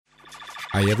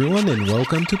Hi everyone and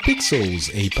welcome to Pixels,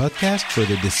 a podcast for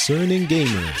the discerning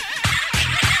gamer.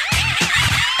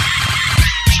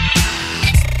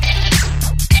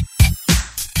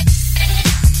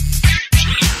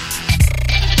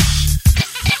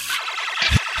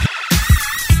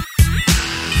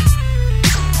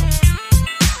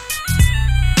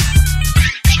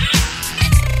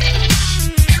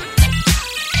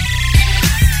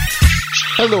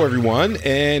 Hello everyone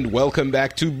and welcome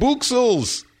back to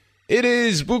Pixels. It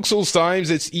is Pixels times,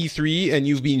 it's E3, and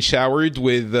you've been showered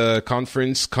with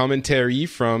conference commentary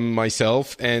from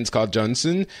myself and Scott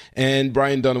Johnson and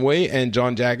Brian Dunaway and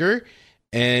John Jagger.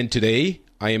 And today,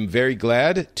 I am very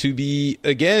glad to be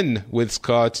again with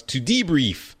Scott to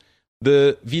debrief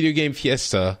the video game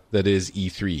fiesta that is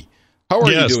E3. How are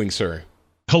you doing, sir?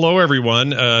 Hello,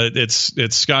 everyone.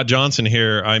 It's Scott Johnson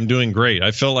here. I'm doing great.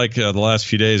 I felt like the last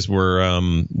few days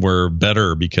were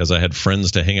better because I had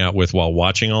friends to hang out with while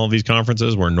watching all of these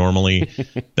conferences, where normally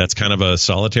that's kind of a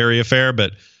solitary affair.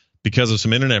 But because of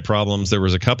some internet problems, there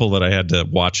was a couple that I had to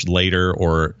watch later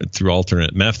or through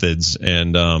alternate methods.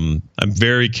 And I'm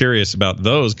very curious about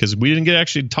those because we didn't get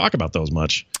actually talk about those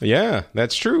much. Yeah,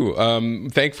 that's true.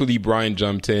 Thankfully, Brian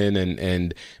jumped in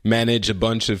and managed a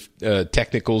bunch of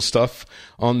technical stuff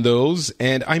on those.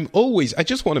 And I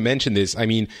just want to mention this. I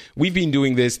mean, we've been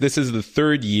doing this. This is the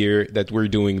third year that we're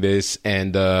doing this.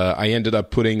 And I ended up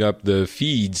putting up the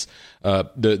feeds,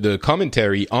 the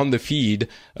commentary on the feed,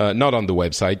 not on the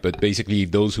website, but basically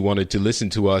those who wanted to listen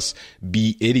to us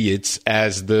be idiots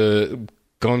as the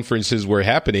conferences were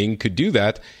happening could do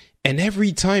that. And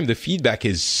every time the feedback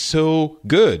is so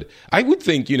good. I would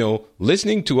think,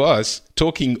 listening to us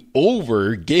talking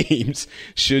over games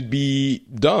should be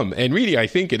dumb. And really, I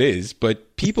think it is,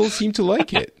 but people seem to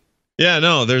like it. Yeah,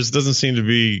 no, doesn't seem to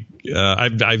be,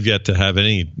 I've yet to have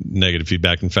any negative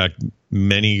feedback. In fact,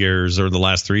 many years or the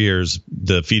last 3 years,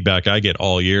 the feedback I get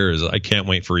all year is I can't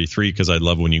wait for E3 because I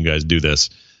love when you guys do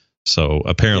this. So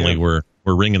apparently we're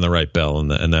ringing the right bell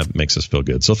and that makes us feel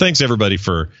good. So thanks everybody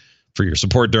for your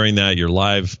support during that, your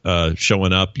live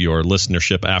showing up, your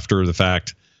listenership after the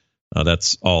fact.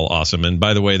 That's all awesome. And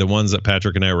by the way, the ones that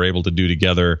Patrick and I were able to do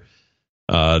together,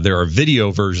 there are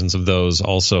video versions of those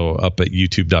also up at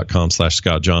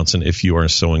youtube.com/Scott Johnson if you are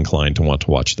so inclined to want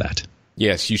to watch that.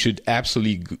 Yes, you should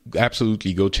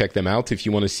absolutely go check them out if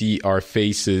you want to see our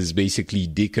faces basically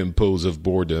decompose of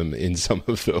boredom in some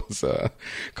of those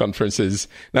conferences.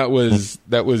 That was.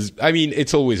 I mean,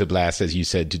 it's always a blast, as you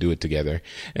said, to do it together,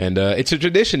 and it's a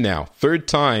tradition now. Third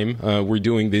time we're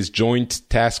doing this joint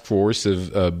task force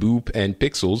of Boop and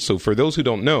Pixels. So for those who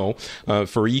don't know,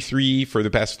 for E3 for the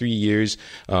past 3 years,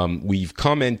 we've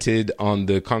commented on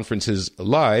the conferences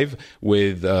live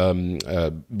with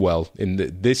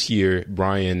this year.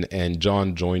 Brian and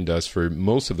John joined us for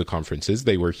most of the conferences.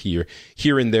 They were here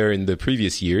and there in the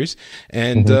previous years.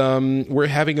 And we're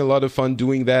having a lot of fun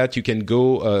doing that. You can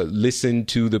go listen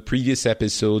to the previous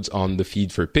episodes on the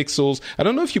feed for Pixels. I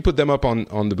don't know if you put them up on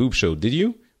the Boop Show. Did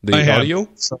you? The audio?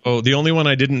 So the only one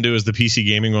I didn't do is the PC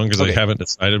gaming one because I haven't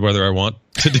decided whether I want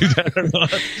to do that or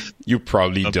not. You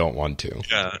probably don't want to.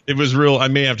 Yeah, it was real. I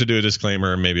may have to do a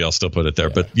disclaimer and maybe I'll still put it there.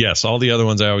 Yeah. But yes, all the other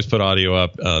ones I always put audio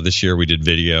up. This year we did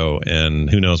video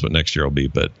and who knows what next year will be.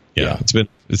 But yeah,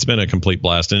 it's been a complete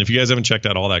blast. And if you guys haven't checked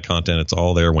out all that content, it's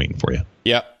all there waiting for you.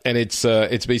 Yeah, and it's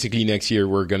basically next year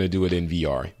we're going to do it in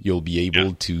VR. You'll be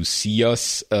able to see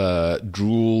us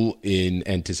drool in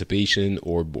anticipation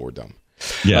or boredom.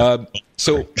 Yeah.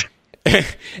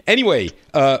 Anyway,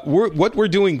 what we're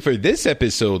doing for this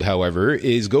episode, however,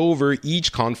 is go over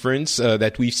each conference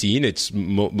that we've seen. It's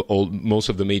most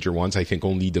of the major ones. I think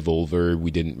only Devolver we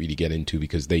didn't really get into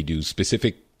because they do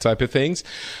specific type of things.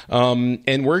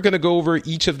 And we're going to go over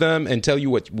each of them and tell you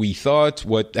what we thought,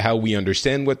 how we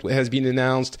understand what has been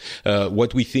announced,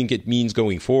 what we think it means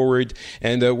going forward.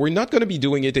 And we're not going to be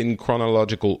doing it in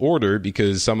chronological order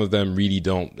because some of them really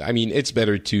don't. I mean, it's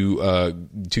better to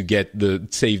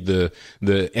save the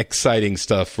exciting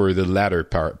stuff for the latter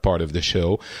part of the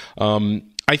show.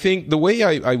 I think the way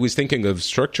I was thinking of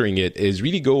structuring it is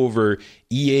really go over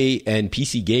EA and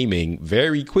PC gaming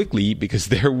very quickly because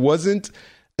there wasn't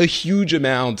a huge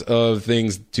amount of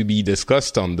things to be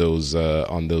discussed on those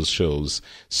shows.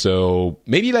 So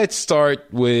maybe let's start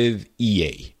with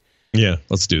EA. Yeah,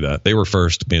 let's do that. They were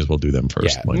first. May as well do them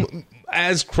first. Yeah,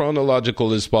 as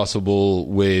chronological as possible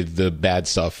with the bad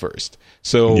stuff first.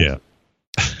 So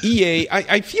EA,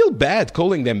 I feel bad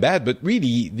calling them bad, but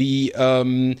really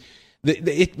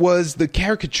it was the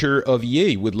caricature of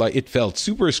EA. With like, it felt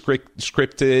super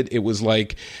scripted. It was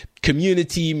like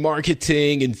community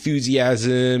marketing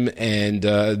enthusiasm, and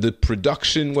the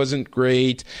production wasn't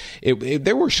great.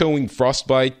 They were showing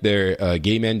Frostbite, their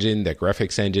game engine, their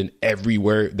graphics engine,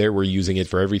 everywhere. They were using it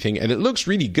for everything, and it looks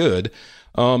really good.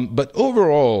 But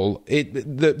overall,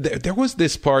 there was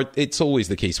this part. It's always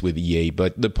the case with EA,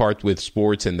 but the part with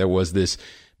sports, and there was this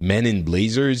Men in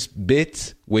Blazers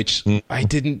bit, which I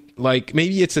didn't like.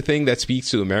 Maybe it's a thing that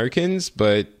speaks to Americans,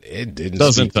 but it didn't.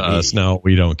 Doesn't to us. No,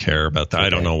 we don't care about that. Okay.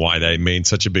 I don't know why they made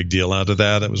such a big deal out of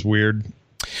that. That was weird.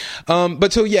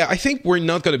 But so, yeah, I think we're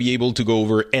not going to be able to go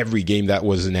over every game that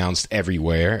was announced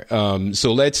everywhere.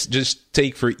 So let's just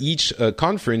take for each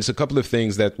conference a couple of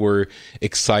things that were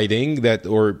exciting,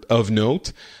 or of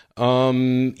note.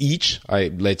 Let's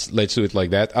do it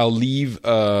like that. I'll leave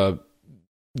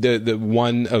the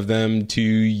one of them to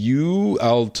you.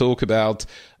 I'll talk about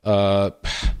there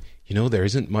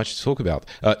isn't much to talk about.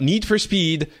 Need for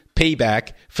Speed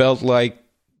Payback felt like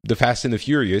the Fast and the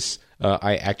Furious.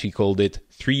 I actually called it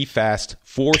 3 Fast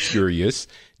 4 Furious.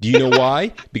 Do you know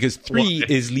why? Because 3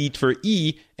 is lead for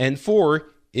E, and 4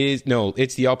 is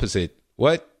it's the opposite.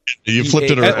 What? You flipped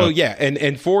it around. Oh yeah,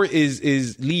 and 4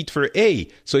 is lead for A,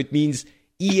 so it means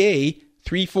EA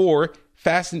 3-4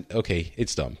 Fast and okay,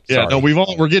 it's dumb. Yeah, no,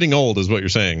 we're getting old, is what you're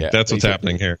saying. Yeah, that's what's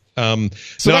happening here. So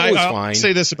that was fine.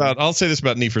 I'll say this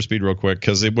about Need for Speed real quick,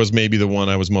 because it was maybe the one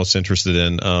I was most interested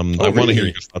in. I want to hear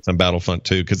your thoughts on Battlefront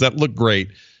 2, because that looked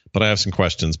great, but I have some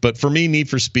questions. But for me, Need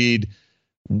for Speed,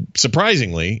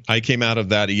 surprisingly, I came out of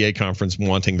that EA conference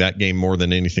wanting that game more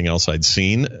than anything else I'd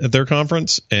seen at their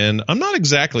conference, and I'm not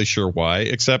exactly sure why,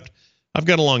 except I've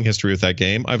got a long history with that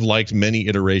game. I've liked many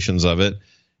iterations of it.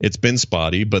 It's been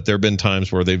spotty, but there have been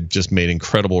times where they've just made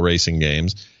incredible racing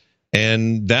games.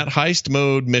 And that heist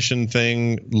mode mission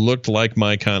thing looked like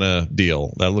my kind of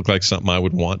deal. That looked like something I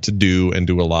would want to do and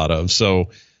do a lot of. So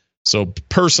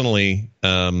personally,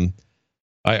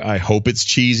 I hope it's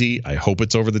cheesy. I hope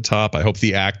it's over the top. I hope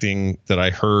the acting that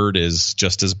I heard is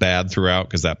just as bad throughout,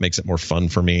 because that makes it more fun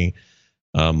for me.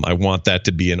 I want that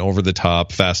to be an over the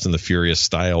top Fast and the Furious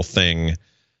style thing,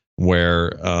 where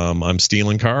I'm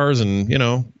stealing cars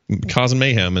and, causing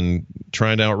mayhem and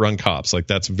trying to outrun cops. Like,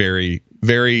 that's very,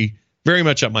 very, very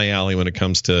much up my alley when it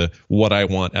comes to what I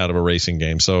want out of a racing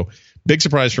game. So big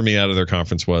surprise for me out of their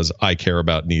conference was I care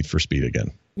about Need for Speed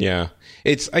again. Yeah.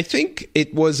 I think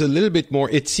it was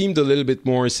it seemed a little bit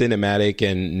more cinematic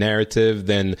and narrative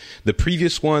than the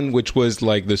previous one, which was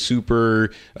like the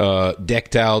super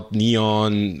decked out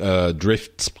neon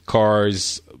drift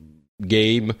cars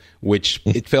game, which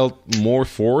it felt more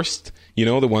forced.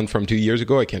 The one from 2 years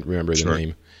ago, I can't remember the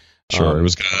name. Sure, it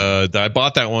was. I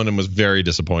bought that one and was very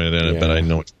disappointed in it, but I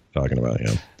know what you're talking about.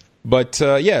 Yeah, but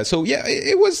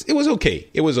it was okay.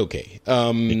 It was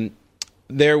okay.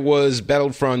 There was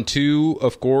Battlefront 2,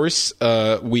 of course,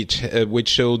 which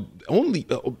showed only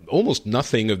almost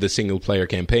nothing of the single player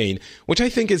campaign, which I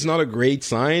think is not a great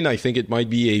sign. I think it might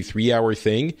be a 3-hour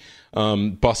thing.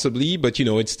 Possibly, but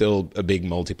it's still a big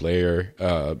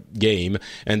multiplayer game,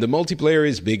 and the multiplayer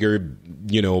is bigger,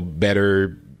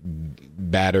 better,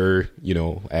 badder,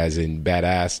 as in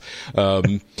badass.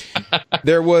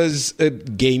 There was a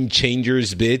Game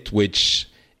Changers bit, which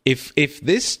if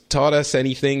this taught us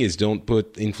anything, is don't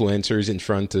put influencers in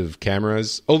front of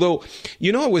cameras. Although,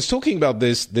 I was talking about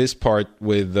this part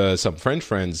with some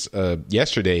friends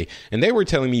yesterday, and they were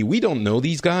telling me, we don't know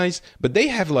these guys, but they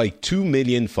have like 2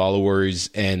 million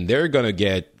followers, and they're gonna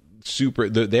get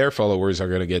their followers are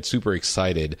gonna get super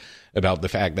excited about the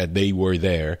fact that they were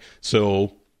there.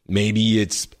 So maybe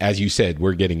it's, as you said,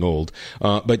 we're getting old.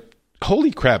 But holy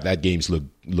crap, that game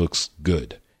looks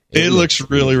good. It looks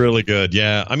really, really good.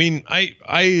 Yeah. I mean,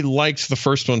 I liked the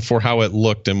first one for how it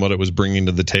looked and what it was bringing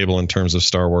to the table in terms of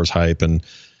Star Wars hype. And,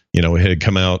 it had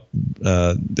come out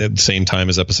at the same time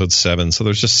as Episode 7. So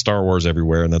there's just Star Wars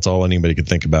everywhere, and that's all anybody could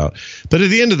think about. But at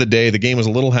the end of the day, the game was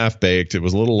a little half-baked. It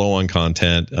was a little low on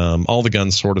content. All the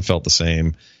guns sort of felt the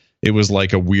same. It was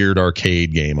like a weird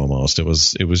arcade game almost. It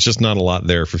was just not a lot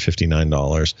there for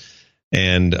 $59.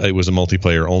 And it was a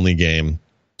multiplayer-only game.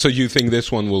 So you think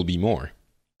this one will be more?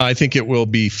 I think it will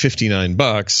be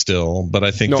 $59 still, but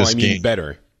I think this game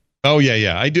better. Oh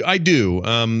yeah, I do.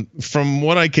 From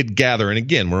what I could gather, and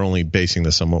again, we're only basing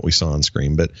this on what we saw on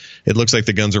screen, but it looks like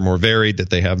the guns are more varied, that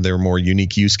they have their more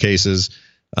unique use cases.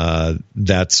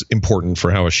 That's important for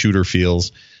how a shooter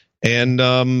feels. And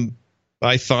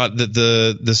I thought that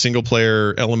the single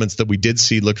player elements that we did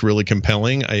see looked really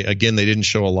compelling. Again, they didn't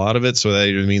show a lot of it, so that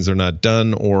either means they're not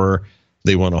done, or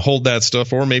they want to hold that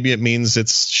stuff, or maybe it means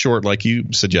it's short, like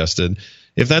you suggested.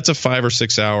 if that's a 5 or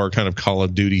 6 hour kind of Call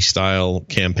of Duty style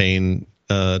campaign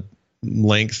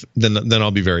length, then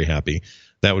I'll be very happy.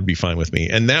 That would be fine with me.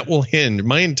 And that will hinge.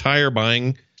 My entire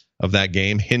buying of that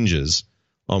game hinges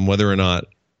on whether or not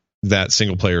that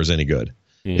single player is any good.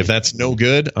 If that's no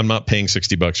good, I'm not paying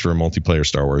 $60 for a multiplayer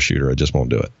Star Wars shooter. I just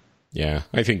won't do it. Yeah,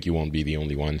 I think you won't be the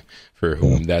only one for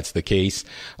whom that's the case.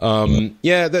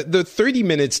 The 30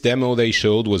 minutes demo they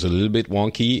showed was a little bit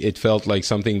wonky. It felt like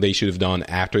something they should have done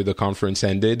after the conference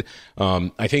ended.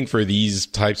 I think for these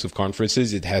types of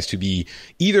conferences, it has to be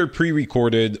either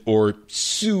pre-recorded or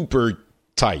super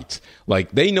tight.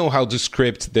 Like, they know how to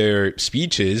script their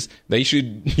speeches. They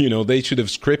should have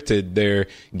scripted their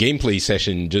gameplay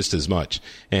session just as much.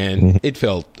 And it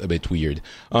felt a bit weird.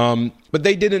 But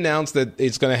they did announce that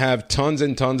it's going to have tons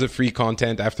and tons of free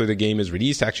content after the game is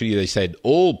released. Actually, they said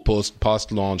all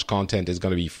post-launch content is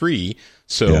going to be free.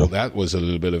 So that was a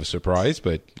little bit of a surprise,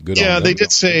 but good on them. Yeah, they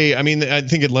did say, I mean, I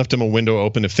think it left them a window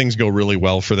open. If things go really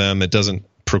well for them, it doesn't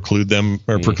preclude them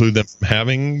from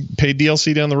having paid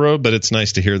DLC down the road. But it's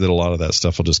nice to hear that a lot of that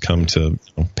stuff will just come to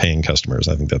paying customers.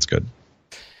 I think that's good.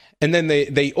 And then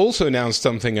they also announced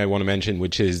something I want to mention,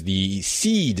 which is the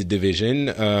Seed division,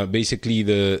 basically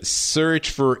the Search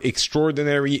for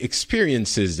Extraordinary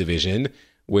Experiences division,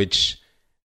 which...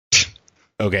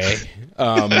 Okay.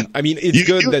 I mean, it's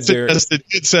good that they're...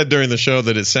 It said during the show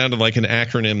that it sounded like an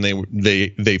acronym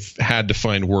they had to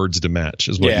find words to match,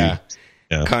 is what Yeah,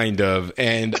 kind of.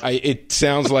 And it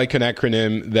sounds like an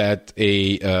acronym that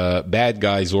a bad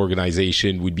guys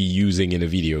organization would be using in a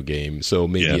video game, so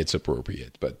maybe it's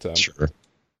appropriate. But sure.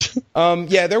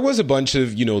 There was a bunch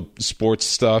of, sports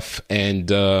stuff and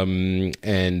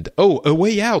A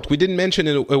Way Out. We didn't mention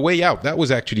A Way Out. That was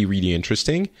actually really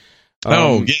interesting.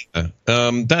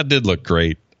 That did look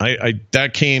great.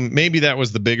 Maybe that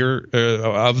was the bigger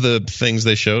of the things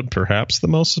they showed, perhaps the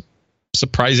most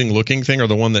surprising looking thing, or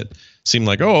the one that seemed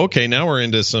like, oh, okay, now we're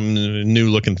into some new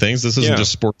looking things. This isn't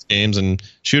just sports games and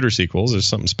shooter sequels. There's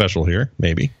something special here,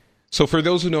 maybe. So for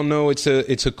those who don't know, it's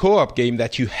a co-op game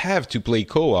that you have to play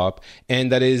co-op,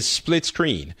 and that is split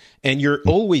screen. And you're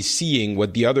always seeing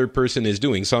what the other person is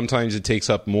doing. Sometimes it takes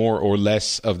up more or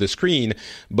less of the screen,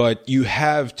 but you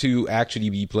have to actually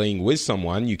be playing with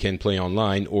someone. You can play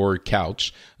online or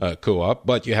couch co-op,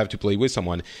 but you have to play with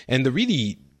someone. And the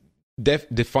really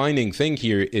defining thing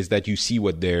here is that you see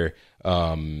what they're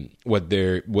doing.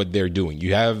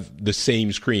 You have the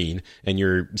same screen and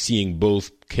you're seeing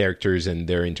both characters and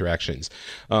their interactions.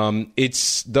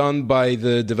 It's done by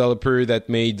the developer that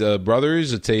made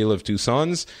Brothers: A Tale of Two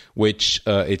Sons, which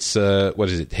it's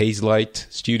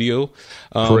Hazelight Studio.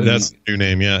 That's the new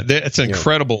name. Yeah, it's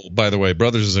incredible. By the way,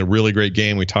 Brothers is a really great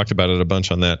game. We talked about it a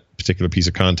bunch on that particular piece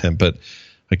of content, but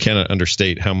I cannot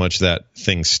understate how much that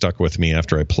thing stuck with me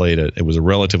after I played it. It was a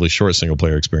relatively short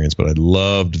single-player experience, but I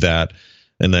loved that.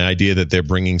 And the idea that they're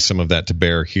bringing some of that to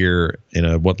bear here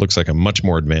in what looks like a much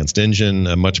more advanced engine,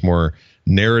 a much more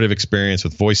narrative experience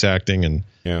with voice acting, and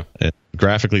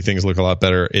graphically things look a lot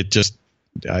better.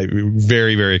 I'm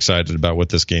very, very excited about what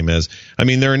this game is. I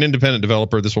mean, they're an independent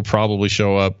developer. This will probably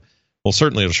show up. Well,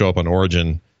 certainly it'll show up on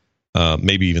Origin.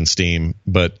 Maybe even Steam,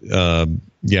 but whatever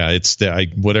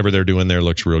they're doing there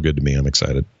looks real good to me. I'm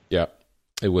excited. Yeah,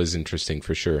 it was interesting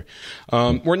for sure.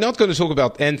 We're not going to talk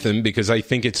about Anthem because I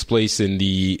think its place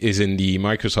is in the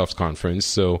Microsoft conference,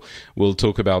 so we'll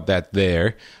talk about that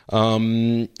there.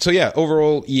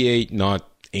 Overall, EA not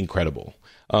incredible.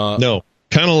 No,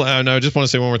 kind of. And I just want to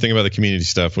say one more thing about the community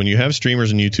stuff. When you have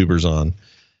streamers and YouTubers on,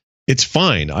 it's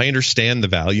fine. I understand the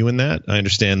value in that. I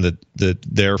understand that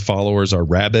their followers are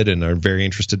rabid and are very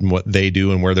interested in what they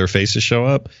do and where their faces show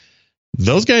up.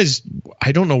 Those guys,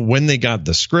 I don't know when they got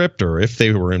the script or if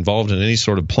they were involved in any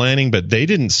sort of planning, but they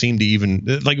didn't seem to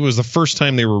even, like, it was the first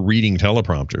time they were reading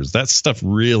teleprompters. That stuff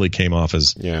really came off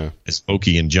as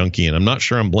hokey and junky, and I'm not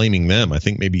sure I'm blaming them. I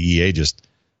think maybe EA just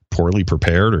poorly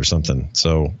prepared or something.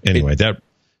 So anyway, that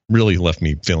really left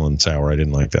me feeling sour. I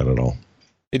didn't like that at all.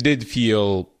 It did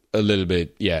feel a little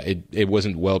bit, it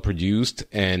wasn't well produced,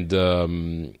 and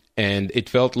it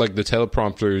felt like the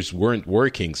teleprompters weren't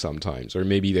working sometimes, or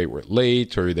maybe they were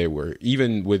late, or they were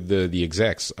even with the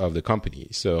execs of the company.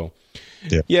 So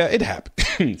it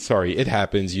happened. Sorry, it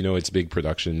happens. It's big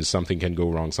productions. Something can go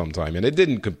wrong sometime, and it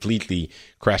didn't completely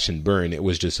crash and burn. It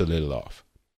was just a little off.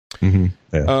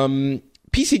 PC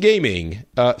gaming,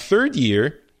 third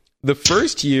year. The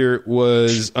first year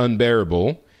was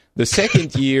unbearable. The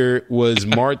second year was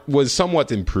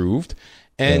somewhat improved,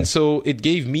 and so it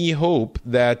gave me hope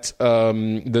that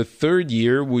the third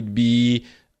year would be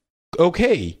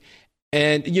okay.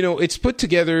 And it's put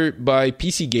together by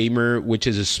PC Gamer, which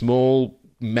is a small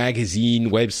magazine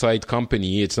website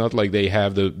company. It's not like they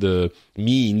have the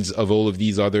means of all of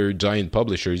these other giant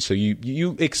publishers. So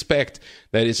you expect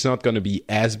that it's not going to be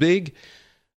as big,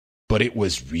 but it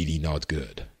was really not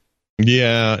good.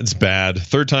 Yeah, it's bad.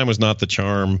 Third time was not the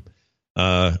charm.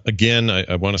 Again,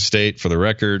 I want to state for the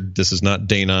record, this is not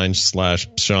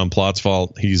Day9/Sean Plott's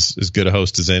fault. He's as good a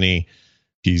host as any.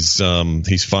 He's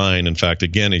fine. In fact,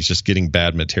 again, he's just getting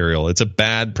bad material. It's a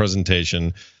bad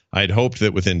presentation. I'd hoped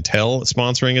that with Intel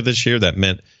sponsoring it this year, that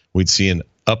meant we'd see an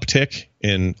uptick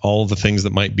in all the things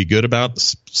that might be good about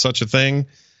such a thing.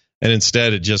 And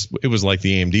instead, it was like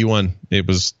the AMD one. It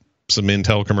was some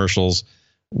Intel commercials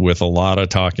with a lot of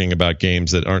talking about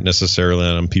games that aren't necessarily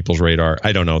on people's radar.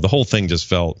 I don't know. The whole thing just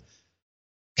felt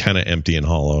kind of empty and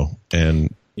hollow.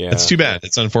 And it's too bad.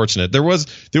 It's unfortunate. There was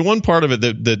the one part of it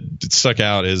that stuck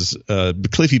out is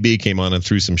Cliffy B came on and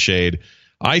threw some shade,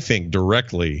 I think,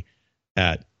 directly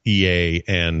at EA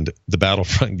and the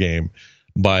Battlefront game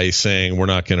by saying we're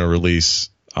not going to release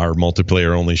our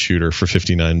multiplayer only shooter for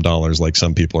 $59 like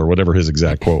some people, or whatever his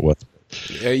exact quote was.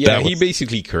 He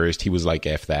basically cursed. He was like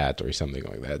 "F that" or something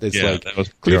like that. It's like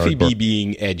Cliffy B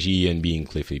being edgy and being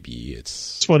Cliffy B.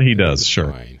 It's what he does.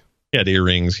 Sure. Fine. He had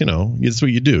earrings, it's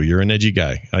what you do. You're an edgy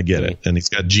guy. I get it. And he's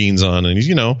got jeans on and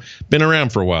he's, been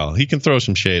around for a while. He can throw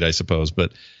some shade, I suppose.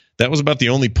 But that was about the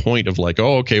only point of like,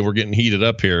 oh, okay, we're getting heated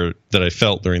up here that I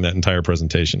felt during that entire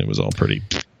presentation. It was all pretty.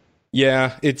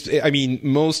 Yeah,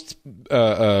 most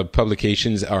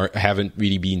publications haven't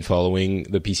really been following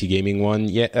the PC gaming one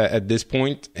yet at this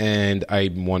point, and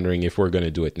I'm wondering if we're going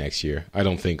to do it next year. I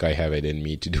don't think I have it in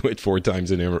me to do it 4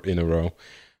 times in a row.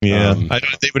 Yeah,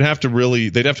 they'd have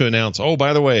to announce, oh,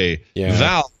 by the way,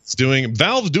 Valve's doing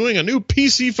a new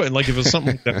PC fight. Like if it's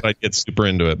something like that, I'd get super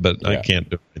into it, but I can't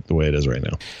do it the way it is right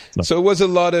now. No. So it was a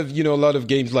lot of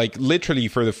games, like literally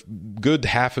for the good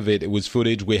half of it was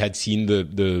footage we had seen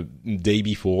the day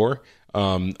before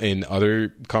in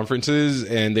other conferences,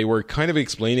 and they were kind of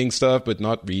explaining stuff, but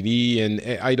not really. And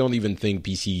I don't even think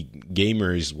PC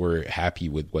gamers were happy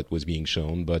with what was being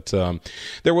shown. But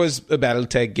there was a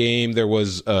BattleTech game. There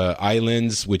was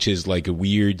Islands, which is like a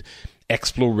weird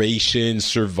exploration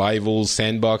survival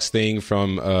sandbox thing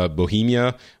from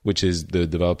Bohemia, which is the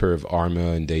developer of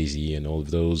Arma and DayZ and all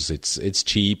of those. It's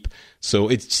cheap, so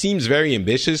it seems very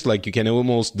ambitious. Like you can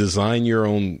almost design your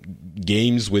own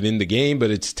games within the game, but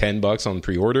it's $10 on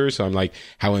pre-order. So I'm like,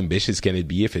 how ambitious can it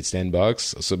be if it's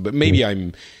 $10? So, but maybe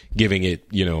I'm giving it,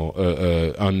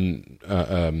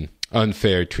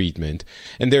 unfair treatment.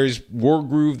 And there's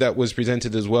Wargroove that was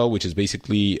presented as well, which is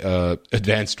basically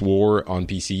Advanced War on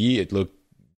PC. It looked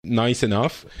nice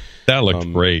enough. That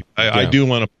looked great. I do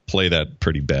want to play that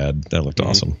pretty bad. That looked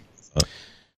awesome.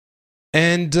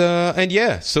 And so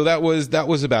that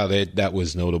was about it. That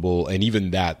was notable, and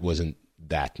even that wasn't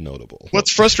that notable.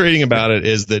 What's frustrating about it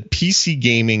is that PC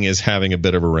gaming is having a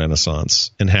bit of a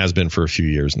renaissance and has been for a few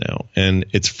years now. And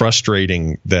it's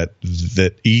frustrating that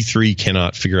E3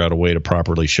 cannot figure out a way to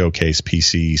properly showcase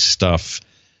PC stuff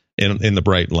in the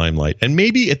bright limelight. And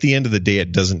maybe at the end of the day,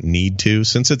 it doesn't need to,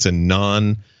 since it's a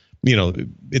non-owned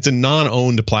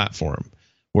platform.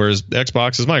 Whereas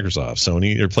Xbox is Microsoft,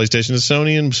 Sony or PlayStation is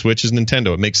Sony, and Switch is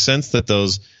Nintendo. It makes sense that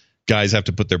those guys have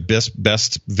to put their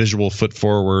best visual foot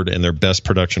forward and their best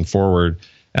production forward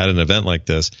at an event like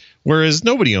this. Whereas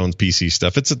nobody owns PC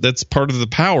stuff. That's part of the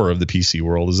power of the PC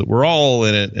world, is that we're all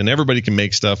in it and everybody can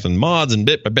make stuff and mods and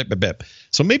bit.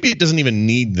 So maybe it doesn't even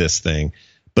need this thing,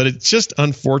 but it's just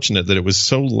unfortunate that it was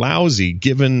so lousy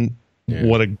given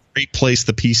what a great place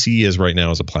the PC is right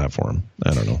now as a platform.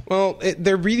 I don't know. Well,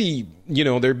 they're really,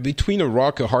 they're between a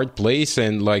rock, a hard place,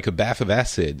 and like a bath of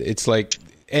acid. It's like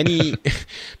any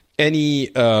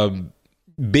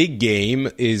big game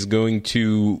is going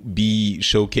to be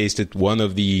showcased at one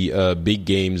of the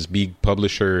big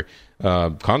publisher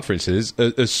conferences.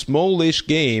 A smallish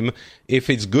game, if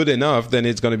it's good enough, then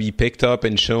it's going to be picked up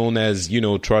and shown as,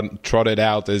 trotted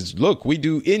out as, look, we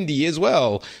do indie as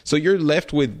well. So you're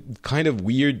left with kind of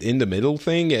weird in the middle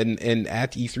thing. And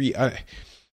at E3,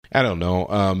 I don't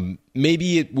know.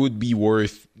 Maybe it would be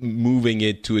worth moving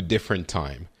it to a different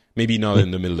time. Maybe not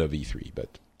in the middle of E3,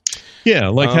 but.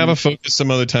 Yeah, have a focus some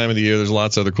other time of the year. There's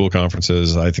lots of other cool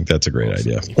conferences. I think that's a great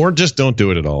idea. Or just don't do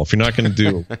it at all. If you're not going to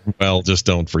do well, just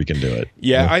don't freaking do it.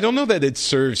 Yeah, I don't know that it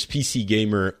serves PC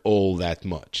Gamer all that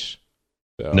much.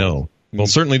 So. No. Well, it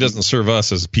certainly doesn't serve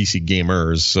us as PC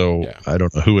gamers, so I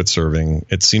don't know who it's serving.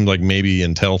 It seemed like maybe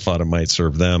Intel thought it might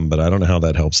serve them, but I don't know how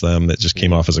that helps them. That just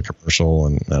came off as a commercial,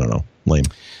 and I don't know. Lame.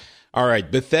 All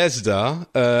right, Bethesda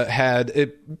had a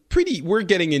pretty. We're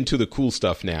getting into the cool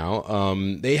stuff now.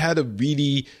 They had a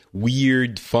really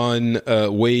weird, fun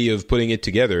way of putting it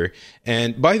together.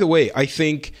 And by the way, I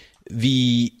think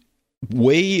the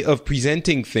way of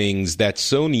presenting things that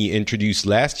Sony introduced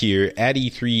last year at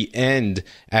E3 and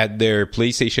at their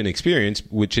PlayStation experience,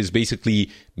 which is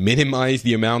basically minimize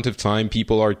the amount of time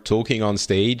people are talking on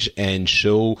stage and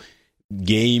show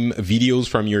game videos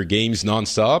from your games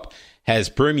nonstop, has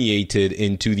permeated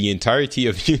into the entirety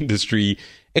of the industry,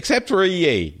 except for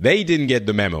EA. They didn't get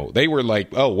the memo. They were like,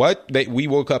 "Oh, what? We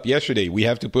woke up yesterday. We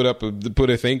have to put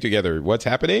a thing together. What's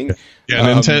happening?"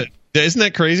 Yeah, isn't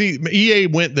that crazy? EA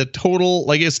went the total,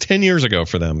 like it's 10 years ago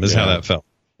for them is how that felt.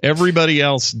 Everybody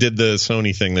else did the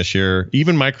Sony thing this year.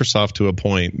 Even Microsoft to a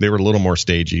point. They were a little more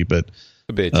stagey, but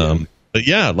a bit. But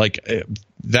yeah, like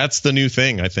that's the new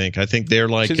thing. I think they're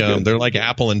like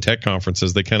Apple and tech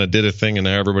conferences. They kind of did a thing, and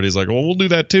now everybody's like, "Well, we'll do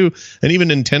that too." And even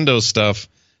Nintendo stuff,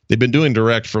 they've been doing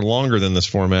direct for longer than this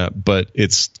format, but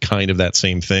it's kind of that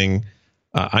same thing.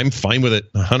 I'm fine with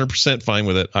it, 100% fine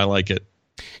with it. I like it.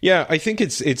 Yeah, I think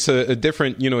it's a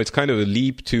different, it's kind of a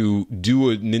leap to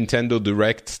do a Nintendo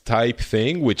Direct type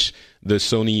thing, which the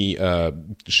Sony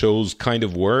shows kind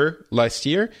of were last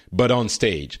year, but on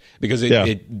stage, because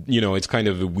it's kind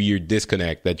of a weird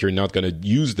disconnect that you're not going to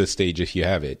use the stage if you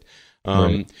have it.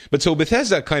 Right. But so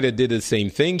Bethesda kind of did the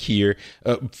same thing here,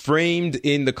 framed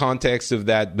in the context of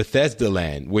that Bethesda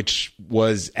Land, which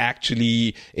was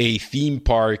actually a theme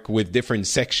park with different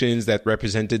sections that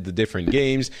represented the different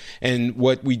games. And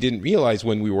what we didn't realize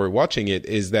when we were watching it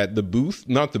is that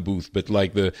not the booth, but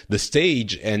like the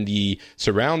stage and the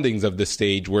surroundings of the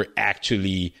stage were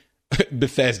actually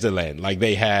Bethesda Land. Like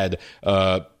they had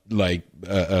a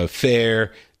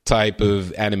fair type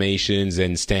of animations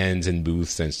and stands and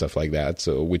booths and stuff like that,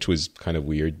 so which was kind of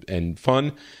weird and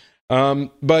fun.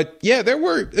 But yeah, there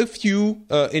were a few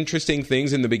interesting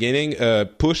things in the beginning.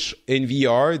 Push in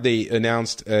VR, they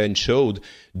announced and showed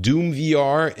Doom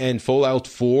VR and Fallout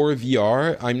 4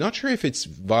 VR. I'm not sure if it's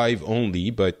Vive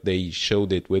only, but they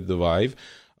showed it with the Vive.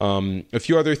 A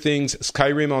few other things,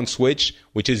 Skyrim on Switch,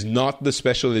 which is not the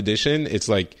special edition. It's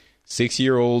like 6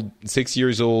 years old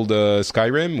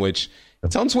Skyrim, which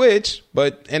it's on Switch,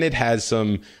 and it has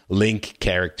some Link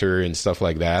character and stuff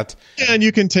like that. Yeah, and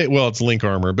you can it's Link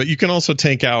armor, but you can also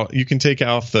take out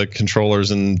the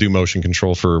controllers and do motion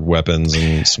control for weapons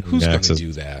and who's going to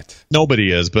do that?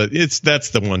 Nobody is, but that's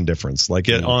the one difference. Like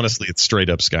honestly, it's straight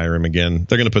up Skyrim again.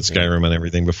 They're going to put Skyrim on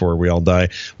everything before we all die.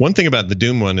 One thing about the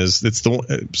Doom one is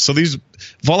so these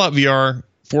Fallout VR,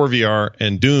 4 VR,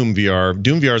 and Doom VR.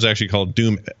 Doom VR is actually called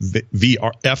Doom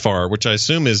VR FR, which I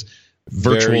assume is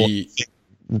virtual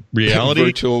reality.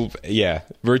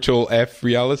 Virtual F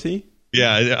reality.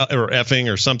 Yeah, or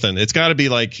effing or something. It's got to be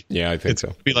like. Yeah, I think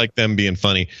so. Be like them being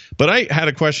funny. But I had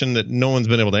a question that no one's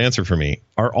been able to answer for me.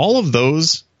 Are all of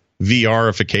those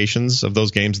VRifications of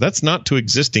those games? That's not to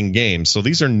existing games. So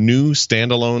these are new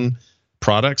standalone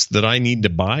products that I need to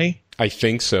buy. I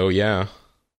think so. Yeah.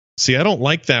 See, I don't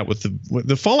like that with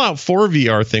the Fallout 4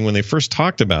 VR thing when they first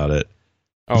talked about it.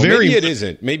 Oh, maybe it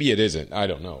isn't. Maybe it isn't. I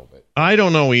don't know. But I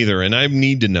don't know either, and I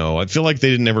need to know. I feel like they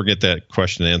didn't ever get that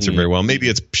question answered very well. Maybe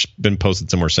it's been posted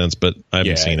somewhere since, but I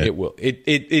haven't seen it. It will.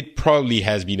 It probably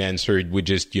has been answered. We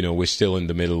just, we're still in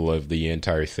the middle of the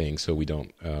entire thing, so we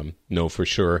don't know for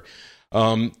sure.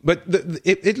 But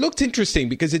it looked interesting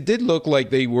because it did look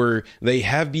like they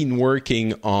have been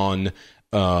working on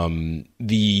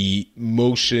the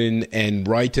motion and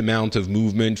right amount of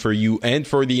movement for you and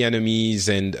for the enemies,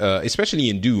 and especially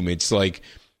in Doom, it's like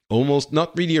almost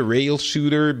not really a rail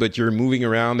shooter, but you're moving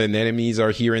around and enemies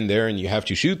are here and there and you have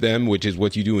to shoot them, which is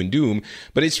what you do in Doom.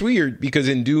 But it's weird because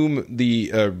in Doom, the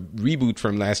reboot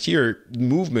from last year,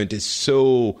 movement is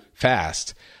so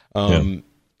fast. But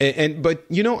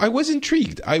I was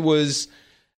intrigued.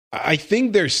 I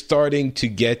think they're starting to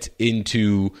get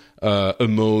into a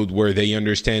mode where they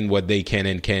understand what they can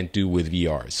and can't do with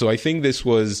VR. So I think this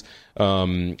was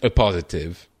a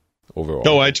positive overall.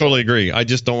 No, I totally agree. I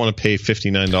just don't want to pay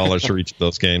 $59 for each of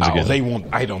those games again. They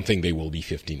won't. I don't think they will be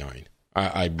 $59.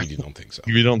 I really don't think so.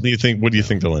 You don't? You think? What do you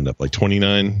think they'll end up like?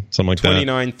 29, something like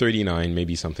 29, 39,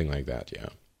 maybe something like that. Yeah.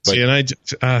 But, see, and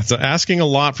so asking a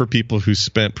lot for people who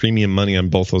spent premium money on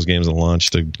both those games at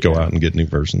launch to go out and get new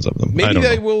versions of them. Maybe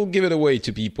they will give it away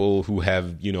to people who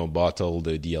have, bought all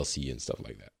the DLC and stuff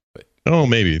like that. But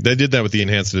maybe they did that with the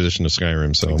enhanced edition of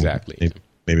Skyrim. So exactly,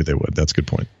 maybe they would. That's a good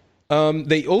point.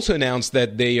 They also announced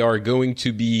that they are going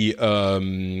to be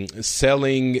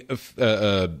selling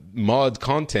mod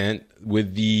content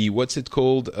with the what's it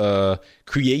called,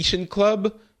 Creation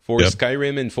Club for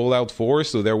Skyrim and Fallout 4.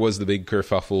 So there was the big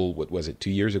kerfuffle, what was it, 2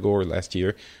 years ago or last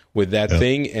year, with that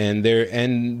thing, and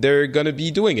they're gonna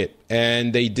be doing it.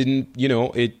 And they didn't,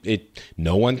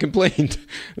 no one complained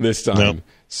this time. No.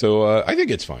 So I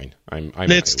think it's fine.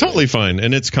 It's totally fine,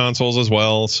 and it's consoles as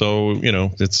well. So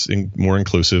it's more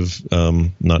inclusive,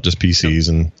 not just PCs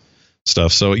and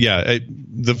stuff. So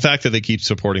the fact that they keep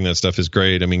supporting that stuff is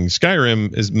great. I mean,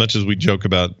 Skyrim, as much as we joke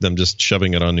about them just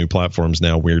shoving it on new platforms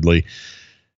now, weirdly,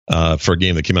 for a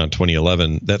game that came out in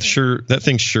 2011, that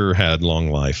thing sure had long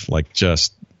life. Like,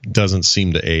 just doesn't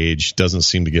seem to age, doesn't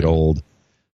seem to get old.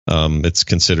 It's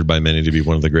considered by many to be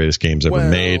one of the greatest games ever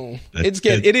made.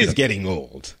 It is getting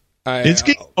old.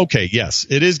 Yes,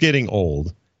 it is getting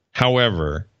old.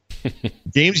 However,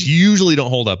 games usually don't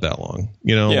hold up that long.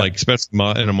 Like, especially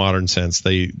in a modern sense,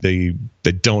 they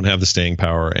don't have the staying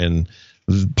power. And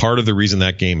part of the reason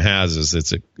that game has is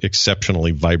it's an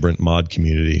exceptionally vibrant mod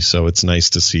community. So it's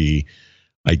nice to see,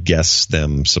 I guess,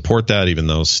 them support that, even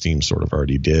though Steam sort of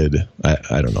already did.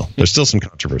 I don't know. There's still some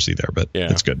controversy there, but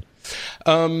it's good.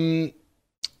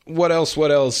 What else?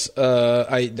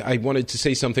 I wanted to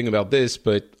say something about this,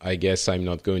 but I guess I'm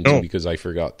not going to because I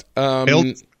forgot.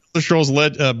 Elder Scrolls by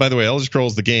the way, Elder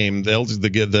Scrolls the game,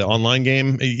 the online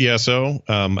game, ESO.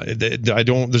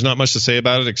 There's not much to say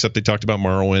about it except they talked about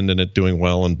Morrowind and it doing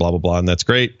well and blah blah blah, and that's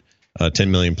great.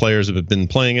 10 million players have been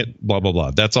playing it, blah, blah,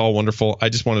 blah. That's all wonderful. I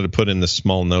just wanted to put in this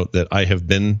small note that I have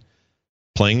been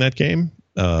playing that game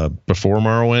before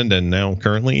Morrowind and now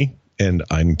currently, and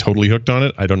I'm totally hooked on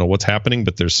it. I don't know what's happening,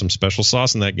 but there's some special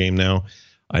sauce in that game now.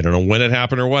 I don't know when it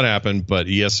happened or what happened, but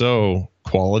ESO,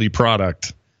 quality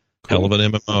product, hell of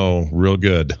an MMO, real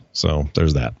good. So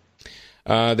there's that.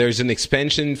 There's an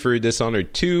expansion for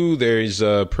Dishonored 2. There's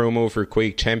a promo for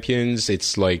Quake Champions.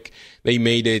 It's like they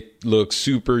made it look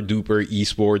super duper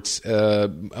esports.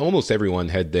 Almost everyone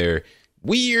had their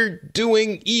we're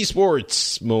doing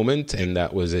esports moment, and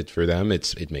that was it for them.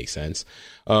 It makes sense.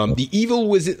 The Evil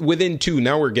Within 2.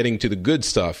 Now we're getting to the good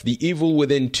stuff. The Evil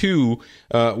Within 2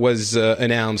 was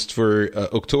announced for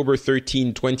October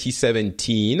 13,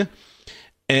 2017.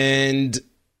 And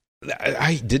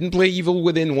I didn't play Evil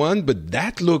Within 1, but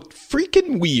that looked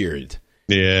freaking weird.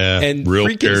 Yeah, and real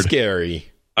freaking weird.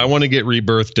 Scary. I want to get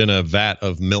rebirthed in a vat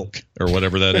of milk or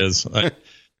whatever that is.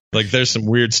 There's some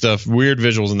weird stuff, weird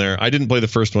visuals in there. I didn't play the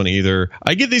first one either.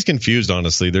 I get these confused,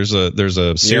 honestly. There's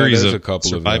a series of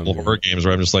survival horror games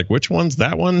where I'm just like, which one's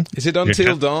that one? Is it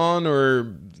Until Dawn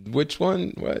or which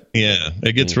one? What? Yeah,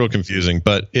 it gets real confusing,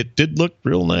 but it did look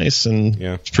real nice and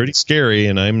it's pretty scary.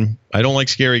 And I don't like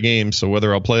scary games, so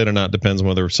whether I'll play it or not depends on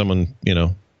whether someone,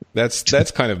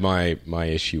 That's kind of my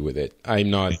issue with it.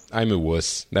 I'm a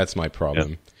wuss. That's my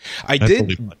problem.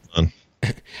 Yeah.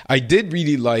 I did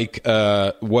really like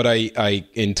what I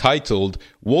entitled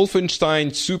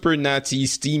Wolfenstein Super Nazi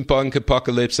Steampunk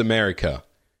Apocalypse America.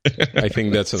 I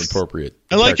think that's an appropriate.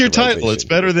 I like your title. It's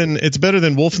better than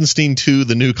Wolfenstein 2: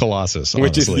 The New Colossus, honestly.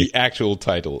 Which is the actual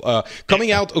title.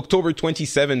 Coming out October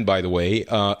 27, by the way.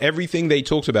 Everything they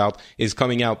talked about is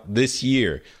coming out this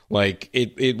year. Like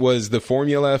it was the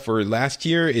formula for last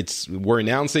year. We're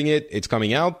announcing it. It's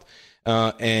coming out.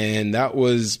 And that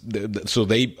was so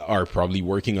they are probably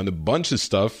working on a bunch of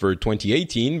stuff for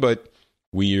 2018, but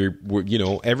we're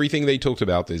everything they talked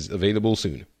about is available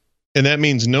soon. And that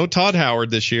means no Todd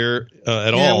Howard this year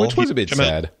at all. Which was a bit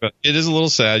sad. It is a little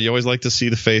sad. You always like to see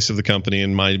the face of the company.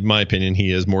 In my opinion,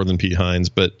 he is more than Pete Hines.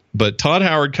 But Todd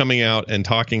Howard coming out and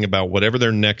talking about whatever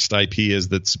their next IP is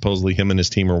that supposedly him and his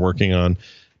team are working on,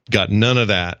 got none of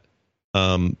that.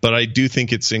 But I do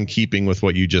think it's in keeping with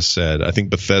what you just said. I think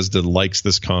Bethesda likes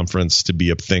this conference to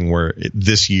be a thing where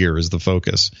this year is the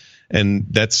focus. And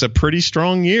that's a pretty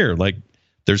strong year. Like,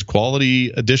 there's quality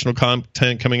additional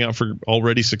content coming out for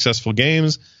already successful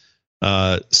games.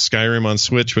 Skyrim on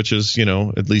Switch, which is,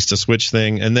 at least a Switch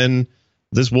thing. And then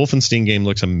this Wolfenstein game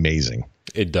looks amazing.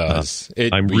 It does.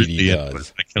 It really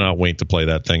does. I cannot wait to play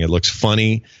that thing. It looks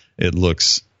funny. It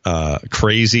looks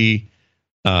crazy.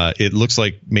 It looks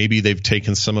like maybe they've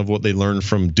taken some of what they learned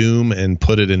from Doom and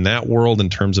put it in that world in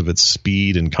terms of its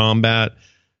speed and combat.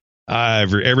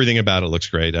 Everything about it looks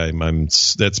great.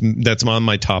 That's on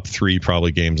my top 3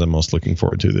 probably games I'm most looking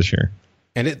forward to this year.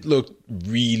 And it looked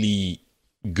really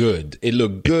good. It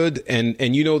looked good, and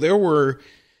there were.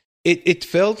 It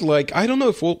felt like, I don't know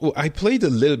if I played a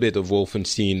little bit of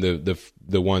Wolfenstein,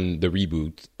 the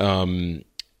reboot.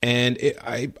 And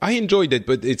I enjoyed it,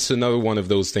 but it's another one of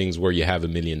those things where you have a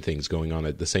million things going on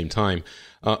at the same time.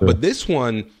 Sure. But this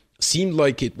one seemed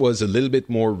like it was a little bit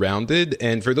more rounded.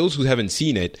 And for those who haven't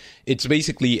seen it, it's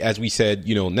basically, as we said,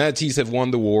 Nazis have won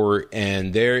the war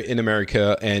and they're in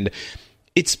America. And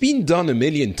it's been done a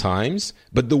million times,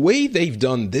 but the way they've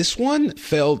done this one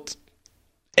felt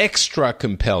extra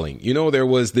compelling. You know, there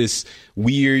was this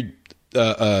weird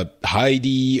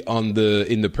Heidi in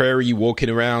the prairie walking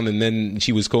around, and then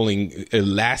she was calling a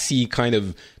lassie kind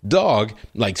of dog,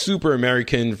 like super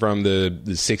American from the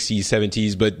 60s,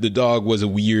 70s, but the dog was a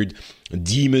weird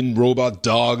demon robot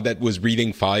dog that was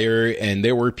breathing fire, and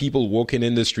there were people walking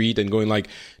in the street and going like,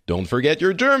 don't forget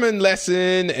your German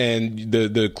lesson, and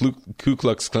the Ku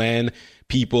Klux Klan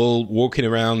people walking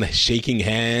around shaking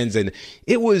hands, and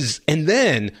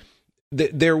then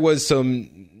there was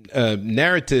some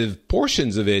narrative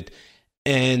portions of it,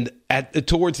 and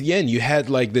towards the end you had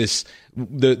like this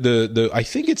the I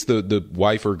think it's the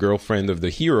wife or girlfriend of the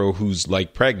hero who's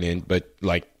like pregnant, but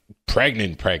like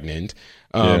pregnant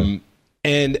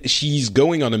and she's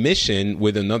going on a mission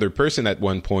with another person at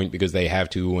one point because they have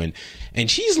to, and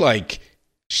she's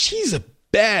a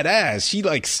badass. She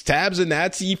like stabs a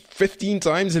Nazi 15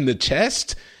 times in the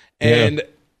chest, and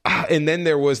then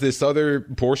there was this other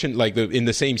portion, like in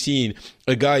the same scene,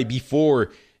 a guy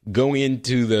before going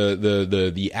into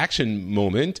the action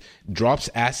moment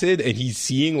drops acid, and he's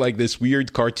seeing like this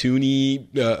weird cartoony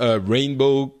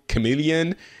rainbow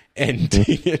chameleon, and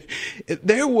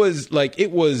there was like,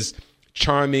 it was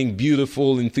charming,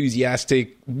 beautiful,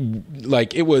 enthusiastic,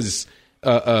 like it was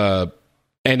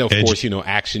and of course, you know,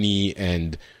 actiony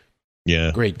and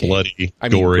great game. Bloody,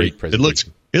 gory. Great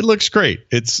presentation. It looks great.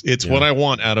 It's what I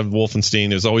want out of Wolfenstein.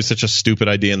 There's always such a stupid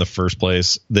idea in the first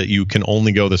place that you can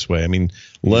only go this way. I mean,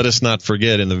 let us not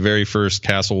forget, in the very first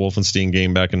Castle Wolfenstein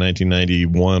game back in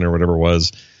 1991 or whatever it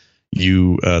was,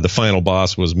 the final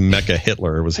boss was Mecha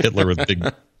Hitler. It was Hitler with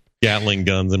big Gatling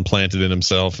guns implanted in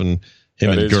himself, and him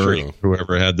and Goering,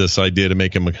 whoever had this idea to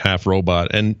make him a half robot.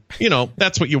 And, you know,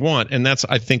 that's what you want. And that's,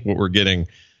 I think, what we're getting.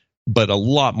 But a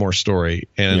lot more story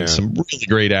and some really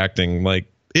great acting.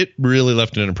 Like, it really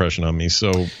left an impression on me.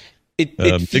 So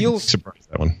it feels surprised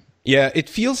that one. Yeah, it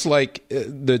feels like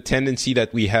the tendency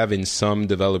that we have in some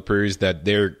developers, that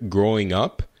they're growing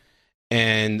up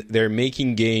and they're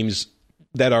making games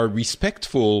that are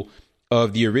respectful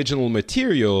of the original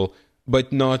material,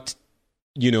 but not,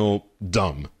 you know,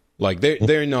 dumb. Like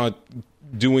they're not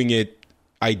doing it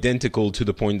identical to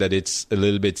the point that it's a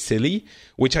little bit silly,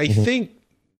 which I think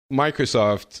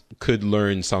Microsoft could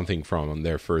learn something from on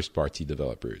their first-party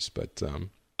developers. But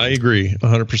I agree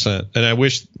 100%. And I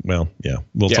wish, we'll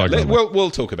talk about it.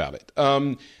 We'll talk about it.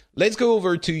 Let's go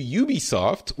over to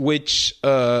Ubisoft, which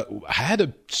had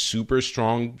a super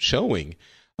strong showing.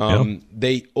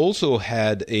 They also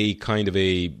had a kind of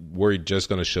we're just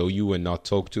going to show you and not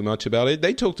talk too much about it.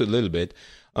 They talked a little bit,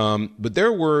 but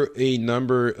there were a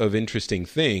number of interesting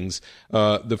things.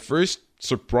 The first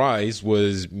surprise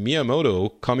was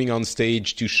Miyamoto coming on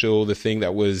stage to show the thing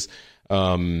that was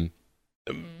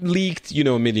leaked, you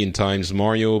know, a million times,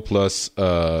 Mario plus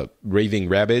Raving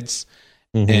Rabbids.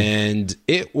 And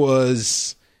it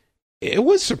was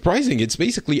surprising. It's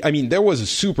basically, I mean, there was a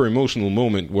super emotional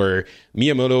moment where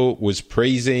Miyamoto was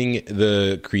praising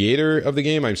the creator of the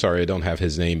game. I'm sorry, I don't have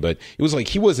his name, but it was like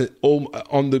he was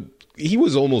he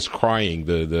was almost crying.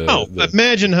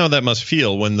 Imagine how that must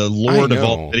feel when the Lord of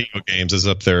all video games is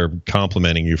up there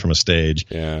complimenting you from a stage.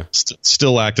 Yeah,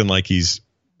 still acting like he's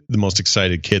the most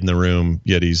excited kid in the room,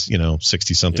 yet he's,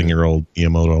 60-something-year-old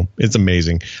Miyamoto. It's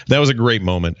amazing. That was a great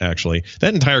moment, actually.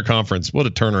 That entire conference, what a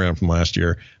turnaround from last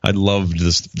year. I loved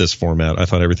this format. I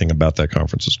thought everything about that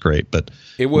conference was great, but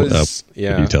it was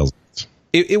details.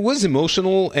 It was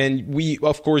emotional, and we,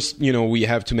 of course, we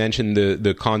have to mention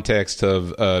the context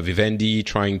of Vivendi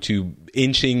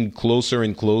inching closer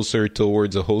and closer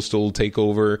towards a hostile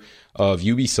takeover of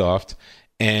Ubisoft,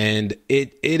 and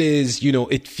it is,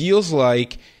 it feels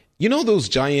like, those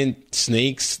giant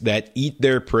snakes that eat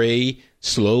their prey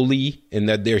slowly and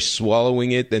that they're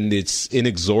swallowing it and it's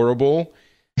inexorable.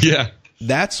 Yeah.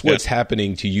 That's what's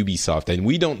happening to Ubisoft, and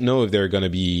we don't know if they're going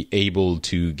to be able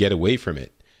to get away from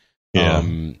it. Yeah.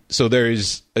 So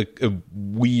there's a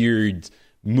weird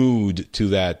mood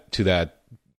to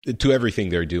everything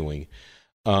they're doing.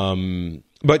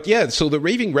 But yeah, so the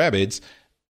Raving Rabbids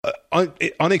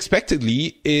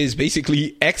unexpectedly is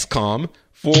basically XCOM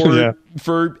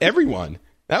for everyone.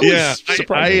 That was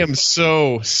surprising. I am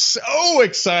so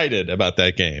excited about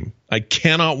that game. I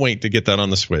cannot wait to get that on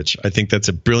the Switch. I think that's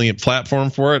a brilliant platform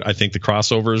for it. I think the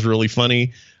crossover is really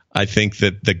funny. I think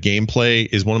that the gameplay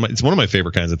is one of my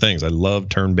favorite kinds of things. I love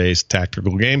turn-based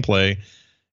tactical gameplay.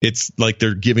 It's like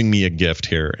they're giving me a gift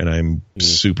here, and I'm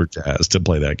super jazzed to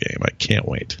play that game. I can't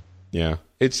wait. Yeah,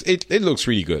 it looks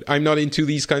really good. I'm not into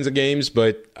these kinds of games,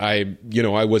 but I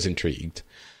was intrigued.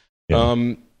 Yeah.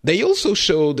 They also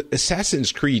showed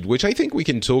Assassin's Creed, which I think we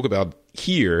can talk about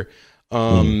here.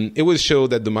 It was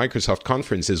showed at the Microsoft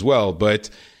conference as well, but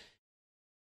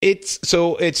it's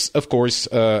of course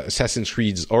Assassin's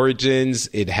Creed's Origins.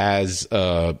 It has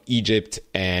Egypt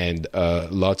and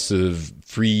lots of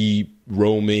free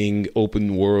roaming,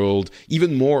 open world,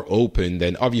 even more open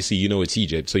than, obviously, it's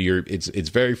Egypt, so it's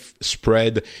very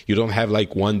spread. You don't have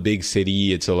like one big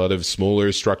city. It's a lot of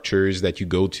smaller structures that you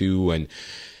go to, and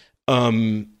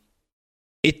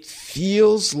it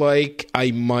feels like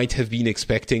I might have been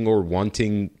expecting or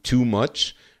wanting too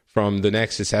much from the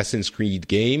next Assassin's Creed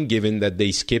game, given that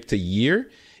they skipped a year.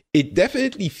 It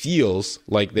definitely feels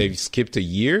like they've skipped a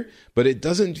year, but it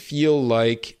doesn't feel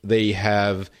like they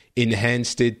have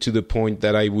enhanced it to the point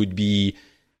that I would be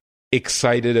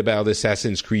excited about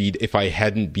Assassin's Creed if I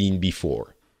hadn't been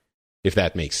before, if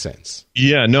that makes sense.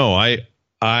 Yeah, no, I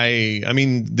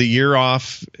mean, the year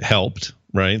off helped,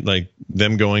 right? Like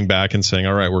them going back and saying,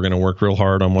 all right, we're going to work real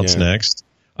hard on what's next.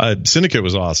 Syndicate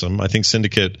was awesome. I think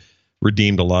Syndicate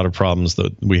redeemed a lot of problems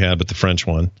that we had with the French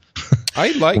one.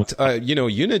 I liked,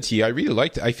 Unity. I really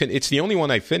liked it. It's the only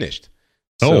one I finished.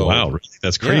 So, oh wow, really?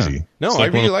 That's crazy. Yeah. No, I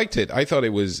really liked it. I thought it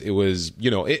was, it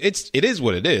is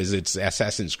what it is. It's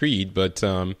Assassin's Creed, but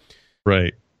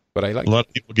right. But I like a lot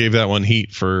of people gave that one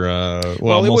heat for.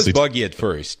 Well, it was buggy at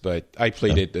first, but I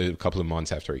played it a couple of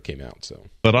months after it came out. So,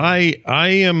 but I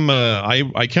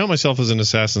count myself as an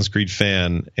Assassin's Creed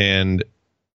fan, and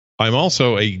I'm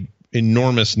also a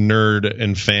enormous nerd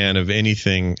and fan of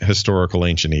anything historical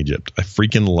ancient Egypt. I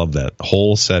freaking love that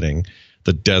whole setting,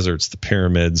 the deserts, the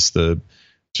pyramids, the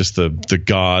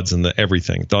gods and the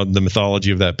everything. The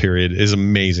mythology of that period is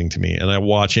amazing to me, and I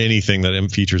watch anything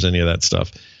that features any of that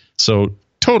stuff. So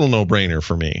total no-brainer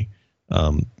for me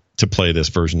to play this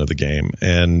version of the game,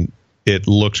 and it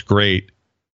looks great.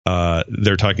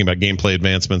 They're talking about gameplay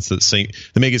advancements that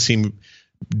make it seem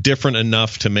different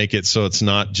enough to make it so it's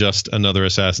not just another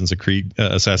Assassin's Creed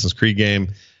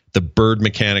game. The bird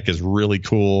mechanic is really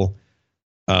cool.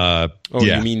 You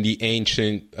mean the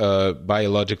ancient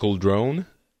biological drone?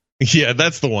 Yeah,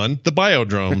 that's the one, the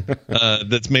biodrome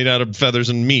that's made out of feathers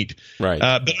and meat. Right.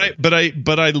 But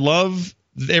I love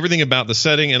everything about the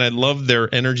setting, and I love their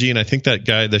energy. And I think that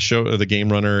guy, the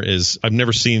game runner, I've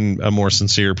never seen a more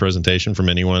sincere presentation from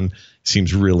anyone.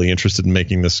 Seems really interested in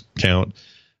making this count.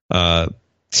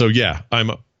 So yeah,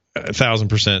 I'm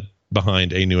 1,000%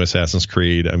 behind a new Assassin's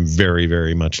Creed. I'm very,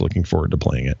 very much looking forward to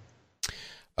playing it.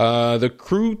 The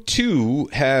Crew 2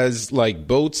 has like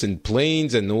boats and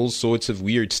planes and all sorts of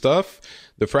weird stuff.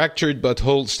 The Fractured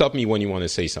Butthole. Stop me when you want to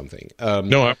say something.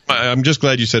 No, I'm just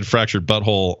glad you said Fractured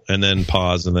Butthole and then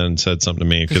paused and then said something to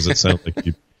me, because it sounded like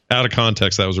you, out of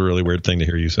context, that was a really weird thing to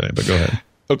hear you say. But go ahead.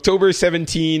 October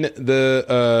 17,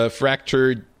 the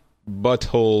Fractured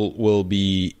Butthole will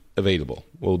be available.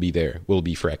 Will be there. Will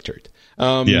be fractured.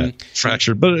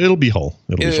 Fractured, but it'll be whole.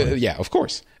 It'll be fine. Yeah, of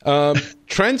course.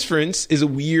 Transference is a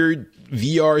weird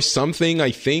VR something, I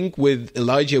think, with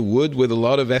Elijah Wood with a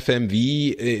lot of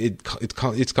FMV.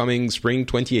 It's coming spring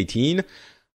 2018.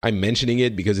 I'm mentioning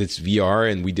it because it's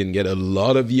VR, and we didn't get a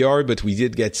lot of VR, but we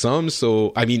did get some.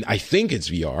 So, I mean, I think it's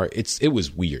VR. It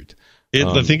was weird.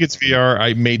 I think it's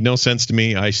VR. It made no sense to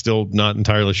me. I still not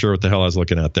entirely sure what the hell I was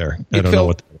looking at there. I don't know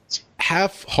what that is.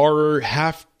 Half horror,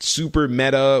 half super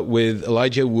meta, with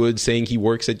Elijah Wood saying he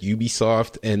works at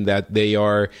Ubisoft and that they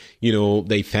are,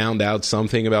 they found out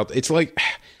something about. It's like,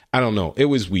 I don't know. It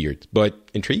was weird, but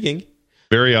intriguing.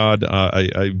 Very odd.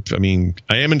 I mean,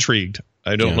 I am intrigued.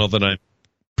 I don't know that I'm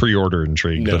pre-order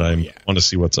intrigued, but I want to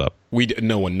see what's up.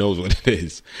 No one knows what it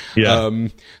is. Yeah.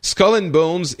 Skull and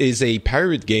Bones is a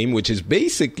pirate game, which is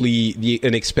basically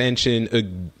an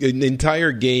expansion, an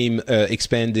entire game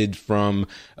expanded from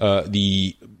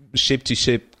the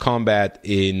ship-to-ship combat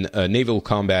in naval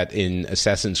combat in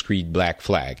Assassin's Creed Black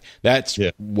Flag. That's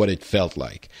what it felt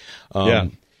like.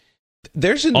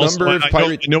 There's a number of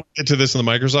pirate. I know we'll get to this in the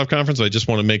Microsoft conference. I just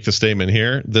want to make the statement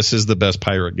here. This is the best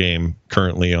pirate game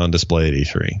currently on display at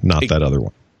E3, not that other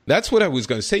one. That's what I was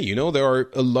going to say. There are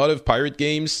a lot of pirate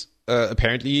games.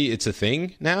 Apparently, it's a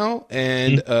thing now.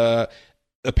 And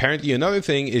apparently another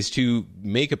thing is to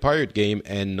make a pirate game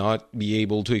and not be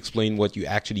able to explain what you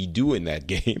actually do in that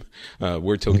game.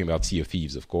 We're talking about Sea of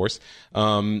Thieves, of course.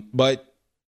 But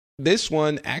this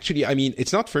one, actually, I mean,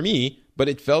 it's not for me, but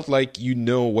it felt like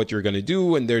what you're going to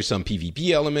do, and there's some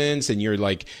PvP elements, and you're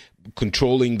like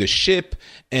controlling the ship,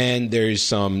 and there's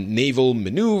some naval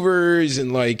maneuvers,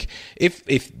 and like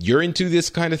if you're into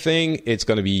this kind of thing, it's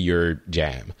going to be your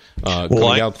jam.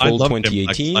 Coming out fall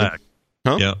 2018. Huh?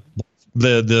 Yeah.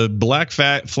 The Black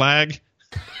Flag.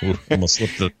 Ooh, almost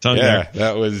slipped the tongue there.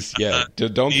 That was,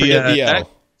 don't forget the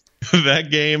L. That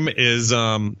game is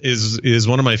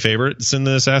one of my favorites in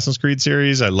the Assassin's Creed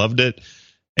series. I loved it.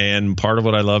 And part of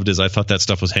what I loved is I thought that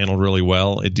stuff was handled really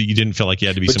well. You didn't feel like you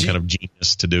had to be some kind of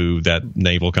genius to do that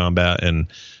naval combat.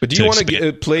 But do you want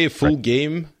to play a full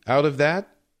game out of that?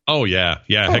 Oh, yeah.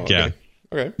 Heck okay. yeah.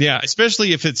 Okay. Yeah,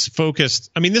 especially if it's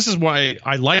focused. I mean, this is why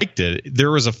I liked it.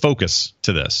 There was a focus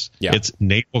to this. Yeah. It's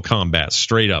naval combat,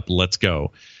 straight up. Let's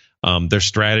go. There's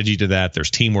strategy to that.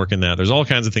 There's teamwork in that. There's all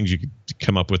kinds of things you could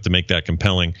come up with to make that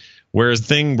compelling. Whereas the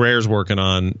thing Rare's working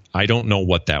on, I don't know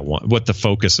what the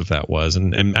focus of that was,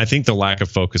 and I think the lack of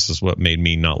focus is what made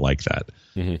me not like that,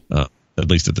 at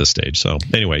least at this stage. So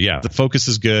anyway, yeah, the focus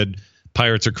is good.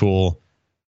 Pirates are cool.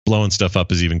 Blowing stuff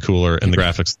up is even cooler, and the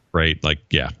graphics great. Like,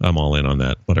 yeah, I'm all in on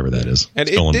that, whatever that is. And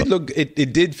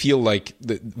it did feel like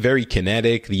very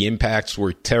kinetic. The impacts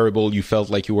were terrible. You felt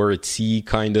like you were at sea,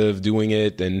 kind of doing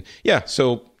it, and yeah.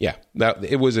 So yeah, that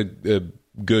it was a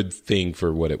good thing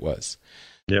for what it was.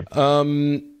 Yep.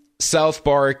 South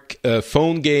Park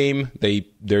phone game.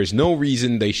 There's no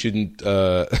reason they shouldn't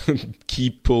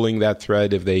keep pulling that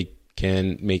thread if they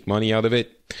can make money out of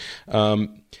it.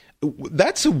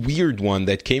 That's a weird one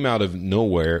that came out of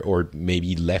nowhere, or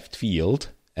maybe left field,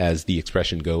 as the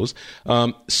expression goes.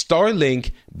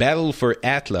 Starlink Battle for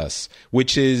Atlas,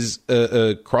 which is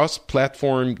a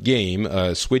cross-platform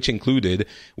game, Switch included,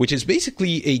 which is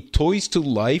basically a Toys to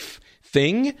Life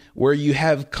thing where you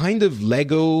have kind of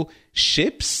Lego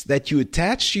ships that you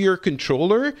attach to your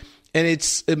controller, and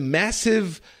it's a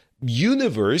massive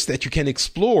universe that you can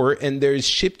explore, and there's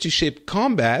ship-to-ship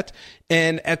combat,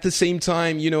 and at the same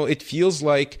time, it feels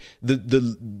like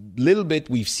the little bit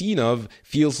we've seen of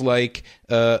feels like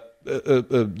No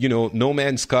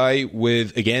Man's Sky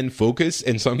with, again, focus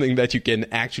and something that you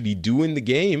can actually do in the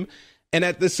game, and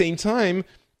at the same time,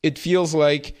 it feels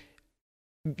like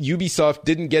Ubisoft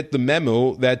didn't get the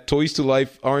memo that Toys to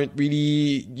Life aren't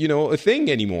really, a thing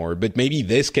anymore. But maybe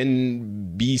this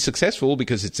can be successful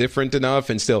because it's different enough.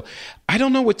 And still, I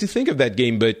don't know what to think of that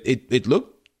game, but it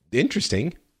looked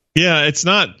interesting. Yeah, it's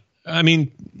not. I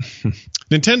mean,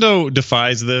 Nintendo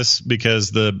defies this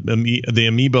because the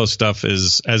amiibo stuff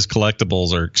is, as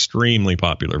collectibles, are extremely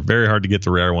popular. Very hard to get the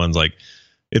rare ones. Like,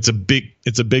 it's a big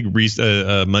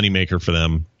moneymaker for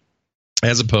them,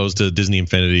 as opposed to Disney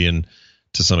Infinity and,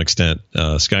 to some extent,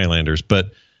 Skylanders.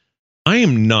 But I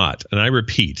am not, and I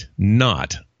repeat,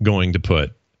 not going to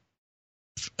put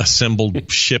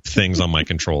assembled ship things on my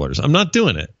controllers. I'm not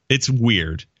doing it. It's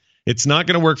weird. It's not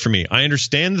going to work for me. I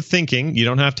understand the thinking. You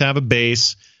don't have to have a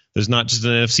base. There's not just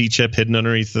an NFC chip hidden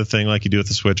underneath the thing like you do with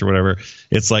the Switch or whatever.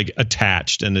 It's like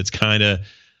attached, and it's kind of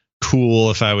cool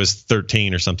if I was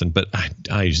 13 or something, but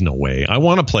there's no way. I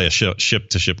want to play a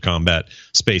ship-to-ship combat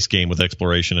space game with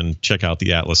exploration and check out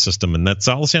the Atlas system, and that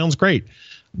all sounds great,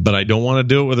 but I don't want to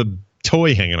do it with a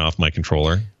toy hanging off my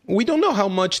controller. We don't know how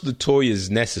much the toy is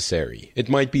necessary. It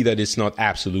might be that it's not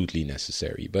absolutely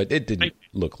necessary, but it didn't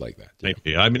look like that.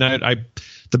 Maybe. I mean,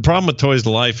 the problem with Toys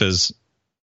to Life is,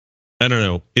 I don't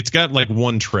know, it's got like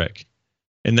one trick,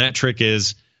 and that trick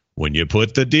is, when you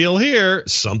put the deal here,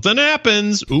 something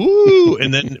happens. Ooh.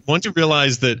 And then once you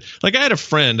realize that, like, I had a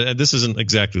friend, this isn't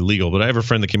exactly legal, but I have a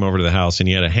friend that came over to the house, and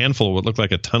he had a handful of what looked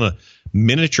like a ton of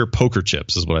miniature poker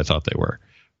chips, is what I thought they were.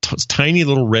 Tiny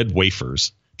little red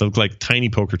wafers that look like tiny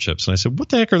poker chips. And I said, what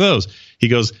the heck are those? He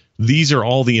goes, these are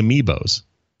all the amiibos.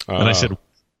 And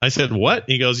I said, what?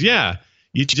 He goes, yeah,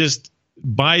 you just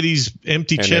buy these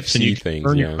empty NFC chips and you can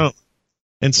earn your own.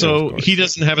 And so he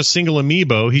doesn't have a single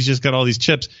amiibo. He's just got all these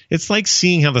chips. It's like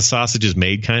seeing how the sausage is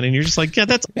made, kind of. And you're just like, yeah,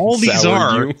 that's all these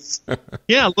are.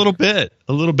 Yeah, a little bit.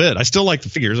 I still like the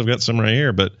figures. I've got some right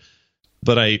here, but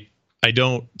I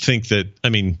don't think that. I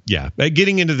mean, yeah,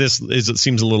 getting into this it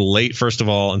seems a little late. First of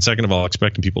all, and second of all,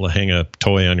 expecting people to hang a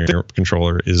toy on your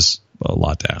controller is a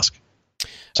lot to ask.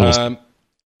 So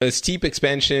a steep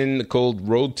expansion called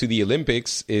Road to the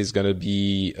Olympics is going to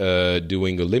be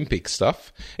doing Olympic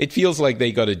stuff. It feels like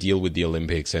they got a deal with the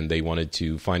Olympics and they wanted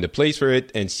to find a place for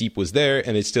it, and Steep was there,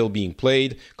 and it's still being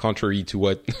played, contrary to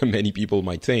what many people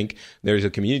might think. There's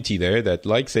a community there that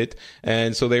likes it,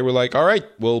 and so they were like, all right,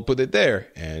 we'll put it there,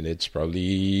 and it's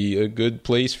probably a good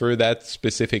place for that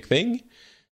specific thing.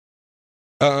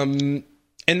 And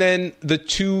then the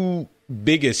two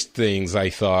biggest things I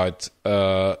thought...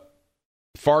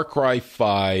 Far Cry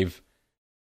 5,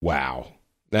 wow,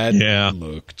 that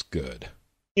looked good.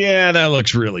 Yeah, that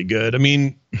looks really good. I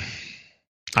mean,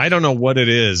 I don't know what it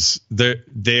is.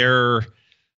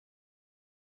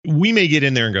 We may get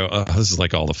in there and go, oh, this is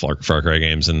like all the Far Cry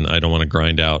games, and I don't want to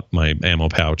grind out my ammo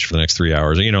pouch for the next 3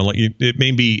 hours. You know, like it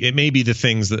may be the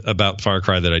things about Far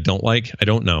Cry that I don't like. I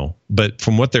don't know, but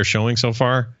from what they're showing so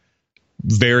far,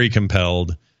 very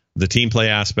compelled. The team play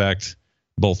aspect,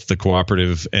 both the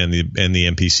cooperative and the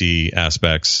NPC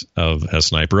aspects of a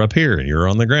sniper up here and you're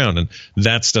on the ground, and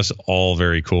that's just all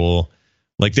very cool.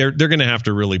 Like they're going to have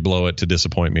to really blow it to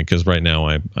disappoint me, because right now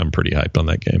I'm pretty hyped on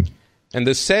that game. And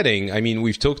the setting, I mean,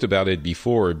 we've talked about it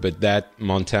before, but that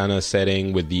Montana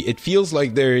setting with it feels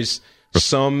like there's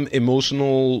some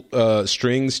emotional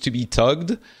strings to be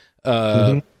tugged.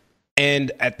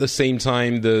 And at the same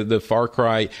time, the Far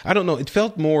Cry, I don't know, it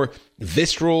felt more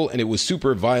visceral and it was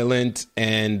super violent,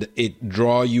 and it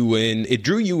drew you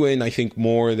in, I think,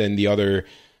 more than the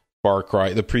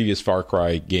previous Far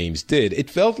Cry games did. It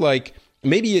felt like,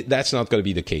 maybe that's not going to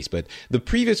be the case, but the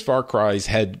previous Far Cries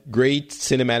had great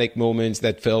cinematic moments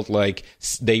that felt like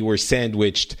they were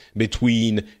sandwiched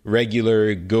between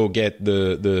regular go get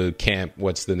the camp,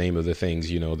 what's the name of the things,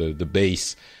 the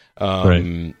base,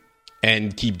 right,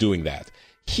 and keep doing that.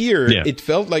 Here, it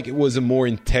felt like it was a more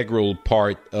integral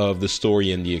part of the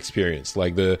story and the experience.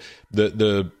 Like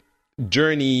the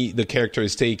journey the character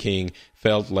is taking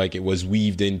felt like it was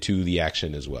weaved into the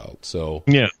action as well. So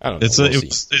yeah, I don't know. It's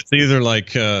either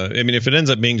like if it ends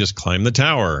up being just climb the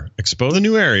tower, explore the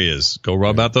new areas, go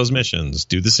rub out those missions,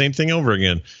 do the same thing over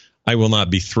again, I will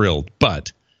not be thrilled.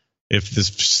 But if this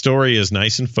story is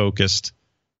nice and focused,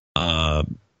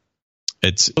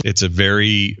 that's a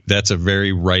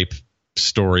very ripe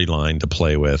storyline to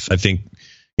play with. I think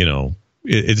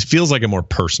it feels like a more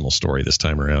personal story this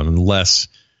time around, unless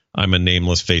I'm a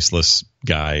nameless, faceless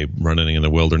guy running in the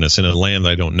wilderness in a land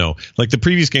I don't know. Like the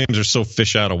previous games are so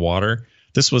fish out of water.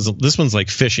 This one's like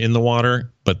fish in the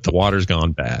water, but the water's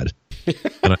gone bad.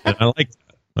 And I like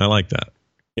that.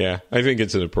 Yeah, I think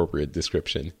it's an appropriate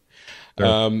description.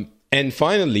 Sure. And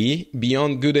finally,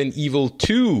 Beyond Good and Evil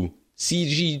 2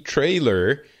 CG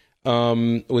trailer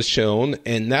was shown,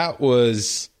 and that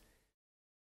was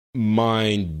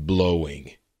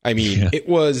mind-blowing. I mean,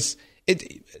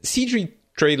 CG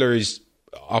trailers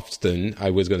often, I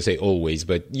was going to say always,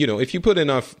 but if you put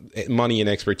enough money and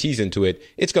expertise into it,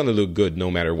 it's going to look good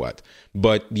no matter what.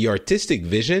 But the artistic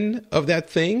vision of that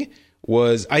thing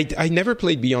was, I never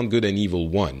played Beyond Good and Evil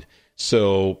 1,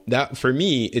 so that for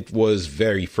me it was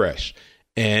very fresh,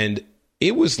 and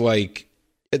it was like,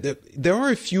 there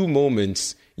are a few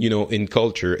moments in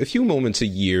culture, a few moments a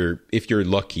year, if you're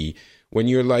lucky, when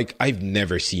you're like, I've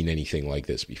never seen anything like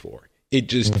this before. It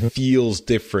just feels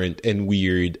different and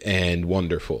weird and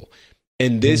wonderful.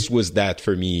 And this was that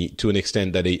for me, to an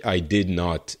extent that I did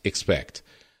not expect.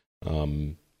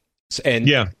 I'll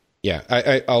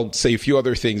say a few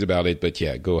other things about it, but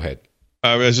yeah, go ahead.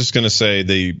 I was just going to say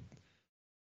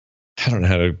I don't know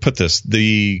how to put this.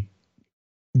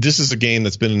 This is a game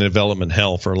that's been in development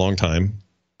hell for a long time.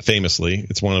 Famously,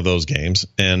 it's one of those games.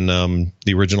 And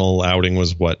the original outing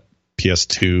was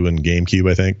PS2 and GameCube,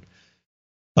 I think.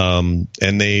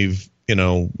 And they've,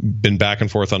 been back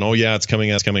and forth on, it's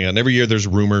coming out. And every year there's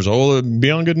rumors,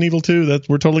 Beyond Good and Evil 2,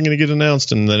 we're totally going to get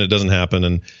announced. And then it doesn't happen.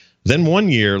 And then one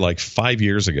year, like 5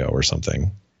 years ago or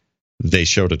something, they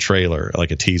showed a trailer,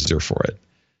 like a teaser for it.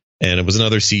 And it was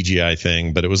another CGI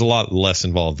thing, but it was a lot less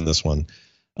involved than this one.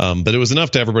 But it was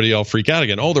enough to everybody all freak out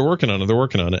again. Oh, they're working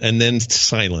on it. And then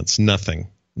silence, nothing,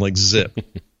 like zip.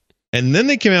 And then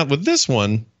they came out with this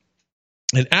one.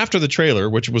 And after the trailer,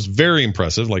 which was very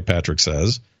impressive, like Patrick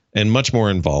says, and much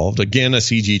more involved, again, a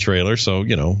CG trailer, so,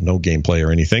 no gameplay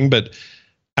or anything, but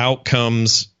out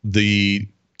comes the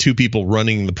two people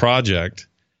running the project,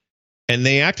 and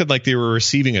they acted like they were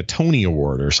receiving a Tony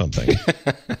Award or something.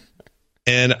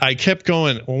 And I kept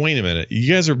going, wait a minute,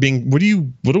 you guys are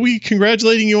what are we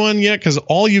congratulating you on yet? Because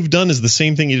all you've done is the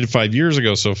same thing you did 5 years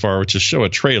ago so far, which is show a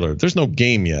trailer. There's no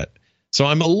game yet. So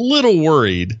I'm a little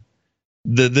worried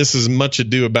that this is much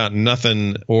ado about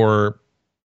nothing, or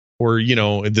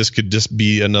this could just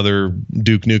be another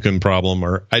Duke Nukem problem,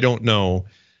 or I don't know.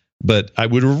 But I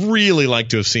would really like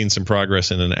to have seen some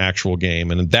progress in an actual game,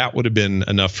 and that would have been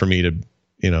enough for me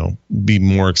to, be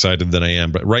more excited than I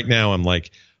am. But right now I'm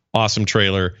like, awesome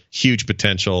trailer, huge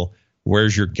potential.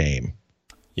 Where's your game?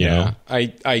 Yeah,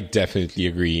 I definitely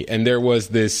agree. And there was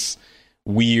this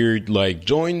weird, like,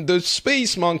 join the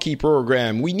Space Monkey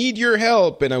program, we need your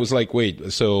help. And I was like,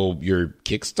 wait, so you're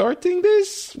kickstarting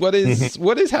this? What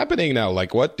is happening now?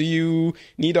 Like, what do you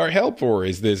need our help for?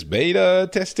 Is this beta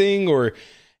testing?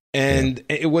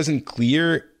 It wasn't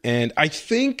clear. And I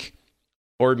think,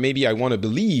 or maybe I want to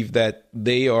believe, that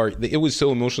it was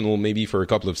so emotional maybe for a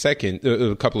couple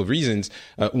of reasons.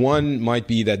 One might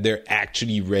be that they're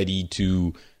actually ready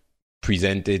to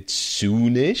present it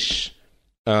soonish.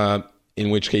 in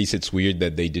which case it's weird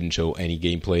that they didn't show any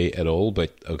gameplay at all,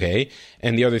 but okay.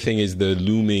 And the other thing is the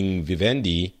looming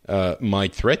Vivendi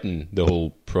might threaten the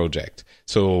whole project.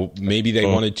 So maybe they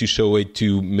wanted to show it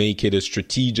to make it a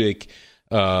strategic,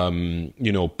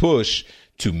 push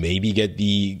to maybe get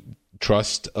the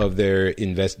trust of their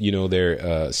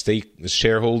stake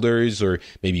shareholders, or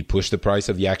maybe push the price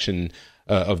of the action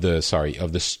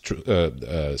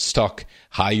stock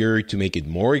higher to make it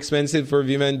more expensive for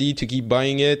Vivendi to keep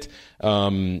buying it.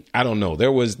 I don't know.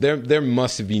 There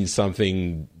must have been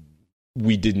something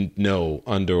we didn't know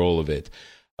under all of it.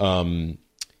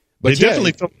 But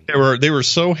definitely felt they were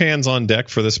so hands on deck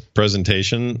for this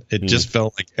presentation. It just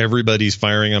felt like everybody's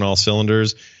firing on all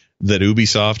cylinders, that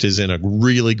Ubisoft is in a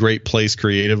really great place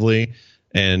creatively.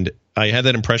 And I had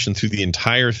that impression through the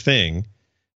entire thing.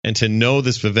 And to know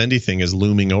this Vivendi thing is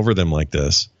looming over them like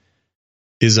this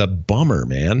is a bummer,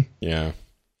 man. Yeah.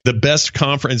 The best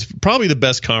conference, probably the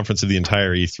best conference of the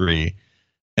entire E3.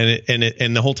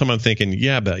 And the whole time I'm thinking,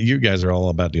 yeah, but you guys are all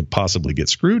about to possibly get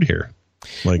screwed here.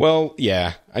 Well,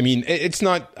 yeah. I mean, it's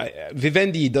not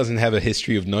Vivendi doesn't have a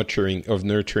history of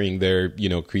nurturing their,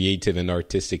 creative and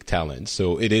artistic talents.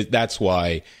 So that's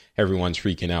why everyone's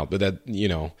freaking out. But that,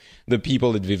 the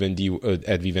people at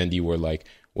Vivendi were like,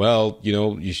 well,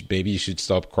 maybe you should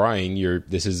stop crying.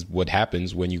 This is what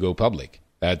happens when you go public.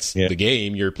 That's the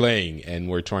game you're playing, and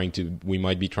we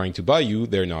might be trying to buy you.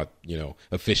 They're not,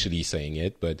 officially saying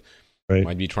it, but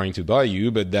might be trying to buy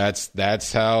you. But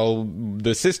that's how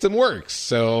the system works.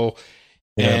 So,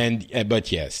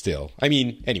 still, I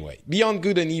mean, anyway, Beyond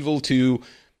Good and Evil 2,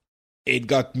 it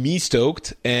got me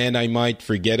stoked, and I might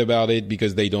forget about it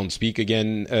because they don't speak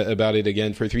about it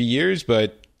again for 3 years.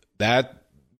 But that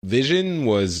vision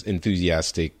was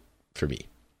enthusiastic for me.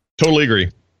 Totally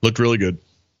agree. Looked really good.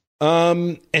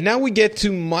 And now we get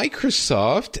to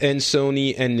Microsoft and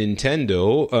Sony and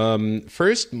Nintendo.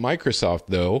 First, Microsoft,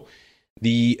 though.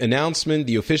 The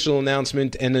official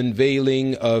announcement and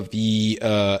unveiling of the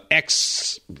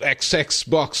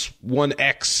Xbox One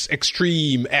X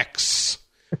Extreme X.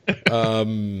 6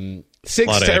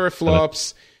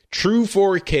 teraflops, true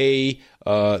 4K.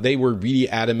 They were really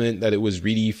adamant that it was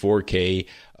really 4K.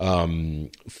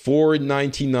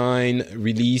 $499,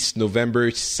 released November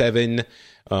 7.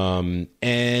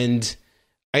 And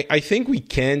I think we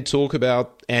can talk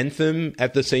about Anthem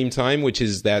at the same time, which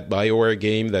is that BioWare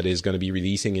game that is going to be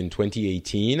releasing in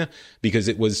 2018, because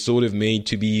it was sort of made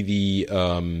to be the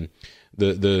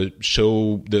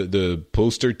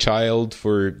poster child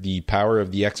for the power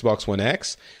of the Xbox One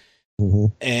X. Mm-hmm.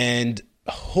 And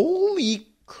holy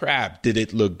crap, did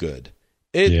it look good.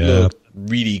 It looked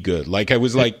really good. I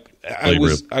was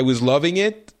loving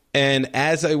it. And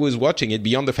as I was watching it,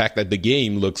 beyond the fact that the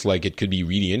game looks like it could be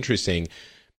really interesting,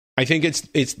 I think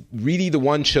it's really the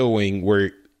one showing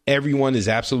where everyone is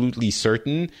absolutely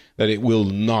certain that it will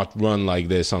not run like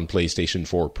this on PlayStation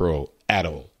 4 Pro at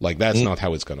all. That's not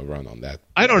how it's going to run on that.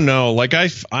 I don't know.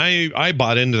 I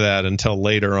bought into that until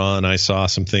later on. I saw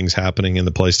some things happening in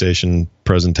the PlayStation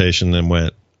presentation and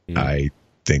went, I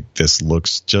think this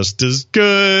looks just as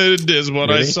good as what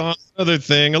I saw in the other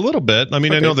thing a little bit. I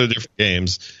mean, I know they're different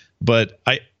games, but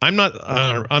I'm not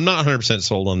 100%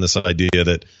 sold on this idea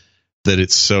that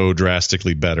it's so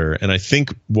drastically better. And I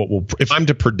think if I'm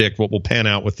to predict what will pan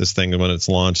out with this thing when it's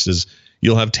launched, is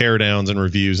you'll have teardowns and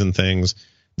reviews and things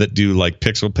that do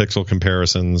pixel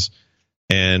comparisons,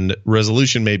 and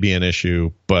resolution may be an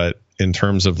issue, but in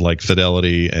terms of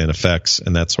fidelity and effects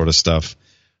and that sort of stuff,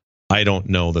 I don't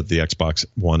know that the Xbox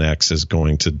One X is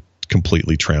going to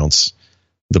completely trounce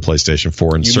the PlayStation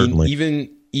 4, and certainly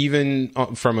even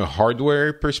from a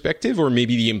hardware perspective, or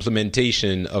maybe the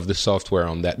implementation of the software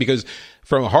on that? Because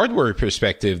from a hardware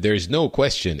perspective, there's no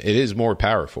question it is more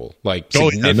powerful,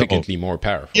 significantly more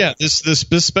powerful. Yeah,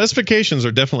 the specifications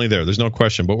are definitely there. There's no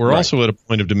question. But we're also at a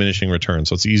point of diminishing returns,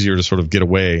 so it's easier to sort of get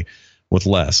away with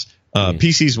less.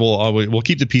 PCs we'll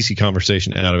keep the PC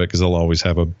conversation out of it because they'll always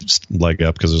have a leg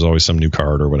up because there's always some new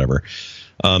card or whatever.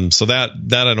 So that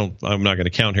I'm not going to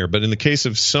count here. But in the case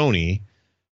of Sony,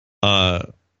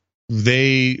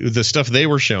 the stuff they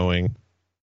were showing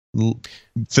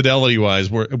fidelity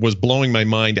wise was blowing my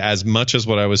mind as much as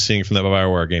what I was seeing from the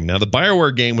BioWare game. Now the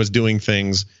BioWare game was doing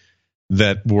things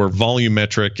that were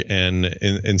volumetric and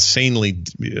insanely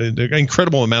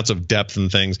incredible amounts of depth and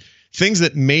things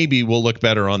that maybe will look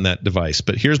better on that device.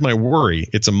 But here's my worry.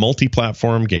 It's a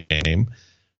multi-platform game.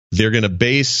 They're going to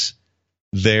base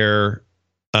their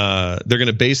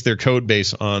code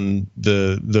base on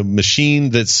the machine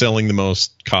that's selling the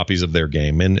most copies of their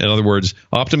game. And in other words,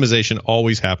 optimization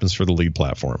always happens for the lead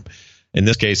platform. In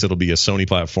this case, it'll be a Sony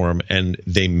platform, and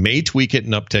they may tweak it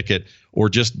and uptick it, or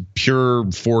just pure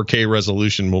 4K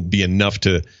resolution will be enough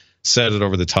to set it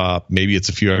over the top. Maybe it's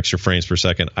a few extra frames per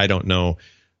second. I don't know.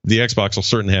 The Xbox will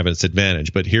certainly have its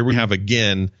advantage. But here we have,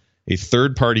 again, a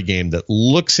third-party game that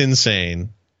looks insane,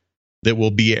 that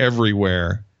will be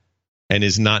everywhere, and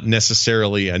is not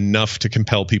necessarily enough to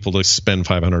compel people to spend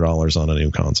 $500 on a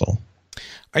new console.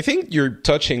 I think you're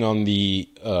touching on the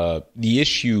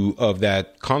issue of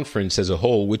that conference as a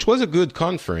whole, which was a good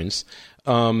conference.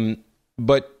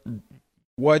 But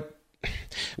what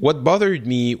bothered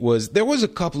me was there was a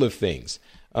couple of things.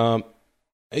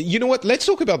 You know what? Let's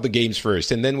talk about the games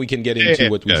first, and then we can get into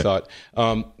what we thought.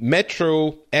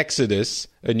 Metro Exodus,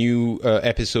 a new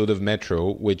episode of Metro,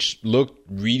 which looked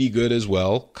really good as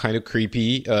well, kind of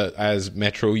creepy, as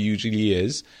Metro usually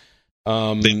is.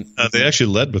 They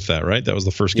actually led with that, right? That was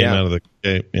the first game out of the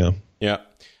game. Yeah.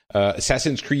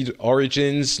 Assassin's Creed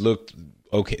Origins looked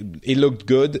okay. It looked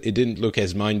good. It didn't look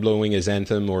as mind-blowing as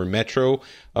Anthem or Metro.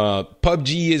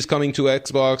 PUBG is coming to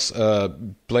Xbox.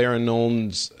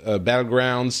 PlayerUnknown's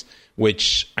Battlegrounds,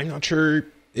 which I'm not sure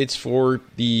it's for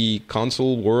the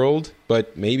console world,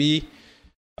 but maybe.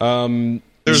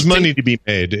 There's money to be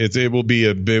made. It will be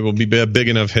a big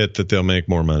enough hit that they'll make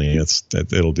more money.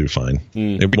 It'll do fine.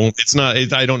 It won't. It's not.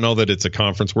 I don't know that it's a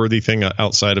conference worthy thing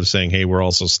outside of saying, hey, we're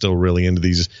also still really into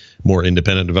these more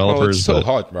independent developers. Well, it's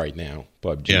so hot right now.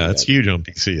 PUBG. Yeah, it's huge on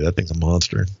PC. That thing's a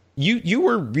monster. You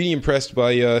were really impressed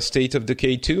by State of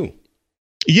Decay 2.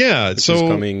 Yeah, so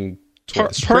coming.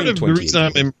 Part of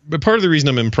the reason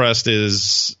I'm impressed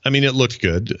is, I mean, it looked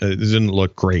good. It didn't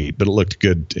look great, but it looked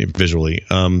good visually.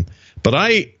 But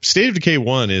State of Decay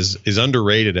 1 is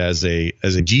underrated as a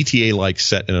GTA-like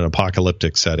set in an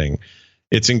apocalyptic setting.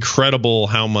 It's incredible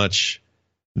how much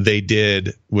they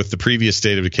did with the previous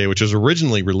State of Decay, which was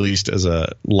originally released as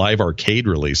a live arcade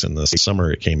release in the summer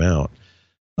it came out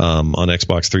on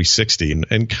Xbox 360,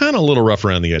 and kind of a little rough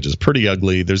around the edges, pretty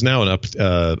ugly. There's now an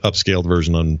upscaled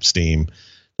version on Steam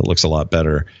that looks a lot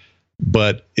better.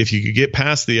 But if you could get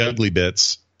past the ugly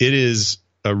bits, it is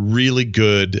a really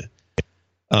good...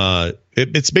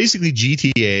 it's basically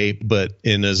GTA, but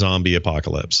in a zombie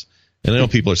apocalypse. And I know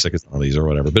people are sick of zombies or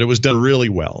whatever, but it was done really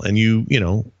well. And you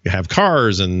have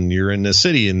cars, and you're in the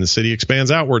city, and the city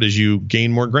expands outward as you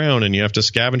gain more ground, and you have to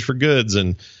scavenge for goods.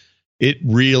 And it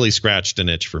really scratched an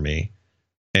itch for me.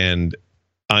 And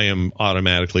I am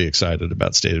automatically excited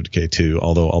about State of Decay 2,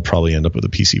 although I'll probably end up with a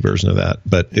PC version of that.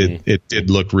 But it did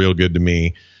look real good to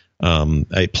me.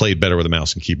 I played better with a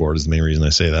mouse and keyboard is the main reason I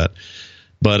say that.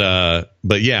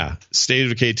 But yeah, State of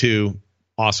Decay 2,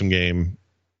 awesome game.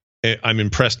 I'm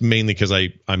impressed mainly because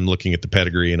I'm looking at the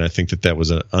pedigree, and I think that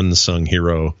was an unsung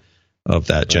hero of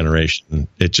that generation.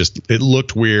 It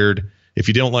looked weird. If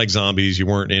you don't like zombies, you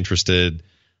weren't interested.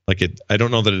 I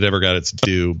don't know that it ever got its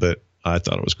due, but I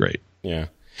thought it was great. Yeah.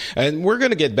 And we're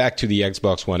going to get back to the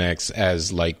Xbox One X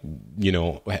as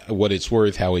what it's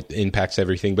worth, how it impacts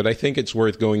everything. But I think it's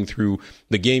worth going through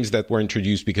the games that were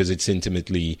introduced because it's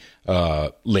intimately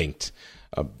linked.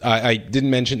 I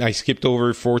didn't mention, I skipped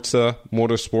over Forza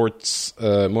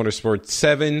Motorsport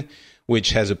 7, which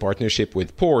has a partnership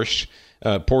with Porsche,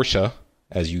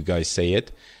 as you guys say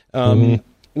it,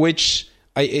 which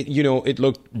it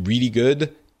looked really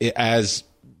good as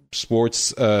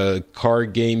sports car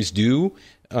games do.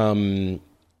 I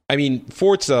mean,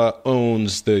 Forza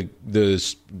owns the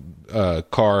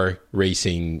car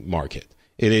racing market.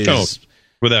 It is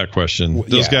without question.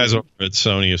 Those guys over at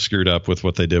Sony have screwed up with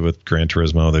what they did with Gran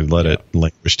Turismo. They've let it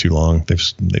languish too long.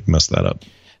 They've messed that up.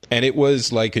 And it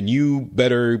was like a new,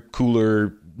 better,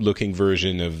 cooler looking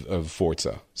version of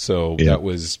Forza. So that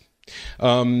was.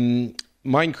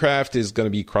 Minecraft is going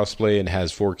to be crossplay and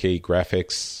has 4K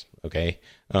graphics. Okay.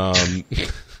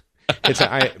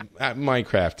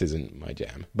 Minecraft isn't my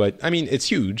jam, but I mean it's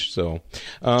huge. So,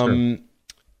 sure.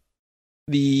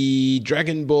 The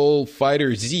Dragon Ball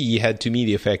Fighter Z had to me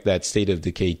the effect that State of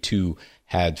Decay 2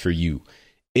 had for you.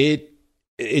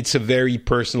 It's a very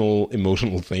personal,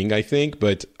 emotional thing, I think.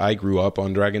 But I grew up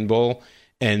on Dragon Ball,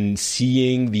 and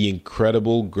seeing the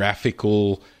incredible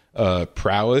graphical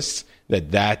prowess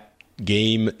that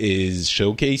game is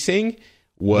showcasing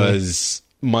was.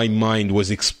 My mind was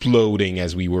exploding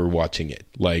as we were watching it.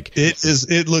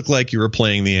 It looked like you were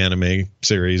playing the anime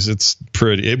series. It's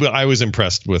pretty. I was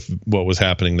impressed with what was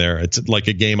happening there. It's like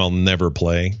a game I'll never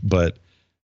play, but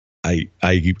I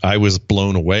was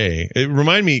blown away. It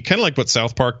reminded me kind of like what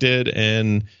South Park did,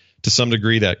 and to some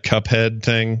degree that Cuphead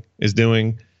thing is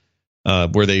doing,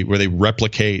 where they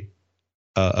replicate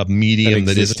a medium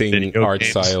that isn't art games.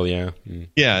 Style.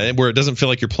 Yeah, where it doesn't feel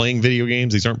like you're playing video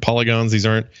games. These aren't polygons. These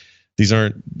aren't These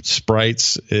aren't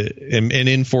sprites, and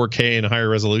in 4K and higher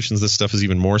resolutions, this stuff is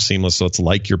even more seamless. So it's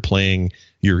like you're playing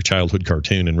your childhood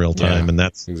cartoon in real time, and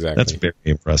that's very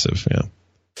impressive. Yeah.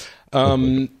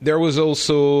 There was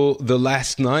also The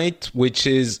Last Night, which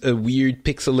is a weird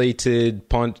pixelated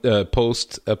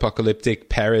post-apocalyptic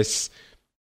Paris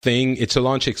thing. It's a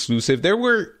launch exclusive.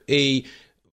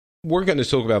 We're going to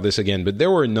talk about this again, but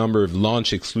there were a number of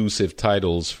launch exclusive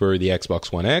titles for the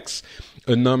Xbox One X,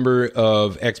 a number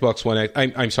of Xbox One X,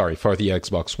 I'm sorry, for the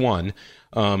Xbox One,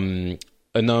 a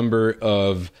number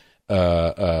of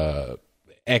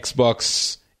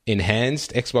Xbox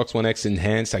One X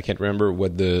enhanced, I can't remember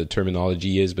what the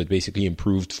terminology is, but basically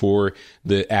improved for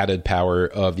the added power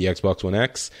of the Xbox One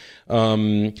X.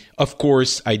 Of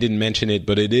course, I didn't mention it,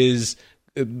 but it is,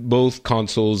 both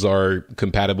consoles are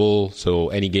compatible, so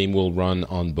any game will run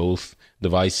on both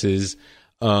devices.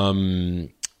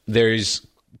 There's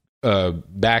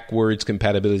backwards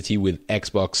compatibility with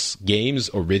Xbox games,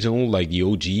 original, like the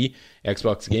OG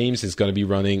Xbox games. Is going to be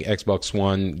running Xbox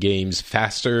One games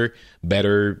faster,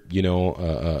 better,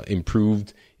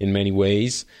 improved in many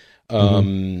ways.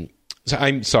 So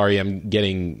I'm sorry, I'm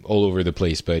getting all over the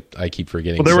place, but I keep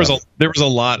forgetting. Well, there was a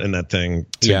lot in that thing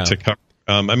to cover.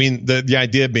 I mean, the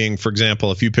idea being, for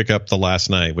example, if you pick up The Last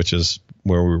Night, which is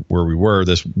where we were,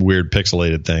 this weird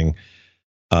pixelated thing,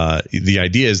 the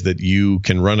idea is that you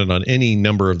can run it on any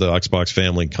number of the Xbox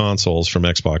family consoles from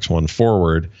Xbox One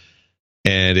forward,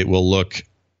 and it will look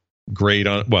great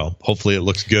on, well, hopefully it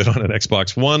looks good on an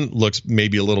Xbox One, looks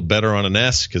maybe a little better on an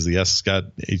S because the S has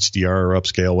got HDR or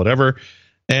upscale, whatever,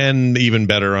 and even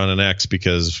better on an X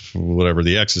because whatever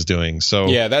the X is doing. So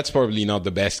yeah, that's probably not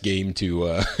the best game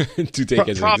to take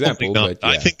as an example. Not. But yeah.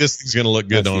 I think this thing's going to look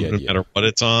good no matter what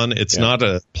it's on. It's not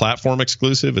a platform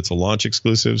exclusive; it's a launch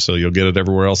exclusive, so you'll get it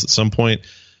everywhere else at some point.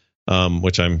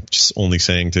 Which I'm just only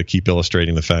saying to keep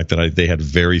illustrating the fact that they had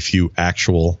very few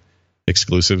actual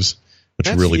exclusives, which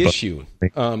that's really the issue.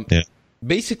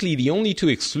 Basically, the only two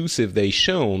exclusive they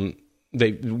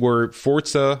were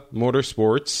Forza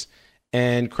Motorsports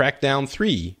and Crackdown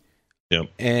 3. Yep.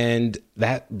 And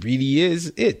that really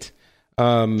is it.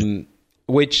 So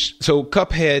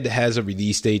Cuphead has a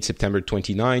release date, September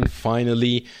 29,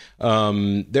 finally.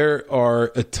 There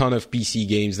are a ton of PC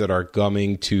games that are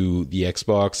coming to the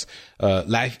Xbox.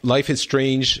 Life is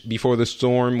Strange Before the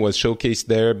Storm was showcased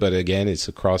there, but again, it's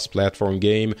a cross-platform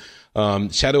game.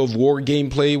 Shadow of War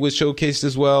gameplay was showcased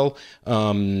as well.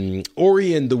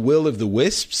 Ori and the Will of the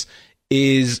Wisps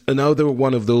is another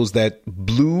one of those that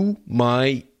blew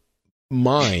my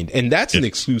mind, and that's an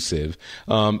exclusive.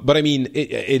 But I mean,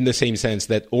 in the same sense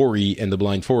that Ori and the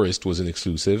Blind Forest was an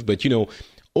exclusive, but Ori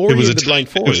and the Blind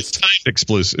Forest, it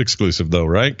was exclusive though,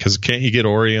 right? Because can't you get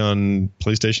Ori on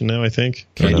PlayStation now? I think.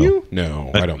 Can you?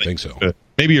 No, I don't think so.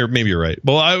 Maybe you're right.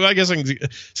 Well, I guess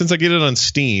since I get it on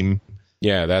Steam.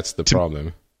 Yeah, that's the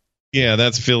problem. Yeah,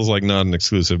 that feels like not an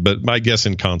exclusive, but I guess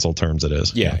in console terms it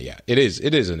is. Yeah, it is.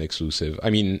 It is an exclusive.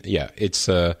 I mean, yeah, it's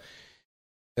is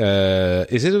it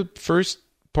a first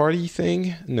party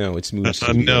thing? No, it's Moon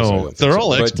Studios. No, they're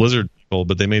all ex-Blizzard people,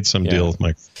 but they made some deal with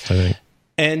Microsoft, I think.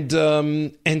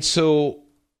 And so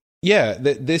yeah,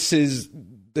 this is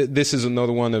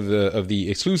another one of the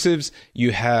exclusives.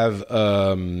 You have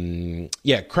Crackdown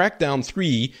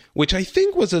 3, which I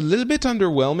think was a little bit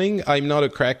underwhelming. I'm not a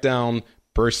Crackdown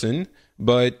person,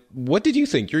 but what did you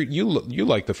think? You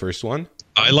liked the first one.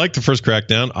 I liked the first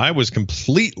Crackdown. I was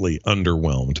completely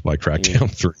underwhelmed by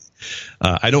Crackdown 3.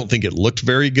 I don't think it looked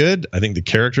very good. I think the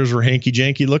characters were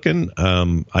hanky-janky looking.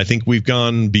 I think we've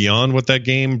gone beyond what that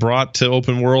game brought to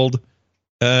open world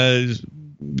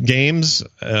games,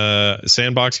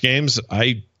 sandbox games.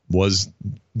 I was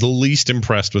the least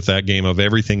impressed with that game of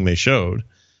everything they showed.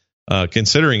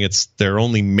 Considering it's their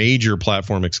only major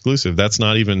platform exclusive, that's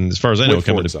not even, as far as I know,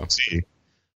 coming to PC.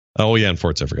 Oh yeah, and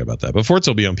Forza, I forgot about that. But Forza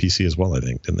will be on PC as well, I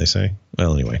think, didn't they say?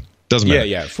 Well, anyway, doesn't matter.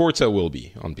 Yeah, Forza will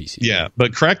be on PC. Yeah,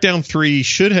 but Crackdown 3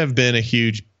 should have been a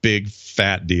huge, big,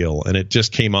 fat deal, and it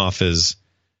just came off as,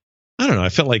 I don't know, I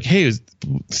felt like, hey,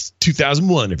 it's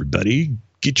 2001, everybody,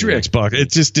 get your Xbox.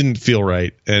 It just didn't feel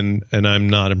right, and I'm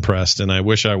not impressed, and I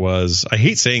wish I was. I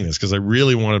hate saying this because I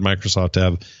really wanted Microsoft to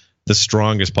have the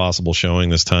strongest possible showing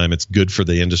this time. It's good for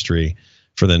the industry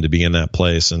for them to be in that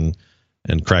place, and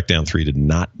Crackdown 3 did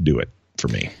not do it for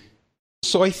me.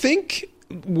 So I think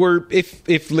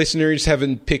if listeners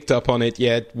haven't picked up on it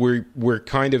yet, we're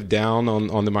kind of down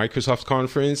on the Microsoft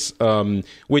conference,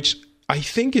 which I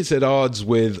think is at odds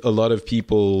with a lot of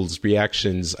people's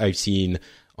reactions I've seen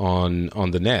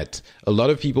on the net. A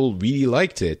lot of people really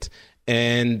liked it,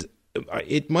 and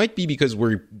it might be because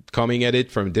we're coming at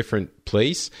it from a different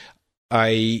place.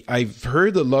 I've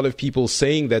heard a lot of people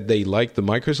saying that they liked the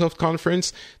Microsoft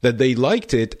conference, that they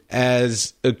liked it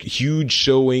as a huge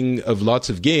showing of lots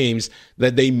of games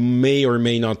that they may or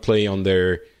may not play on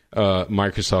their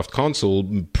Microsoft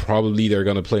console. Probably they're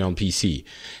going to play on PC.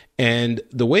 And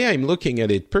the way I'm looking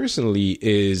at it personally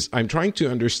is I'm trying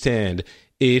to understand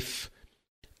if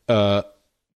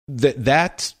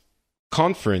that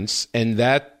conference and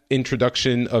that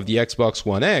introduction of the Xbox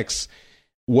One X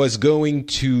was going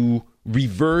to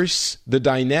reverse the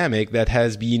dynamic that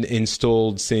has been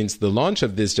installed since the launch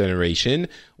of this generation,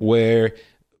 where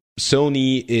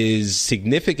Sony is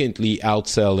significantly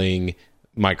outselling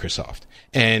Microsoft.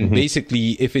 And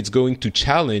basically, if it's going to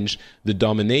challenge the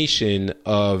domination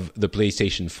of the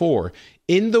PlayStation 4,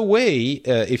 in the way,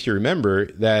 if you remember,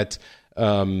 that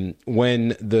when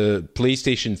the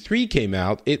PlayStation 3 came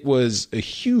out, it was a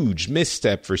huge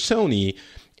misstep for Sony,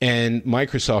 and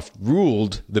Microsoft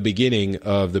ruled the beginning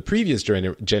of the previous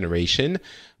generation,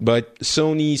 but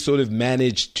Sony sort of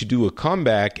managed to do a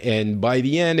comeback, and by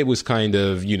the end, it was kind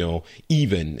of,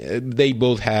 even. They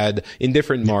both had, in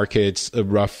different markets, a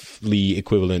roughly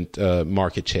equivalent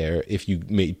market share if you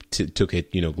took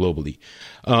it, globally.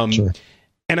 Sure.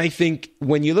 And I think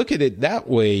when you look at it that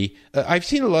way, I've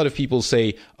seen a lot of people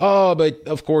say, oh, but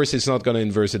of course it's not going to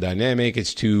inverse the dynamic.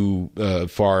 It's too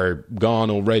far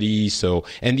gone already.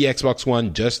 And the Xbox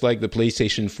One, just like the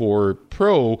PlayStation 4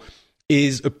 Pro,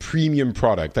 is a premium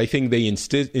product. I think they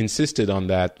insisted on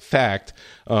that fact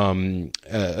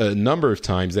a number of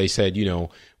times. They said,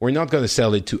 we're not going to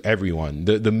sell it to everyone.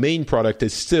 The main product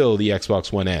is still the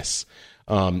Xbox One S.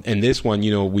 And this one,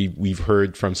 we've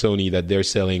heard from Sony that they're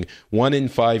selling 1 in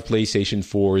 5 PlayStation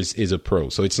 4s is a Pro.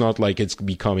 So it's not like it's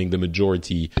becoming the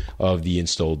majority of the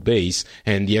installed base.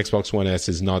 And the Xbox One X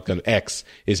is not going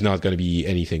to be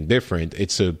anything different.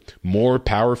 It's a more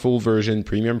powerful version,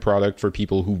 premium product for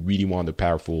people who really want a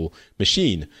powerful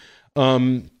machine.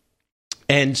 And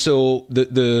so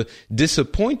the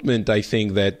disappointment, I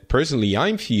think, that personally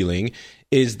I'm feeling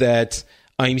is that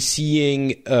I'm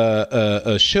seeing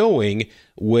a showing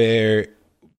where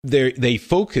they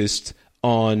focused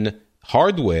on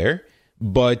hardware,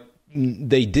 but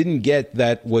they didn't get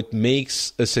that what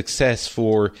makes a success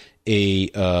for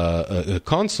a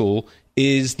console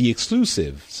is the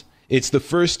exclusives. It's the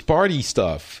first party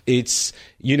stuff. It's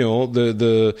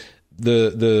the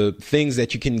things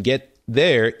that you can get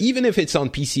there, even if it's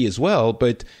on PC as well,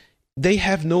 but they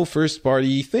have no first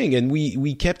party thing. And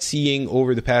we kept seeing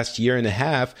over the past year and a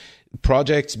half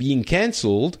projects being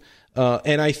canceled.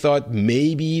 And I thought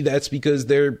maybe that's because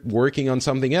they're working on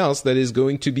something else that is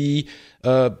going to be,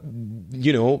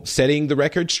 setting the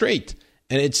record straight.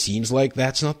 And it seems like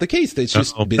that's not the case. It's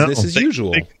just business as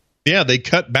usual. They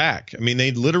cut back. I mean,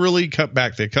 they literally cut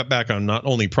back. They cut back on not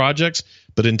only projects,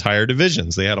 but entire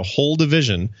divisions. They had a whole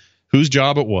division whose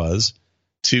job it was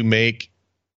to make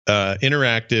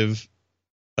interactive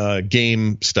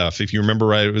game stuff. If you remember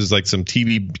right, it was like some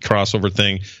TV crossover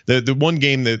thing. The one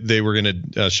game that they were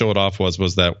going to show it off was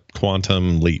that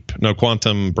Quantum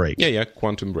Break. Yeah,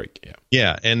 Quantum Break.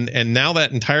 Yeah, and now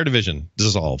that entire division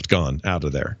dissolved, gone, out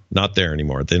of there, not there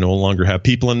anymore. They no longer have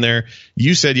people in there.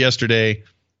 You said yesterday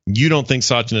you don't think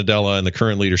Satya Nadella and the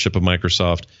current leadership of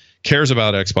Microsoft cares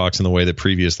about Xbox in the way that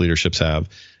previous leaderships have.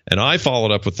 And I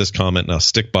followed up with this comment, and I'll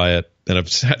stick by it. And I've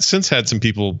since had some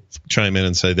people chime in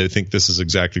and say they think this is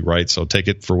exactly right, so take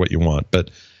it for what you want. But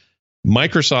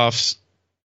Microsoft's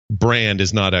brand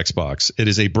is not Xbox. It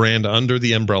is a brand under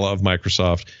the umbrella of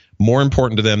Microsoft. More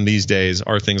important to them these days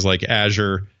are things like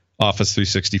Azure, Office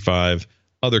 365,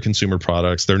 other consumer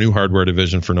products, their new hardware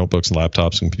division for notebooks and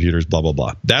laptops and computers, blah, blah,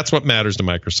 blah. That's what matters to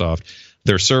Microsoft.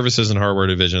 Their services and hardware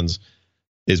divisions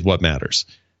is what matters.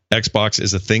 Xbox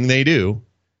is a thing they do,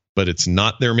 but it's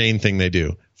not their main thing they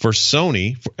do. For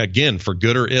Sony, again, for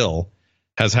good or ill,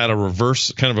 has had a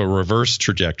reverse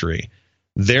trajectory.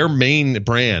 Their main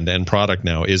brand and product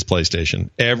now is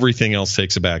PlayStation. Everything else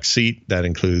takes a back seat. That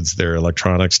includes their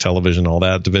electronics, television, all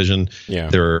that division,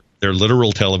 their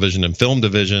literal television and film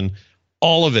division.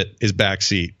 All of it is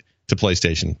backseat to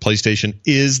PlayStation. PlayStation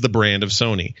is the brand of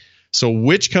Sony. So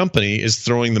which company is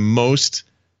throwing the most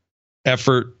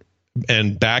effort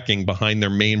and backing behind their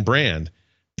main brand?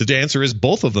 The answer is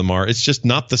both of them are. It's just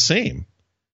not the same.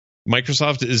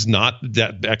 Microsoft is not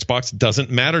that. Xbox doesn't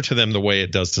matter to them the way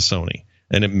it does to Sony,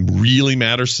 and it really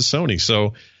matters to Sony.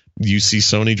 So you see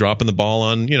Sony dropping the ball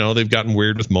on, they've gotten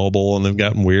weird with mobile, and they've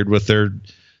gotten weird with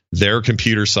their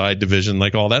computer side division.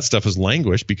 Like, all that stuff has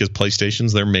languished because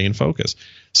PlayStation's their main focus.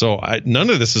 So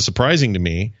none of this is surprising to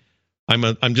me.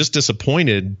 I'm just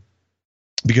disappointed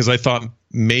because I thought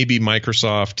maybe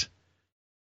Microsoft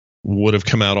would have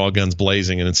come out all guns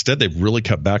blazing, and instead they've really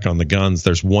cut back on the guns.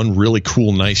 There's one really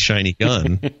cool, nice, shiny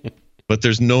gun, but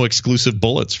there's no exclusive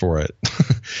bullets for it.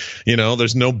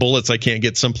 There's no bullets I can't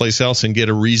get someplace else and get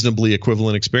a reasonably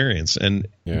equivalent experience. And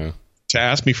to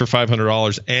ask me for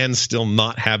 $500 and still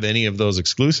not have any of those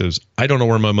exclusives, I don't know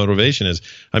where my motivation is.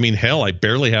 I mean, hell, I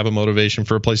barely have a motivation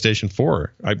for a PlayStation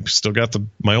 4. I've still got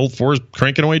my old 4 is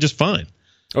cranking away just fine.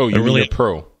 Oh, you mean a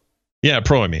Pro? Yeah,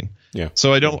 Pro, I mean. Yeah.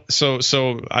 So I don't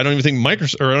even think I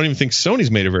don't even think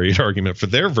Sony's made a very good argument for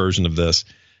their version of this.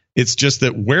 It's just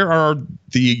that where are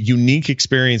the unique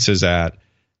experiences at,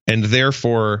 and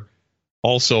therefore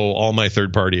also all my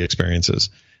third-party experiences?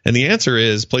 And the answer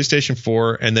is PlayStation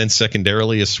 4 and then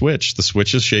secondarily a Switch. The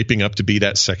Switch is shaping up to be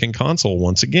that second console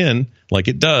once again, like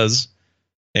it does.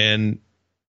 And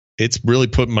it's really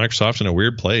put Microsoft in a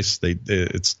weird place.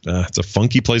 It's a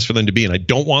funky place for them to be, and I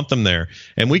don't want them there.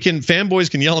 And fanboys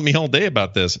can yell at me all day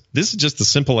about this. This is just the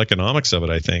simple economics of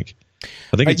it, I think.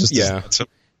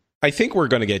 I think we're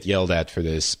going to get yelled at for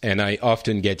this, and I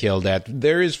often get yelled at.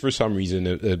 There is, for some reason,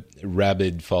 a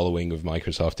rabid following of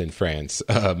Microsoft in France,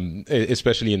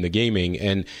 especially in the gaming,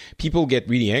 and people get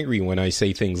really angry when I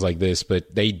say things like this,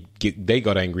 but they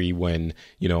got angry when,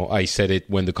 I said it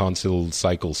when the console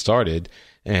cycle started,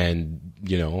 and,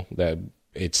 that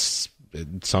it's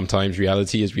sometimes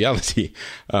reality is reality.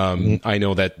 I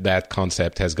know that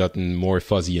concept has gotten more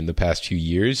fuzzy in the past few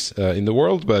years in the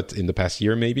world, but in the past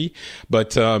year maybe.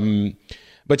 But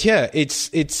yeah,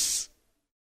 it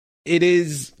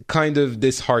is kind of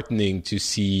disheartening to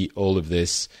see all of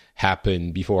this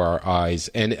happen before our eyes,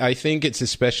 and I think it's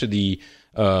especially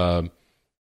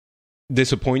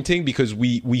disappointing because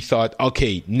we thought,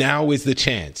 okay, now is the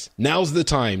chance, now's the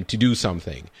time to do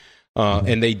something.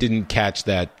 And they didn't catch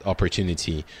that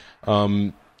opportunity.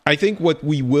 I think what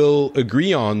we will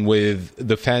agree on with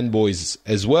the fanboys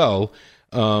as well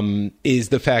is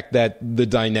the fact that the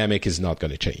dynamic is not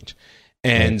going to change.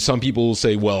 And some people will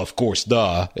say, well, of course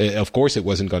it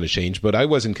wasn't going to change, but I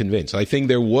wasn't convinced. I think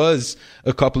there was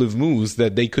a couple of moves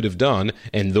that they could have done,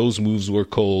 and those moves were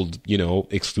called,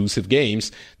 exclusive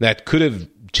games that could have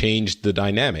changed the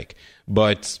dynamic,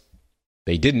 but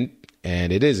they didn't,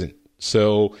 and it isn't.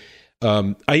 So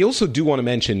I also do want to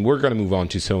mention, we're going to move on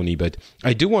to Sony, but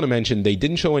I do want to mention they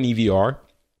didn't show any VR.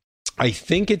 I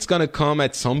think it's going to come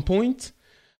at some point,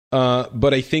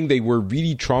 but I think they were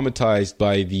really traumatized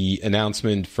by the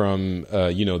announcement from,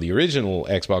 the original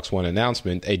Xbox One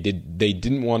announcement. They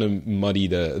didn't want to muddy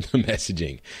the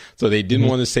messaging. So they didn't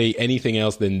want to say anything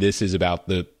else than this is about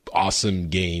the awesome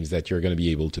games that you're going to be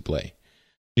able to play.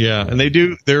 Yeah, and they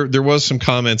do. There was some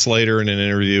comments later in an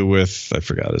interview with, I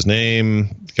forgot his name.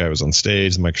 The guy was on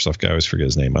stage. The Microsoft guy, I always forget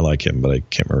his name. I like him, but I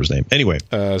can't remember his name. Anyway,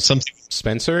 Phil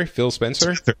Spencer. Phil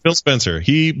Spencer.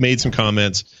 He made some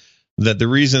comments that the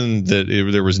reason that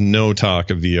there was no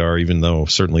talk of VR, even though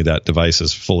certainly that device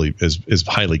is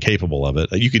highly capable of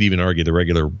it. You could even argue the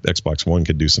regular Xbox One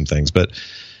could do some things, but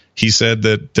he said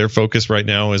that their focus right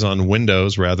now is on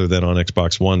Windows rather than on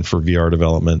Xbox One for VR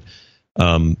development.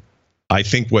 I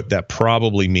think what that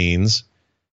probably means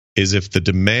is if the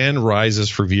demand rises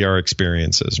for VR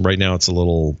experiences, right now it's a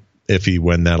little iffy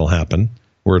when that'll happen.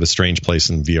 We're at a strange place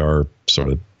in VR sort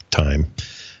of time.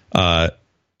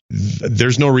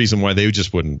 There's no reason why they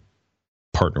just wouldn't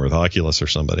partner with Oculus or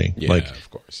somebody. Yeah, of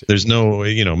course. Yeah. There's no,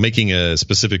 making a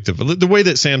specific, the way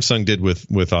that Samsung did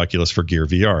with Oculus for Gear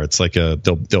VR. It's like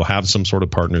they'll have some sort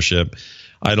of partnership.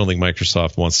 I don't think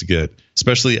Microsoft wants to get,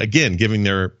 especially again, giving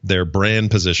their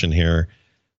brand position here.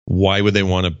 Why would they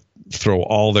want to throw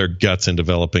all their guts in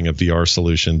developing a VR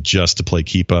solution just to play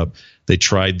keep up? They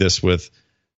tried this with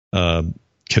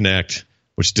Kinect,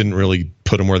 which didn't really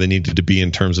put them where they needed to be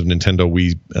in terms of Nintendo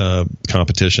Wii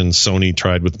competition. Sony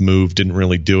tried with Move, didn't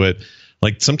really do it.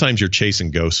 Like sometimes you're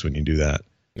chasing ghosts when you do that.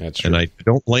 That's true. And I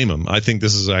don't blame them. I think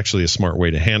this is actually a smart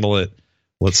way to handle it.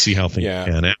 Let's see how things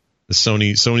pan out.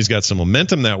 Sony's got some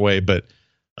momentum that way, but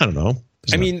I don't know.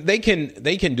 They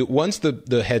can do, once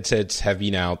the headsets have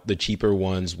been out, the cheaper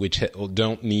ones which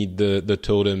don't need the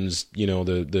totems,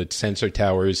 the sensor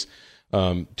towers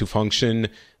to function,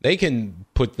 they can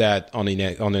put that on an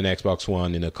Xbox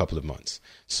One in a couple of months.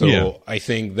 So I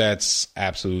think that's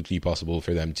absolutely possible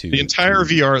for them to. The entire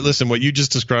VR. Listen, what you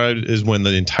just described is when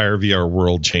the entire VR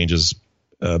world changes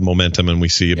momentum and we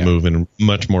see it move in a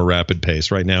much more rapid pace.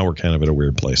 Right now, we're kind of at a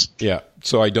weird place. Yeah,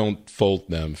 so I don't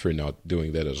fault them for not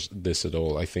doing this at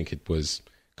all. I think it was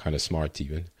kind of smart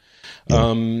even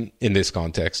in this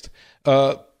context.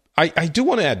 I do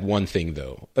want to add one thing,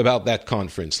 though, about that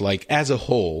conference. Like, as a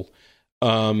whole,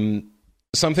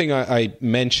 something I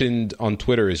mentioned on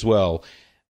Twitter as well.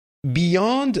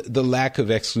 beyond the lack of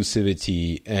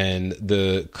exclusivity and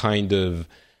the kind of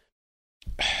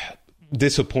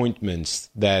disappointments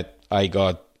that I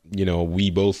got,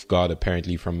 we both got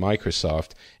apparently from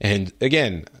Microsoft. And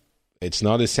again, it's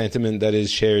not a sentiment that is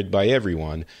shared by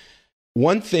everyone.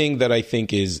 One thing that I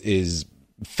think is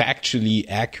factually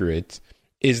accurate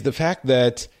is the fact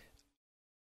that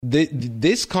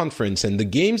this conference and the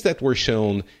games that were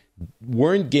shown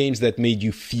weren't games that made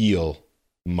you feel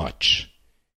much.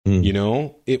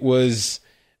 It was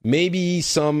maybe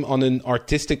some on an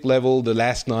artistic level. The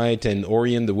Last Night and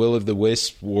Ori and the Will of the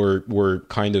Wisp were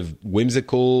kind of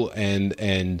whimsical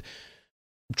and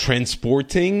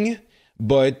transporting,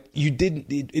 but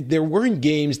there weren't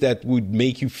games that would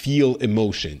make you feel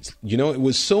emotions. It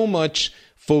was so much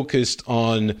focused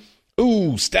on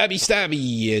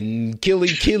stabby and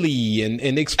killy and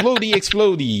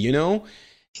explodey.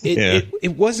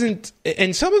 It wasn't,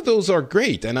 and some of those are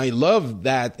great, and I love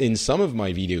that in some of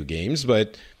my video games,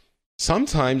 but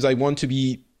sometimes I want to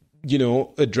be,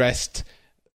 addressed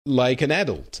like an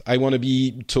adult. I want to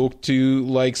be talked to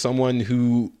like someone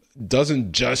who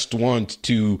doesn't just want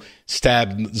to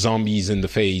stab zombies in the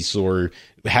face or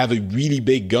have a really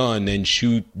big gun and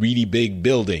shoot really big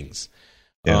buildings.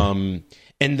 Yeah.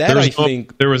 And that I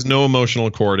think there was no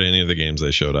emotional core to any of the games they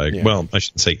showed. Well, I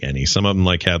shouldn't say any. Some of them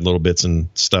had little bits and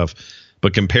stuff,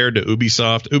 but compared to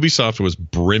Ubisoft was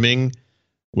brimming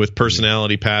with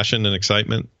personality, passion, and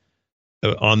excitement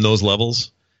on those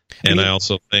levels. And I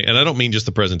also think, and I don't mean just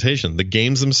the presentation, the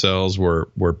games themselves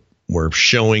were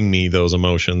showing me those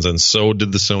emotions, and so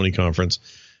did the Sony conference.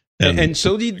 And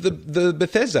so did the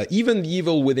Bethesda. Even The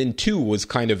Evil Within 2 was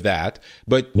kind of that.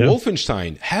 But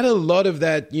Wolfenstein had a lot of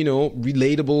that,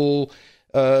 relatable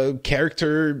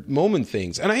character moment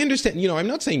things. And I understand, I'm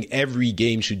not saying every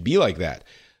game should be like that.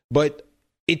 But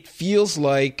it feels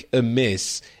like a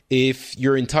miss if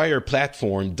your entire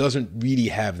platform doesn't really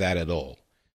have that at all.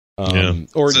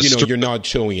 Or, you're not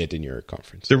showing it in your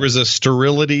conference. There was a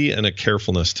sterility and a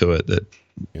carefulness to it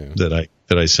that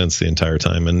I sense the entire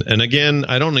time. And again,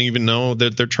 I don't even know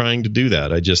that they're trying to do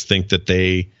that. I just think that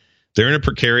they're in a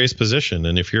precarious position.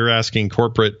 And if you're asking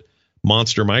corporate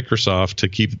monster Microsoft to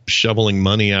keep shoveling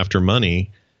money after money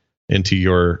into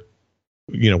your,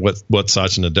 what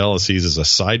Satya Nadella sees as a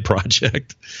side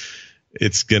project,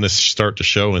 it's going to start to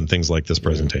show in things like this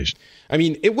presentation. I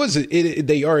mean,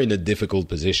 they are in a difficult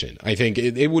position. I think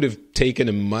it would have taken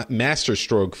a master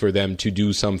stroke for them to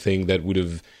do something that would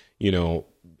have,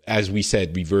 as we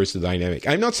said, reverse the dynamic.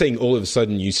 I'm not saying all of a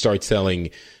sudden you start selling,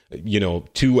 2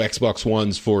 Xbox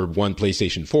Ones for 1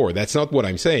 PlayStation 4. That's not what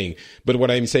I'm saying. But what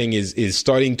I'm saying is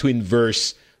starting to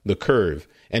inverse the curve.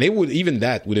 And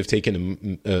that would have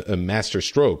taken a master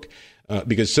stroke.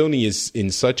 Because Sony is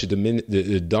in such a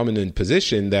dominant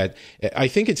position that I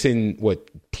think it's in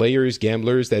Players,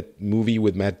 Gamblers, that movie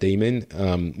with Matt Damon,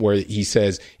 where he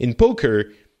says in poker,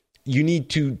 you need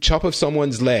to chop off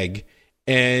someone's leg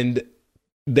and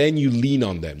then you lean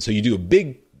on them. So you do a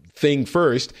big thing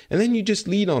first and then you just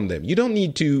lean on them. You don't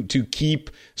need to keep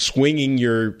swinging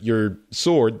your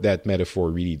sword. That metaphor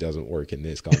really doesn't work in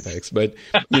this context, but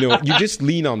you just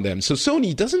lean on them. So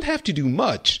Sony doesn't have to do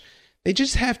much. They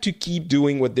just have to keep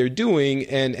doing what they're doing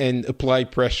and apply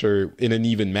pressure in an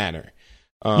even manner.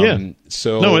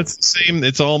 So no, it's the same.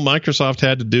 It's all Microsoft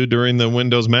had to do during the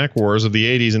Windows Mac wars of the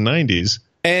 80s and 90s.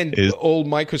 And all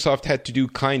Microsoft had to do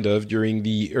kind of during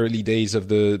the early days of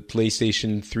the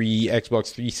PlayStation 3,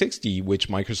 Xbox 360, which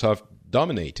Microsoft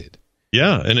dominated.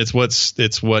 Yeah, and it's what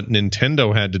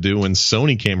Nintendo had to do when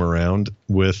Sony came around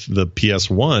with the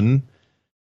PS1.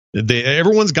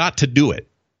 Everyone's got to do it.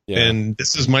 Yeah. And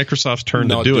this is Microsoft's turn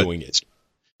to do it.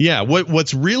 Yeah,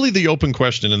 what's really the open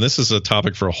question, and this is a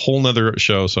topic for a whole nother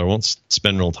show, so I won't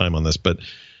spend real time on this, but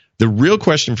the real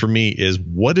question for me is,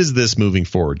 what is this moving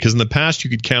forward? Because in the past, you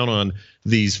could count on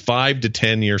these 5 to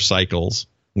 10 year cycles,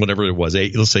 whatever it was,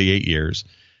 let's say 8 years,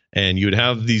 and you would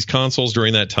have these consoles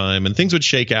during that time, and things would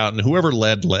shake out, and whoever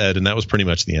led, and that was pretty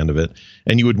much the end of it,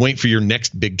 and you would wait for your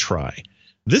next big try.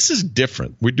 This is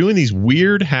different. We're doing these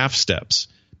weird half steps.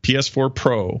 PS4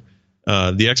 Pro,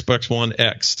 the Xbox One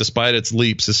X, despite its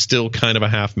leaps, is still kind of a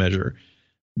half measure.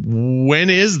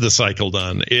 When is the cycle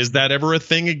done? Is that ever a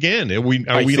thing again?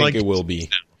 I think it will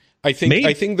be. I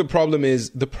think the problem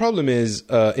is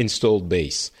installed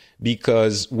base,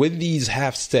 because with these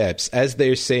half steps, as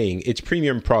they're saying, it's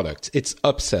premium products, it's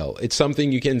upsell, it's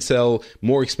something you can sell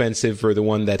more expensive for the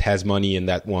one that has money and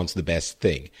that wants the best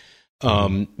thing.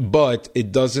 But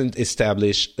it doesn't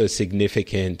establish a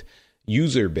significant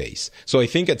user base. So I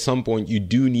think at some point you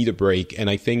do need a break, and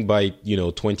I think by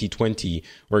 2020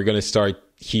 we're going to start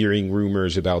hearing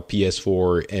rumors about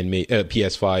PS4 and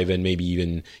PS5 and maybe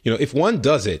even, if one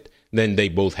does it, then they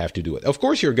both have to do it. Of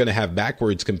course, you're going to have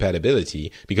backwards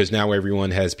compatibility because now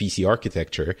everyone has PC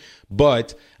architecture.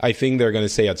 But I think they're going to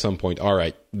say at some point, all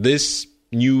right, this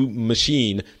new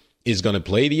machine is going to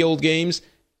play the old games.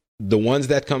 The ones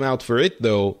that come out for it,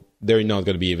 though, they're not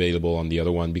going to be available on the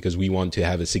other one because we want to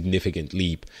have a significant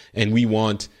leap. And we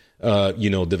want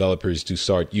developers to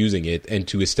start using it and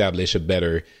to establish a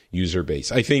better user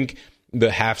base. I think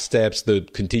the half steps, the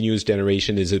continuous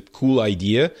generation is a cool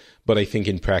idea, but I think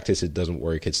in practice it doesn't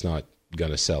work. It's not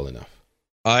going to sell enough.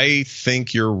 I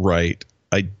think you're right.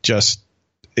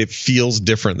 It feels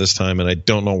different this time, and I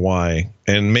don't know why.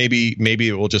 And maybe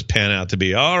it will just pan out to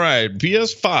be, all right,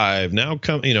 PS5 now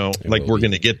come, like we're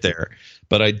going to get there.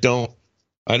 But I don't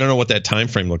know what that time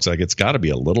frame looks like. It's got to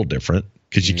be a little different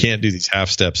because you can't do these half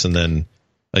steps and then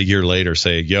a year later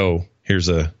say, yo, here's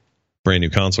a brand new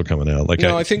console coming out.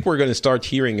 I think we're going to start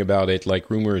hearing about it, like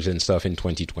rumors and stuff, in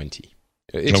 2020.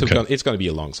 It's going to be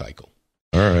a long cycle.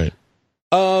 All right.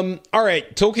 All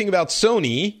right. Talking about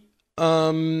Sony,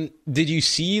 did you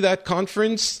see that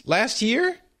conference last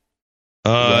year?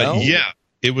 Yeah,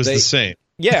 it was the same.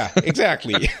 Yeah,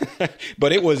 exactly.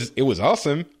 But it was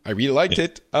awesome. I really liked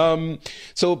it.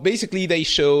 So basically they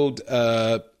showed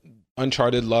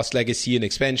Uncharted Lost Legacy, an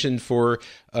expansion for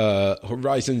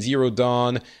Horizon Zero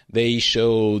Dawn. They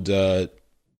showed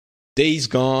Days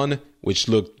Gone, which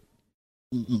looked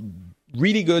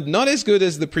really good. Not as good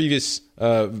as the previous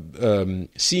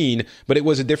scene, but it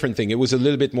was a different thing. It was a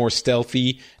little bit more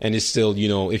stealthy, and it's still,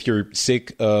 if you're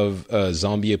sick of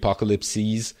zombie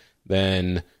apocalypses,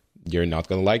 then you're not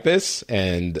going to like this.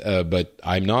 And but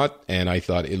I'm not, and I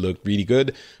thought it looked really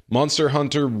good. Monster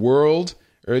Hunter World,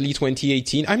 early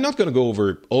 2018. I'm not going to go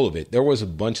over all of it. There was a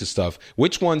bunch of stuff.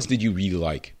 Which ones did you really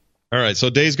like? All right, so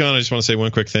Days Gone, I just want to say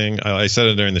one quick thing. I said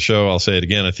it during the show. I'll say it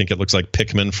again. I think it looks like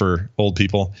Pikmin for old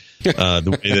people.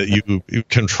 The way that you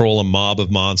control a mob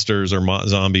of monsters or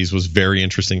zombies was very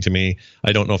interesting to me.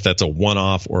 I don't know if that's a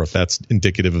one-off or if that's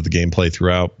indicative of the gameplay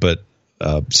throughout, but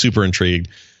super intrigued.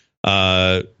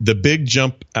 The big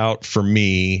jump out for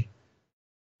me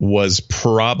was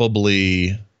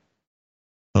probably...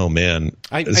 Oh, man.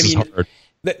 This is hard.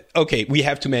 Okay, we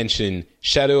have to mention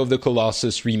Shadow of the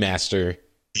Colossus remaster.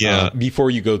 Yeah.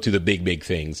 Before you go to the big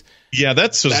things. Yeah,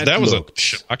 that was a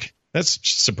shock. That's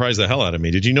surprised the hell out of me.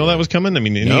 Did you know that was coming? I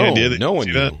mean, any idea that no one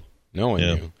knew. No one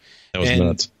knew. That was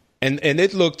nuts. And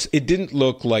it didn't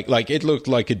look like it looked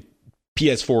like a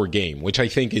PS4 game, which I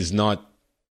think is not.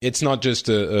 It's not just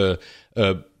a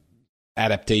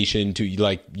adaptation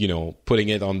to putting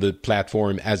it on the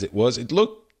platform as it was. It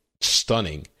looked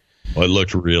stunning. Well, it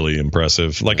looked really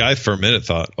impressive. I for a minute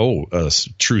thought, a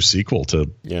true sequel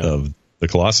to the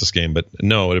Colossus game, but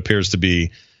no, it appears to be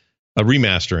a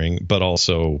remastering, but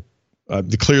also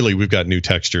clearly we've got new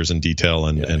textures and detail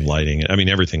and lighting. I mean,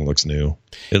 everything looks new.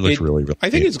 It looks really I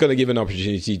think it's going to give an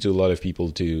opportunity to a lot of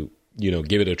people to,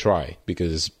 give it a try,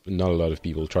 because not a lot of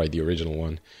people tried the original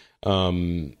one.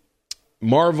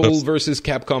 Marvel versus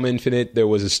Capcom Infinite, there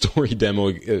was a story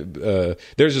demo.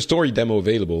 There's a story demo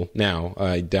available now.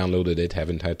 I downloaded it,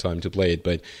 haven't had time to play it,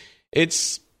 but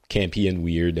it's campy and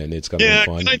weird, and it's gonna be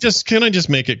fun. Can I just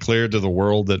make it clear to the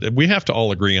world that we have to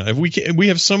all agree on, if we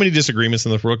have so many disagreements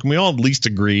in this world, can we all at least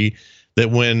agree that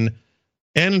when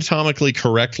anatomically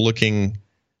correct looking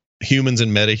humans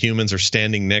and metahumans are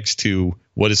standing next to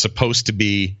what is supposed to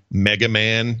be Mega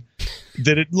Man,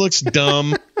 that it looks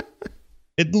dumb?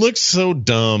 It looks so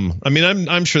dumb. I mean,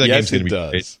 I'm sure that game's going to be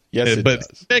great. Yes, it but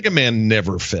does. Mega Man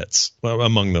never fits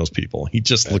among those people. He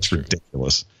just looks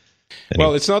ridiculous. Anyway.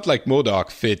 Well, it's not like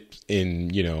MODOK fit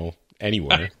in,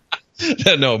 anywhere.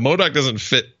 No, MODOK doesn't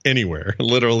fit anywhere,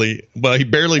 literally. Well, he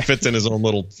barely fits in his own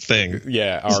little thing.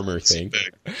 Yeah, armor thing.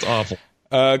 It's awful.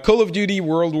 Call of Duty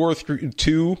World War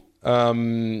II.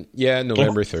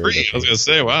 November 3rd. I was going to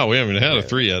say, wow, we haven't had a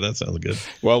 3 yet. That sounds good.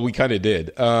 Well, we kind of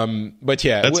did. But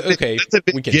yeah, okay. That's a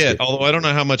big get, although I don't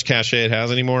know how much cachet it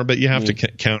has anymore, but you have to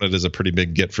count it as a pretty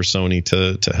big get for Sony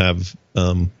to have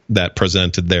that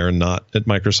presented there and not at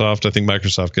Microsoft. I think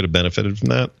Microsoft could have benefited from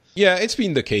that. Yeah, it's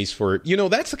been the case for,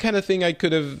 that's the kind of thing I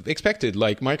could have expected,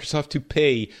 like Microsoft to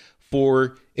pay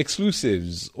for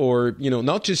exclusives or,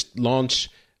 not just launch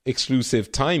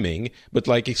exclusive timing, but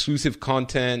like exclusive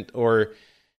content or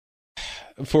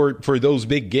for those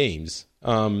big games.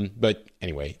 But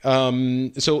anyway,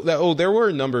 there were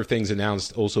a number of things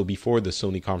announced also before the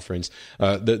Sony conference.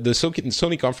 The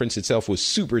Sony conference itself was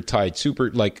super tight,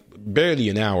 barely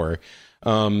an hour.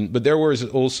 But there was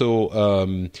also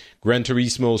Gran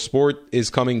Turismo Sport is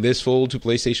coming this fall to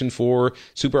PlayStation 4.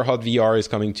 Super Hot VR is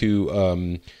coming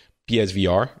to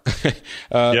PSVR.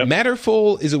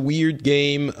 Matterfall is a weird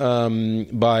game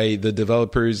by the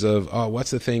developers of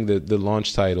what's the thing, the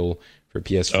launch title for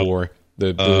PS4,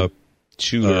 the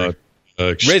shooter.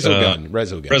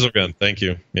 Resogun, thank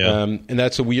you. Yeah. And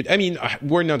that's a weird... I mean,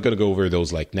 we're not going to go over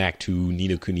those like Knack 2, Ni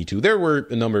no Kuni 2. There were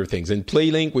a number of things. And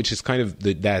Playlink, which is kind of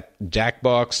that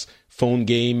Jackbox phone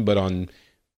game, but on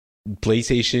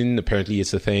PlayStation, apparently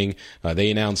it's a thing.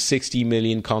 They announced 60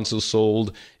 million consoles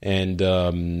sold and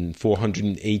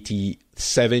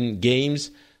 487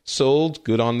 games sold.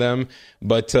 Good on them.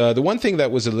 But the one thing that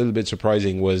was a little bit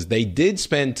surprising was they did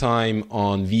spend time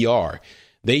on VR.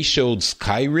 They showed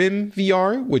Skyrim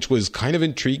VR, which was kind of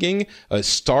intriguing.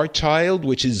 Star Child,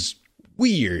 which is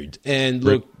weird and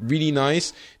looked really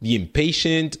nice. The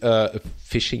Impatient, a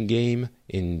fishing game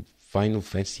in Final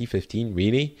Fantasy 15,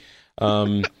 really.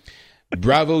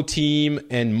 Bravo Team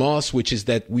and Moss, which is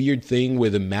that weird thing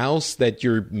with a mouse that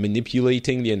you're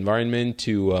manipulating the environment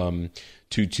to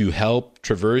help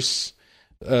traverse.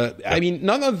 I mean,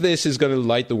 none of this is going to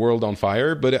light the world on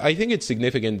fire, but I think it's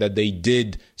significant that they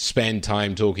did spend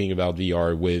time talking about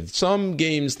VR with some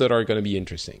games that are going to be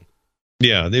interesting.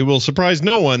 Yeah, it will surprise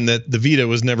no one that the Vita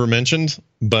was never mentioned,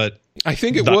 but... I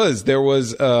think it was. There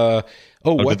was...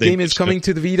 what game is coming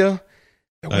to the Vita?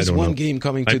 There was one game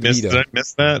coming to the Vita. Did I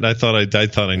miss that? I thought I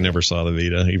never saw the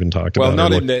Vita even talked about. Well,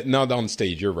 not on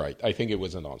stage. You're right. I think it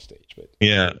wasn't on stage, but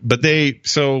yeah. But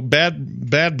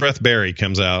Bad Breath Barry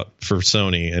comes out for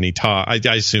Sony, and he I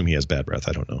assume he has bad breath.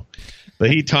 I don't know, but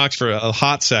he talks for a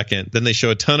hot second. Then they show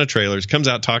a ton of trailers. Comes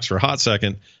out, talks for a hot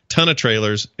second, ton of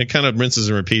trailers. It kind of rinses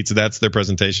and repeats. That's their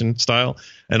presentation style,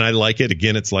 and I like it.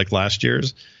 Again, it's like last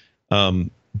year's,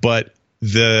 but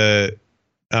the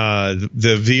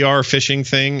VR fishing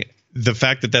thing, the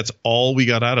fact that that's all we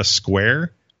got out of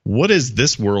Square. What is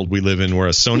this world we live in where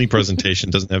a Sony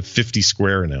presentation doesn't have 50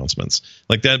 Square announcements?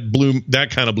 Like that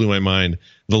kind of blew my mind.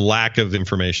 The lack of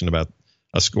information about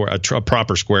a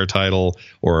proper Square title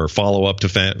or follow up to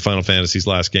Final Fantasy's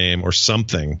last game or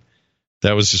something.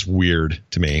 That was just weird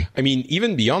to me. I mean,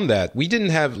 even beyond that, we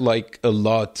didn't have like a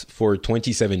lot for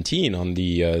 2017 on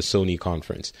the Sony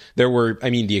conference. There were, I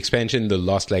mean, the expansion, the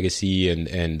Lost Legacy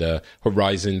and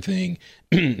Horizon thing,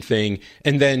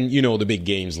 and then, you know, the big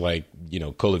games like, you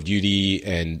know, Call of Duty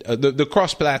and the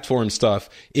cross-platform stuff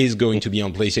is going to be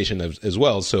on PlayStation as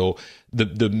well. So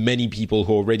the many people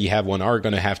who already have one are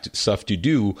going to have stuff to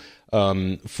do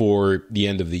for the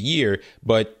end of the year.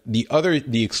 But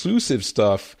the exclusive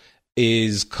stuff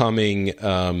is coming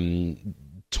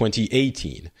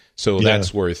 2018, so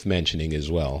that's worth mentioning as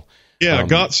well. Yeah,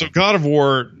 God of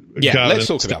War. Yeah, let's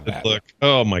talk about that. Look,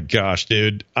 oh my gosh,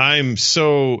 dude, I'm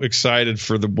so excited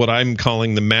for what I'm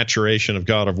calling the maturation of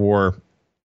God of War.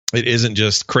 It isn't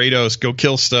just Kratos go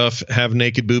kill stuff, have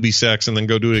naked booby sex, and then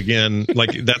go do it again.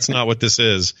 Like that's not what this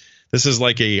is. This is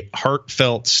like a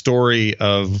heartfelt story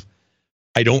of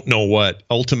I don't know what,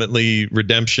 ultimately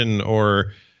redemption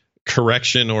or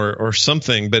correction or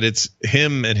something, but it's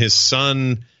him and his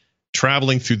son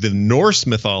traveling through the Norse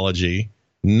mythology,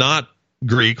 not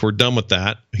Greek. We're done with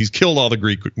that. He's killed all the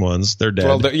Greek ones. They're dead.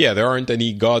 Well, there aren't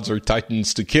any gods or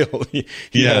titans to kill. So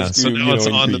now it's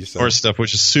on the Norse stuff,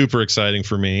 which is super exciting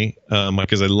for me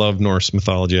because I love Norse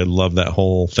mythology. I love that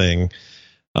whole thing.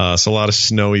 So a lot of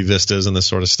snowy vistas and this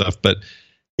sort of stuff, but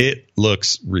it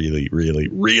looks really, really,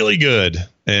 really good.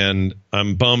 And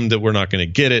I'm bummed that we're not going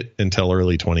to get it until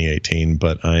early 2018,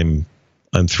 but I'm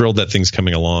thrilled that thing's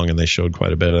coming along, and they showed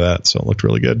quite a bit of that, so it looked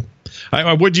really good.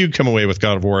 What'd you come away with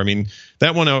God of War? I mean,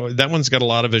 that one's got a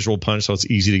lot of visual punch, so it's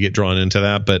easy to get drawn into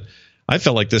that, but I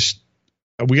felt like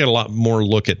we got a lot more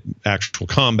look at actual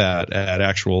combat, at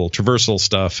actual traversal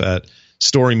stuff, at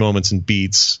story moments and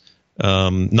beats,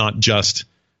 not just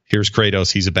here's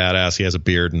Kratos, he's a badass, he has a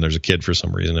beard, and there's a kid for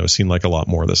some reason. It seemed like a lot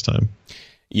more this time.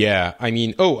 Yeah, I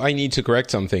mean, I need to correct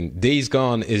something. Days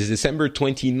Gone is December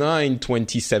 29,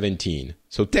 2017.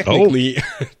 So technically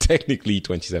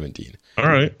 2017. All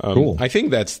right, cool. I think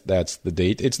that's the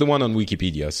date. It's the one on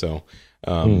Wikipedia, so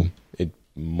it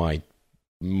might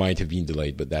have been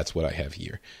delayed, but that's what I have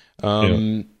here.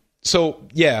 So,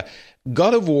 yeah,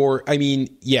 God of War, I mean,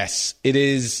 yes, it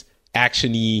is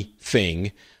action-y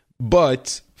thing,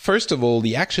 but first of all,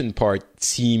 the action part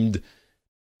seemed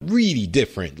really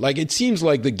different. Like, it seems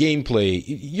like the gameplay,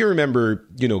 you remember,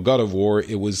 God of War,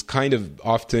 it was kind of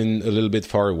often a little bit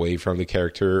far away from the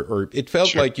character, or it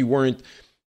felt like you weren't,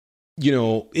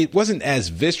 it wasn't as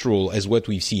visceral as what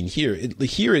we've seen here.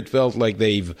 Here it felt like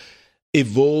they've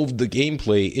evolved the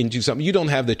gameplay into something. You don't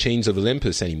have the Chains of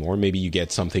Olympus anymore. Maybe you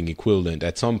get something equivalent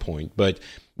at some point, but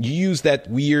you use that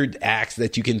weird axe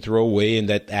that you can throw away, and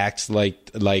that acts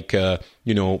like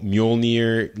Mjolnir,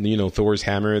 Thor's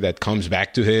hammer that comes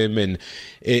back to him, and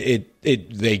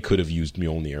they could have used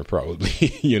Mjolnir probably.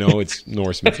 It's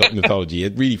Norse mythology.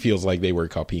 It really feels like they were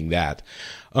copying that.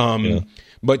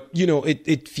 But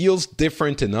it feels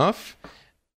different enough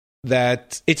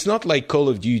that it's not like Call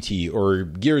of Duty or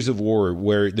Gears of War,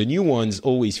 where the new ones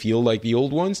always feel like the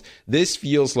old ones. This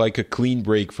feels like a clean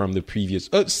break from the previous,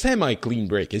 semi-clean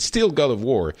break. It's still God of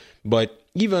War, but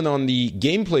even on the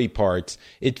gameplay parts,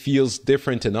 it feels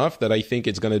different enough that I think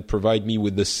it's going to provide me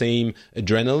with the same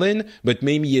adrenaline, but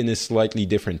maybe in a slightly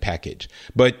different package.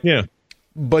 But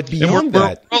beyond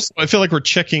that, also, I feel like we're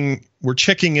checking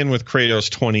in with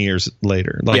Kratos 20 years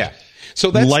later.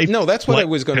 So that's what I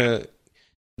was gonna.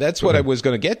 That's what I was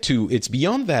going to get to. It's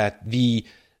beyond that, the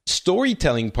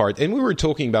storytelling part, and we were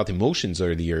talking about emotions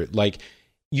earlier. Like,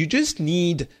 you just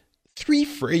need 3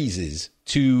 phrases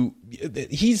to...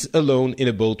 He's alone in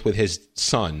a boat with his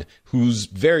son, who's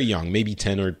very young, maybe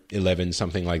 10 or 11,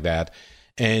 something like that.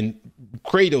 And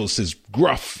Kratos is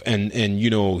gruff, and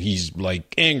he's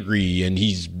like angry, and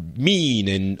he's mean,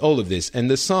 and all of this. And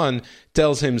the son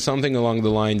tells him something along the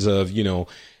lines of,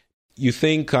 you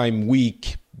think I'm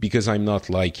weak because I'm not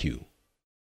like you,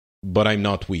 but I'm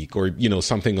not weak, or,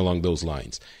 something along those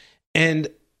lines. And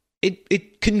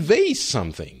it conveys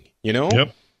something,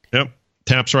 Yep.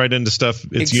 Taps right into stuff.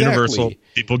 It's universal.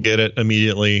 People get it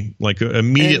immediately.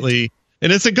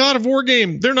 And it's a God of War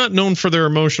game. They're not known for their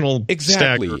emotional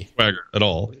swagger at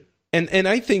all. And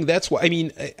I think that's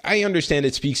why, I understand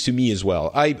it speaks to me as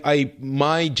well.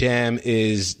 My jam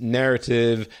is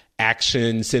narrative,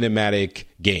 action, cinematic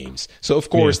games. So of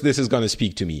course this is going to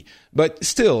speak to me. But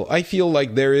still, I feel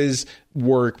like there is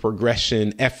work,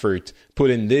 progression, effort put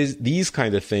in these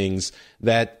kind of things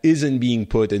that isn't being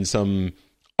put in some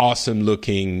awesome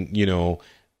looking,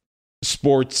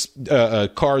 sports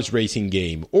cars racing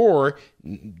game. Or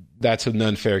that's an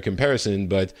unfair comparison,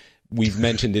 but we've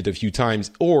mentioned it a few times,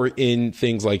 or in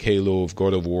things like Halo,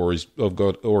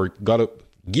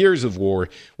 Gears of War,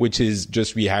 which is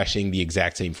just rehashing the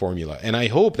exact same formula. And I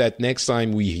hope that next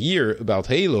time we hear about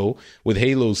Halo with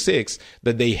Halo 6,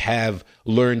 that they have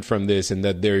learned from this and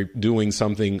that they're doing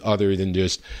something other than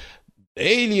just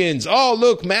aliens. Oh,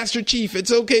 look, Master Chief.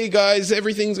 It's okay, guys.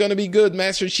 Everything's going to be good.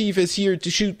 Master Chief is here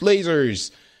to shoot lasers.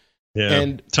 Yeah.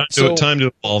 And time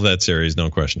to evolve that series.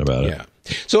 No question about it. Yeah.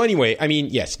 So anyway,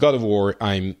 yes, God of War,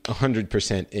 I'm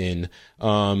 100% in.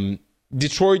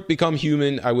 Detroit Become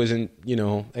Human, I wasn't,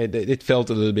 it felt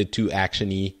a little bit too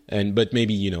actiony, but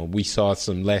maybe, we saw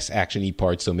some less actiony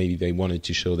parts, so maybe they wanted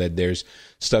to show that there's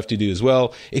stuff to do as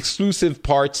well. Exclusive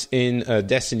parts in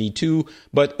Destiny 2,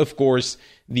 but of course,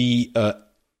 the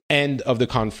end of the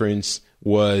conference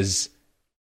was,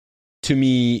 to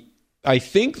me, I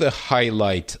think the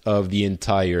highlight of the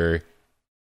entire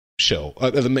show.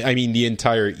 The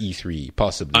entire E3,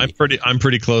 possibly. I'm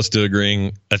pretty close to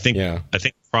agreeing. I think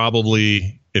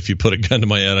probably, if you put a gun to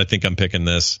my head, I think I'm picking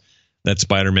this. That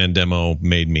Spider-Man demo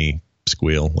made me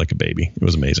squeal like a baby. It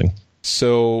was amazing.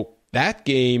 So that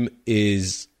game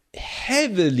is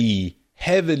heavily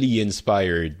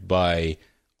inspired by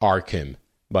Arkham,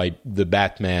 by the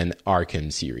Batman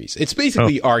Arkham series. It's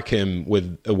basically Arkham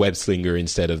with a web slinger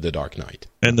instead of the Dark Knight.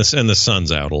 And the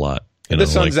sun's out a lot. The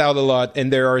sun's out a lot,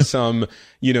 and there are some,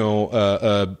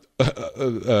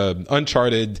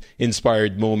 Uncharted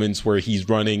inspired moments where he's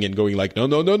running and going like, no,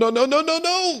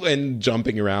 and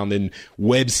jumping around and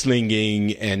web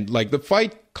slinging, and like the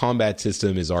fight combat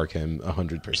system is Arkham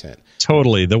 100%.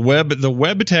 Totally. The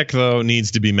web tech though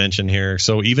needs to be mentioned here.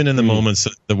 So even in the moments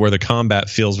where the combat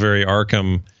feels very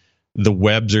Arkham, the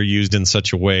webs are used in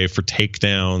such a way for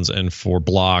takedowns and for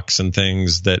blocks and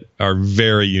things that are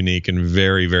very unique and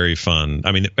very, very fun.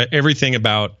 Everything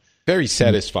about... Very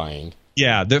satisfying.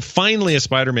 Yeah, finally a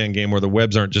Spider-Man game where the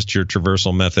webs aren't just your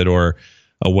traversal method or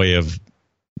a way of,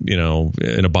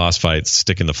 in a boss fight,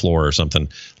 stick in the floor or something.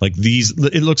 Like these,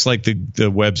 it looks like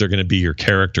the webs are going to be your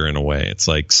character in a way. It's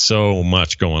like so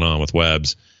much going on with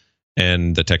webs.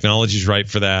 And the technology's right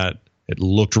for that. It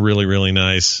looked really, really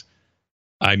nice.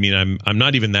 I'm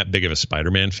not even that big of a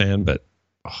Spider-Man fan, but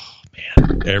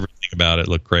everything about it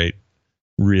looked great.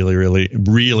 Really, really,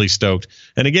 really stoked.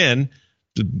 And again,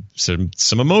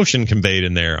 some emotion conveyed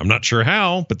in there. I'm not sure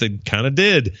how, but they kind of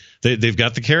did. They've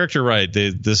got the character right.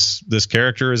 This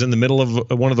character is in the middle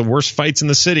of one of the worst fights in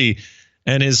the city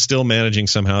and is still managing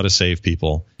somehow to save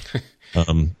people.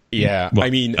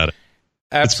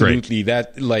 Absolutely.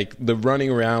 That, like, the running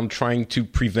around trying to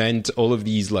prevent all of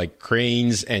these like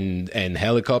cranes and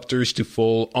helicopters to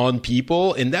fall on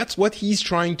people, and that's what he's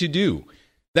trying to do.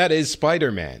 That is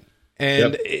Spider-Man.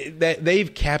 And that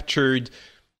they've captured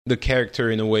the character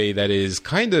in a way that is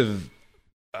kind of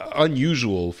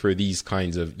unusual for these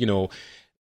kinds of,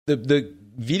 the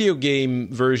video game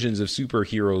versions of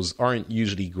superheroes aren't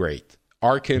usually great.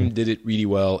 Arkham did it really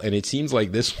well, and it seems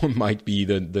like this one might be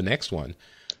the next one.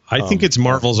 I think it's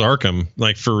Marvel's Arkham,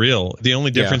 like for real. The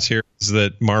only difference here is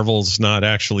that Marvel's not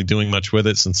actually doing much with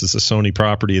it since it's a Sony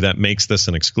property. That makes this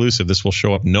an exclusive. This will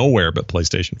show up nowhere but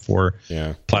PlayStation 4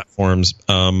 platforms.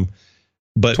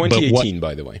 But 2018,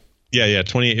 by the way. Yeah,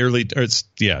 early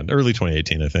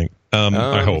 2018, I think.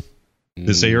 I hope. Did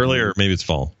it say early or maybe it's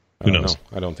fall? Who knows?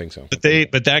 I don't think so.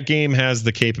 But that game has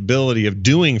the capability of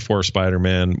doing for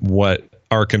Spider-Man what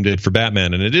Arkham did for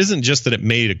Batman, and it isn't just that it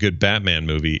made a good Batman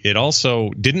movie. It also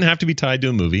didn't have to be tied to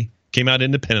a movie. Came out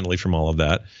independently from all of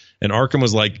that. And Arkham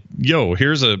was like, yo,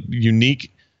 here's a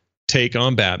unique take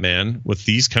on Batman with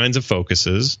these kinds of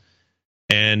focuses.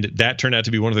 And that turned out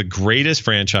to be one of the greatest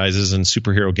franchises in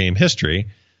superhero game history.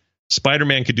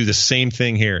 Spider-Man could do the same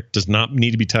thing here. It does not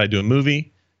need to be tied to a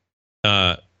movie.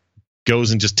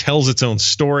 Goes and just tells its own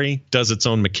story, does its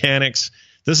own mechanics.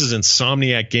 This is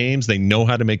Insomniac Games. They know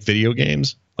how to make video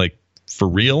games, like for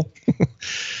real.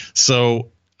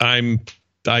 So I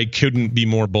couldn't be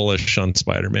more bullish on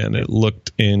Spider-Man. It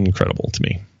looked incredible to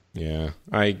me. Yeah,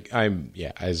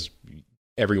 as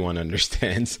everyone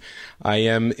understands, I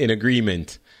am in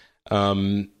agreement.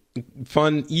 Fun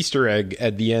Easter egg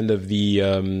at the end of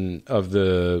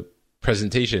the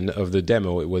presentation of the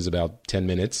demo. It was about 10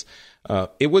 minutes.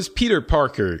 It was Peter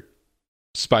Parker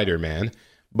Spider-Man,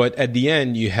 but at the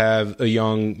end you have a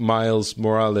young Miles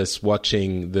Morales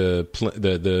watching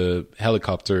the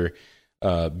helicopter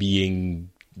being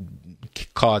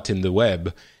caught in the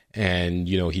web, and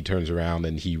he turns around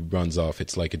and he runs off.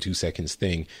 It's like a 2 seconds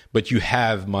thing, but you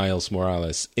have Miles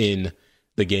Morales in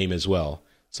the game as well,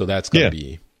 so that's gonna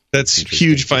be. That's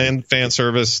huge fan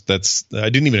service. That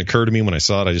didn't even occur to me when I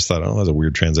saw it. I just thought, oh, that's a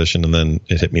weird transition, and then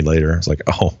it hit me later. I was like,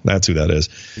 oh, that's who that is.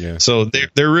 Yeah. So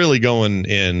they're really going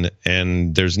in,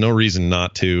 and there's no reason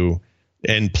not to.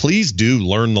 And please do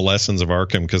learn the lessons of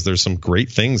Arkham, because there's some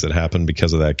great things that happen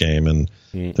because of that game, and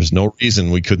there's no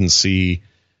reason we couldn't see.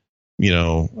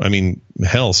 I mean,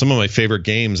 hell, some of my favorite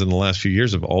games in the last few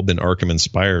years have all been Arkham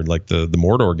inspired. Like the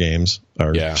Mordor games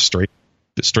are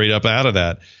straight up out of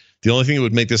that. The only thing that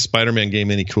would make this Spider-Man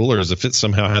game any cooler is if it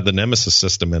somehow had the Nemesis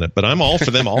system in it. But I'm all for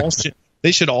them.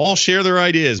 They should all share their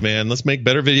ideas, man. Let's make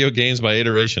better video games by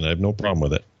iteration. I have no problem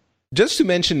with it. Just to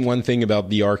mention one thing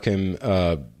about the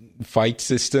Arkham fight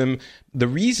system, the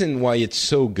reason why it's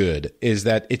so good is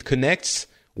that it connects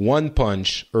one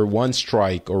punch or one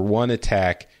strike or one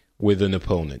attack with an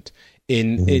opponent.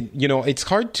 It's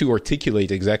hard to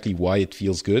articulate exactly why it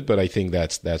feels good, but I think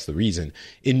that's the reason.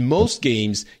 In most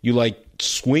games, you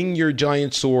swing your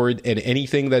giant sword, and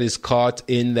anything that is caught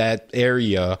in that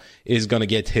area is going to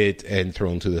get hit and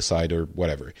thrown to the side or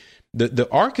whatever. The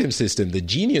Arkham system, the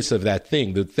genius of that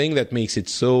thing, the thing that makes it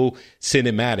so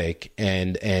cinematic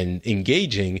and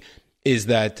engaging, is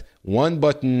that one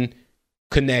button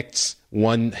connects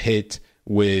one hit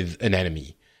with an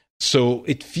enemy. So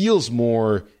it feels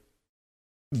more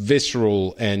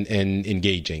visceral and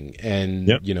engaging,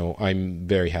 and I'm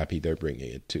very happy they're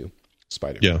bringing it to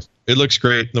Spider-Man. Yeah, it looks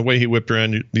great. The way he whipped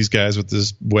around these guys with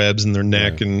his webs in their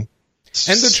neck and the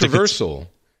traversal.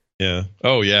 Yeah.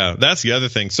 Oh yeah, that's the other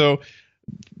thing. So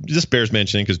this bears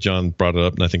mentioning because John brought it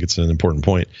up, and I think it's an important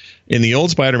point. In the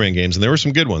old Spider-Man games, and there were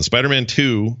some good ones. Spider-Man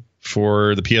 2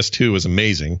 for the PS2 was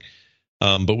amazing.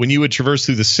 But when you would traverse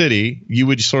through the city, you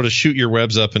would sort of shoot your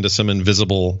webs up into some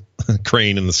invisible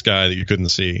crane in the sky that you couldn't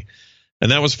see.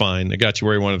 And that was fine. It got you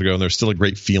where you wanted to go. And there's still a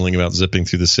great feeling about zipping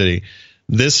through the city.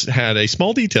 This had a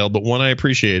small detail, but one I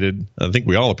appreciated. I think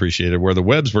we all appreciated, where the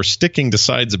webs were sticking to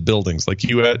sides of buildings. Like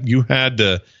you had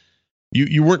to,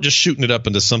 you weren't just shooting it up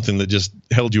into something that just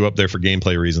held you up there for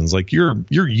gameplay reasons. Like you're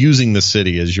using the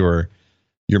city as your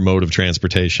mode of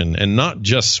transportation, and not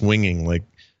just swinging, like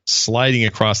sliding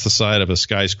across the side of a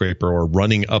skyscraper or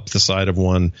running up the side of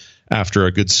one after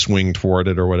a good swing toward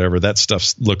it or whatever. That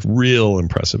stuff looked real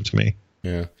impressive to me.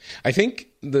 Yeah. I think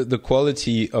the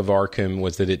quality of Arkham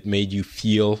was that it made you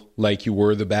feel like you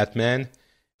were the Batman.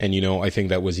 And, I think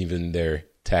that was even their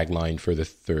tagline for the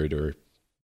third or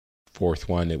fourth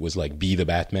one. It was like, be the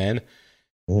Batman.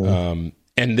 And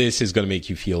this is going to make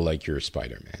you feel like you're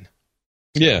Spider-Man.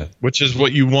 Yeah, which is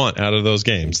what you want out of those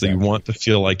games. Exactly. That you want to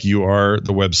feel like you are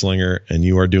the web slinger and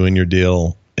you are doing your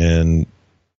deal, and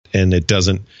it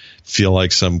doesn't feel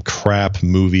like some crap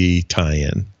movie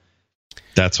tie-in.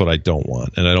 That's what I don't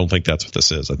want, and I don't think that's what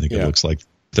this is. I think it looks like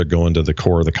they're going to the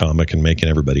core of the comic and making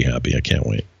everybody happy. I can't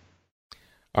wait.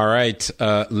 All right.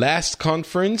 Last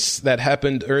conference that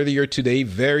happened earlier today,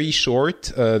 very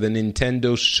short. The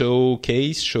Nintendo show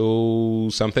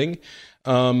something,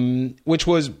 which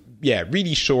was,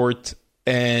 really short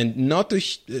and not a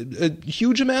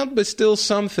huge amount, but still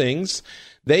some things.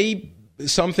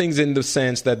 Some things in the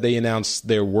sense that they announced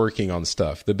they're working on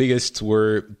stuff. The biggest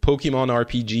were Pokemon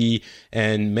RPG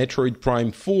and Metroid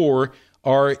Prime 4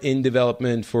 are in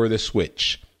development for the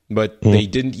Switch, but they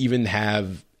didn't even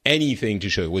have anything to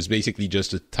show. It was basically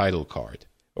just a title card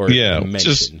or a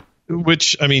mention.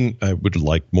 Which, I mean, I would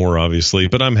like more, obviously,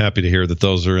 but I'm happy to hear that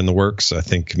those are in the works. I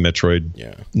think Metroid,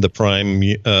 the Prime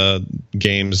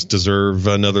games deserve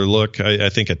another look. I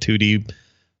think a 2D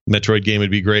Metroid game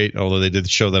would be great, although they did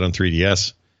show that on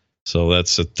 3DS. So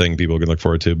that's a thing people can look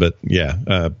forward to. But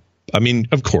I mean,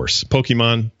 of course,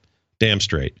 Pokemon, damn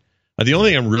straight. The only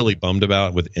thing I'm really bummed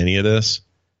about with any of this,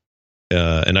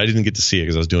 and I didn't get to see it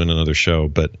because I was doing another show,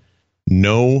 but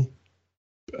no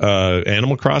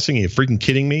Animal Crossing. Are you freaking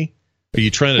kidding me? Are you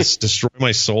trying to destroy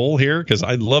my soul here? Because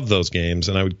I love those games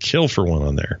and I would kill for one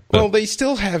on there. But, well, they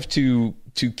still have to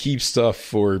keep stuff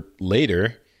for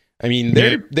later. I mean,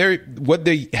 they're what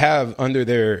they have under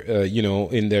their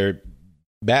in their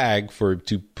bag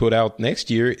to put out next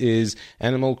year is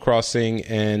Animal Crossing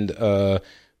and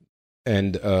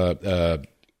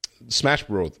Smash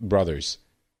Brothers.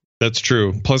 That's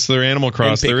true. Plus, their Animal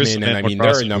Crossing. There is, there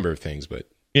are a number of things, but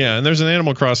and there's an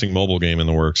Animal Crossing mobile game in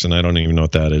the works, and I don't even know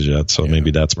what that is yet. So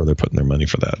maybe that's where they're putting their money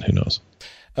for that. Who knows?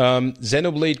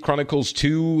 Xenoblade Chronicles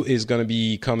 2 is going to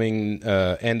be coming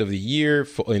end of the year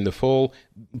in the fall.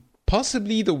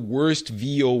 Possibly the worst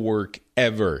VO work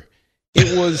ever.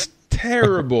 It was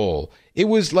terrible. It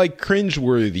was like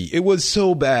cringeworthy. It was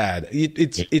so bad.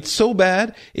 It's so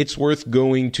bad. It's worth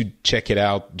going to check it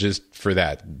out just for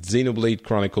that. Xenoblade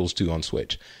Chronicles 2 on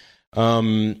Switch.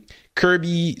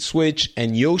 Kirby Switch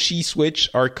and Yoshi Switch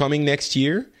are coming next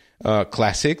year.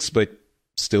 Classics, but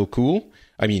still cool.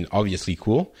 I mean, obviously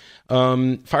cool.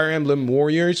 Fire Emblem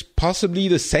Warriors, possibly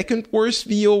the second worst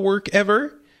VO work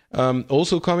ever.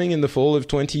 Also coming in the fall of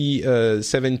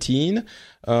 2017.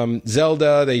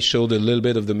 Zelda, they showed a little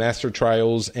bit of the Master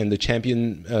Trials and the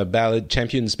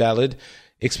Champion's Ballad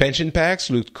expansion packs.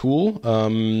 Looked cool.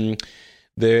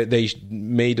 They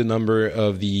made a number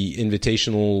of the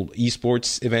invitational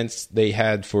esports events they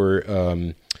had for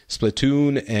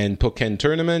Splatoon and Pokken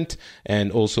Tournament, and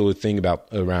also a thing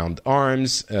around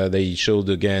ARMS. They showed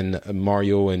again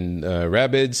Mario and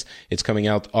Rabbids. It's coming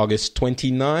out August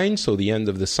 29, so the end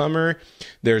of the summer.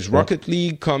 There's Rocket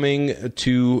League coming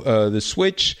to the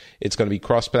Switch. It's going to be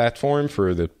cross-platform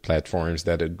for the platforms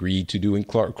that agree to doing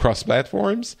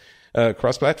cross-platform.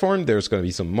 There's going to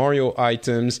be some Mario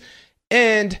items.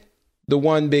 And the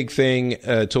one big thing,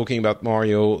 talking about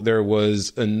Mario, there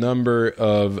was a number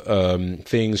of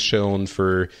things shown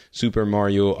for Super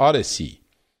Mario Odyssey.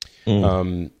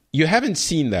 You haven't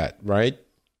seen that, right?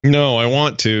 No, I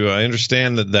want to. I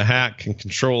understand that the hack can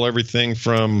control everything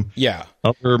from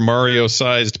other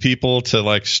Mario-sized people to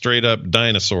like straight up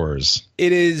dinosaurs.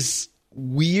 It is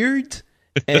weird,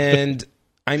 and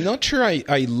I'm not sure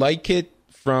I like it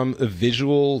from a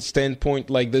visual standpoint.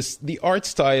 Like this, the art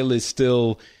style is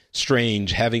still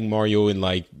strange, having Mario in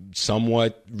like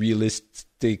somewhat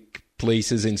realistic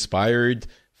places, inspired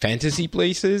fantasy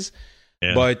places.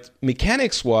 But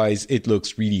mechanics wise, it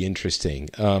looks really interesting.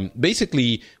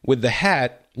 Basically, with the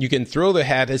hat, you can throw the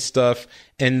hat at stuff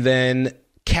and then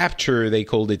they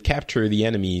called it capture the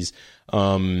enemies.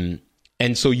 And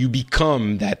so you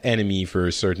become that enemy for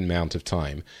a certain amount of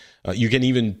time. You can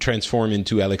even transform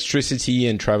into electricity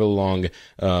and travel along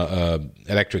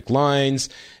electric lines.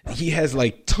 He has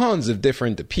like tons of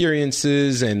different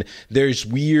appearances, and there's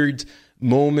weird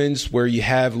moments where you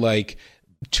have like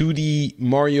 2D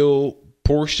Mario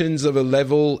portions of a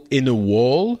level in a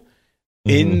wall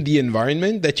in the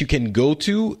environment that you can go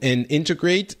to and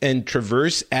integrate and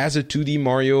traverse as a 2D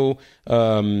Mario,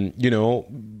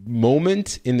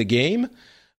 moment in the game.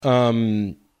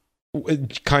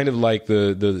 Kind of like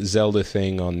the Zelda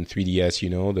thing on 3DS,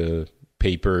 the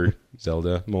paper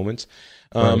Zelda moments.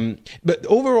 But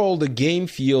overall, the game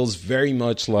feels very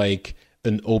much like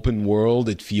an open world.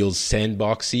 It feels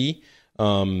sandboxy.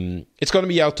 It's going to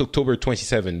be out October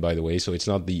 27, by the way, so it's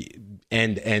not the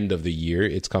end of the year.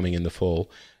 It's coming in the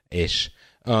fall-ish.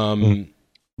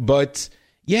 But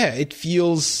yeah, it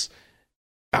feels...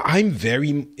 I'm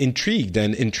very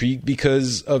intrigued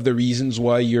because of the reasons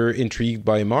why you're intrigued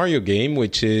by a Mario game,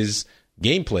 which is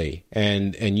gameplay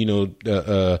and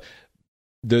the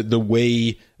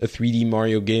way a 3D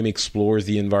Mario game explores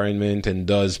the environment and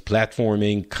does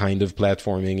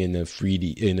platforming in a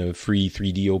free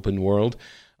 3D open world.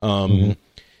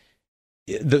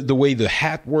 the way the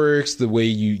hat works, the way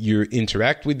you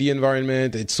interact with the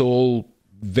environment, it's all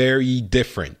very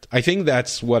different. I think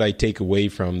that's what I take away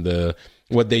from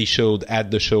what they showed at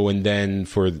the show, and then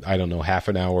for, I don't know, half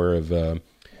an hour of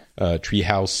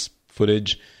Treehouse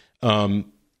footage.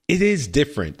 It is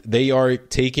different. They are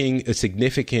taking a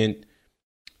significant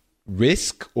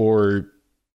risk or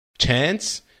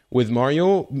chance with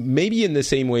Mario, maybe in the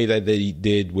same way that they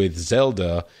did with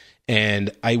Zelda.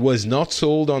 And I was not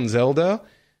sold on Zelda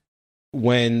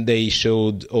when they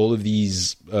showed all of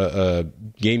these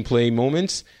gameplay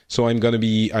moments. So I'm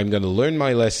gonna learn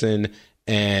my lesson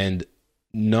and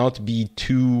not be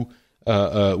too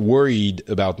worried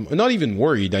about. Not even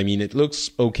worried. I mean, it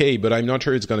looks okay, but I'm not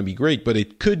sure it's gonna be great. But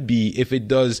it could be, if it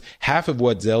does half of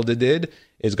what Zelda did,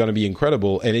 it's gonna be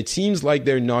incredible. And it seems like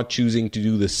they're not choosing to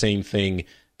do the same thing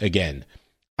again.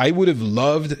 I would have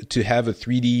loved to have a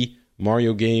 3D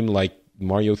Mario game like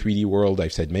Mario 3D World.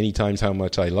 I've said many times how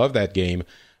much I love that game.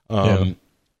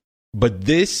 But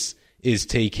this is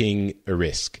taking a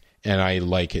risk, and I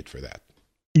like it for that.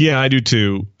 Yeah, I do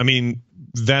too. I mean,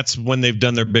 that's when they've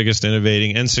done their biggest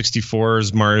innovating.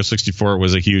 N64's Mario 64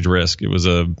 was a huge risk. It was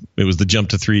the jump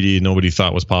to 3D nobody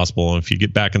thought was possible. And if you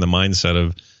get back in the mindset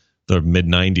of the mid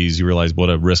 90s, you realize what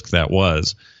a risk that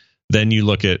was. Then you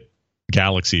look at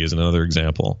Galaxy as another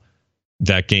example.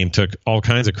 That game took all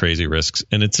kinds of crazy risks,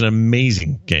 and it's an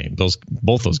amazing game.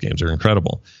 Both those games are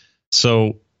incredible.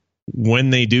 So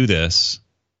when they do this,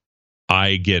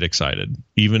 I get excited,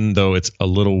 even though it's a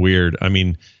little weird. I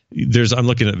mean, I'm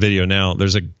looking at video now.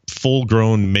 There's a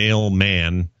full-grown male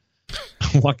man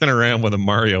walking around with a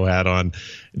Mario hat on.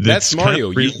 That's Mario.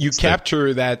 You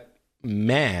capture that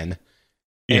man,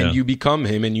 and you become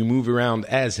him, and you move around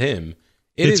as him.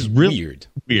 It's really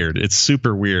weird. It's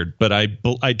super weird, but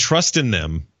I trust in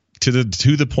them to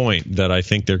the point that I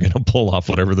think they're going to pull off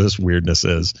whatever this weirdness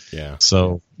is. Yeah.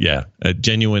 So yeah, a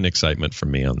genuine excitement from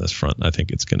me on this front. I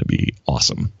think it's going to be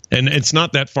awesome, and it's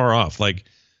not that far off. Like,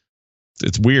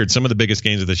 it's weird. Some of the biggest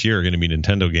games of this year are going to be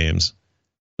Nintendo games,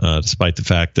 despite the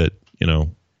fact that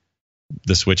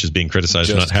the Switch is being criticized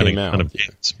for not having a ton of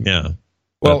games. Yeah.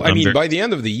 Well, I mean, by the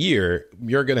end of the year,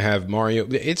 you're going to have Mario.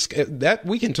 It's that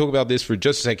we can talk about this for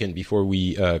just a second before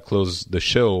we close the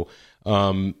show.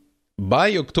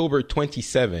 By October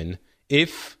 27,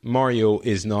 if Mario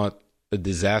is not a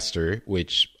disaster,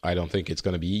 which I don't think it's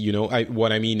going to be,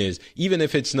 what I mean is, even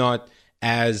if it's not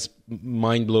as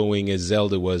mind-blowing as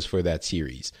Zelda was for that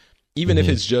series, even if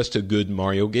it's just a good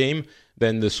Mario game,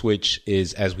 then the Switch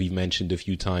is, as we've mentioned a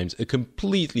few times, a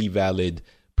completely valid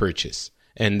purchase.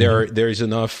 And there's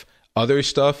enough other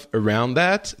stuff around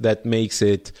that makes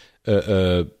it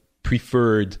a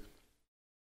preferred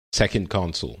second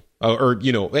console. Or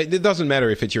it doesn't matter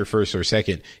if it's your first or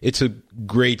second. It's a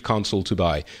great console to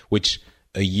buy, which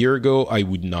a year ago I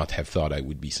would not have thought I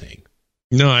would be saying.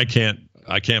 No, I can't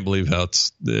believe how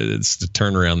it's the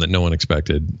turnaround that no one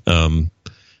expected. And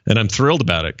I'm thrilled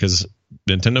about it because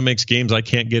Nintendo makes games I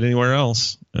can't get anywhere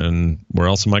else. And where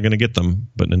else am I going to get them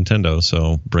but Nintendo?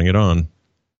 So bring it on.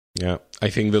 Yeah, I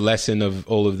think the lesson of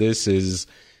all of this is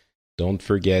don't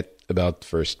forget about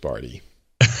first party.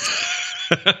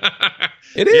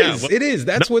 It is.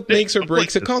 That's what makes or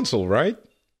breaks a console, right?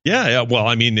 Yeah. Well,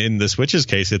 I mean, in the Switch's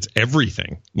case, it's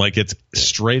everything. Like, it's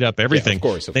straight up everything. Yeah, of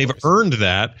course. They've earned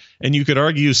that. And you could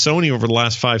argue Sony over the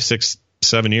last 5, 6,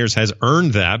 7 years has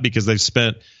earned that because they've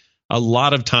spent a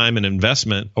lot of time and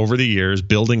investment over the years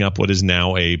building up what is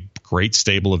now a great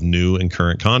stable of new and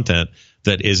current content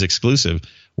that is exclusive.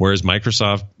 Whereas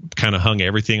Microsoft kind of hung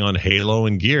everything on Halo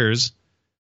and Gears,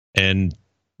 and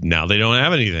now they don't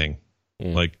have anything.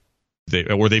 Like,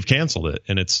 they've canceled it,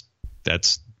 and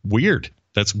that's weird.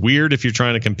 That's weird if you're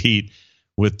trying to compete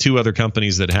with two other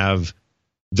companies that have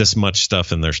this much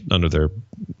stuff in their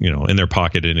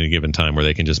pocket at any given time, where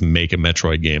they can just make a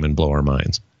Metroid game and blow our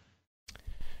minds.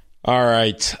 All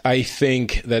right. I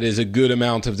think that is a good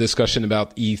amount of discussion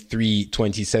about E3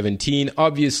 2017.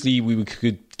 Obviously, we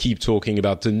could keep talking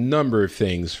about a number of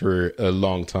things for a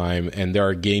long time, and there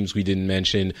are games we didn't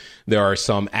mention. There are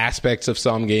some aspects of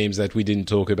some games that we didn't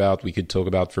talk about. We could talk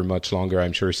about for much longer.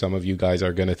 I'm sure some of you guys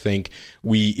are going to think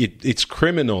it's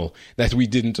criminal that we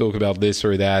didn't talk about this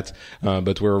or that,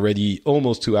 but we're already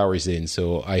almost 2 hours in,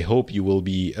 so I hope you will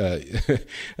be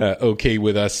okay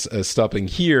with us stopping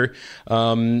here.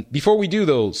 Before we do,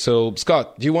 though, so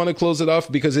Scott, do you want to close it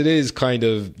off? Because it is kind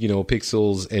of,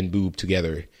 Pixels and Boob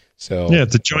together. So yeah,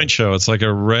 it's a joint show. It's like a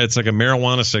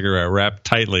marijuana cigarette wrapped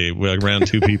tightly around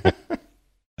two people.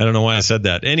 I don't know why I said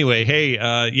that. Anyway,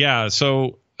 hey,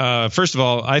 So first of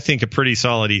all, I think a pretty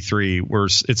solid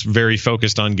E3. It's very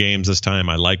focused on games this time.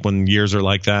 I like when years are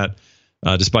like that.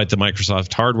 despite the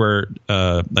Microsoft hardware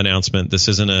announcement, this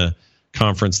isn't a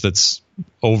conference that's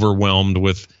overwhelmed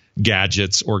with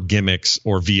gadgets or gimmicks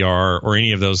or VR or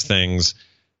any of those things.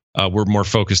 We're more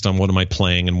focused on what am I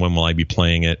playing and when will I be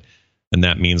playing it. And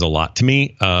that means a lot to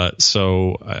me.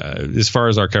 So as far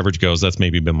as our coverage goes, that's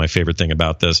maybe been my favorite thing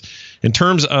about this. In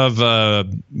terms of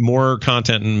more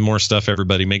content and more stuff,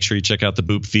 everybody, make sure you check out the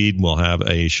Boop feed. We'll have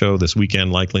a show this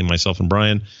weekend, likely myself and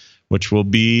Brian, which will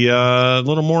be a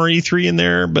little more E3 in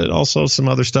there, but also some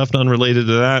other stuff unrelated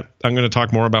to that. I'm going to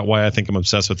talk more about why I think I'm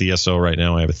obsessed with the ESO right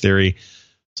now. I have a theory.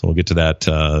 So we'll get to that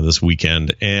this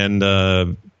weekend. And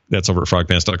that's over at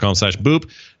frogpants.com/boop.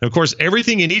 And of course,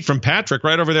 everything you need from Patrick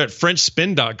right over there at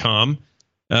FrenchSpin.com.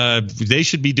 They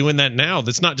should be doing that now.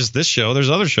 That's not just this show. There's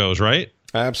other shows, right?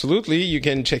 Absolutely. You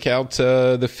can check out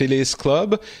the Phyllis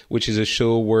Club, which is a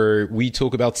show where we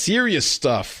talk about serious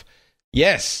stuff.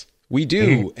 Yes, we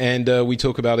do. And we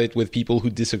talk about it with people who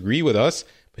disagree with us,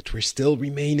 but we're still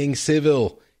remaining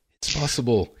civil. It's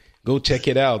possible. Go check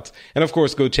it out. And of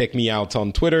course, go check me out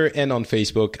on Twitter and on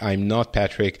Facebook. I'm not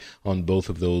Patrick on both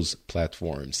of those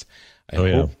platforms. I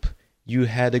hope you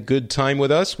had a good time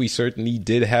with us. We certainly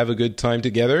did have a good time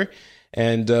together.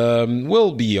 And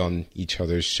we'll be on each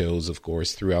other's shows, of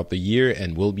course, throughout the year.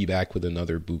 And we'll be back with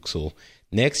another Booksel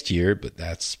next year, but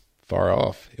that's far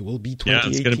off. It will be 2018. Yeah,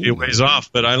 it's going to be a ways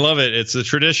off, but I love it. It's a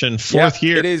tradition. Fourth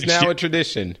year. It is now a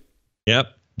tradition. Yep.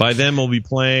 By then, we'll be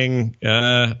playing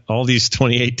all these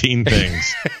 2018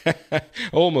 things.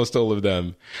 Almost all of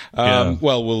them.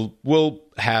 Well, we'll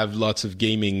have lots of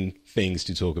gaming things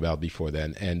to talk about before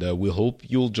then. And we'll hope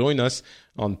you'll join us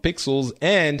on Pixels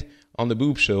and on the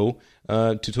Boop Show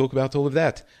to talk about all of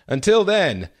that. Until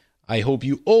then, I hope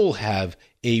you all have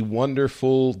a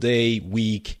wonderful day,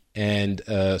 week, and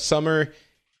summer.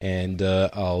 And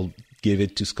I'll give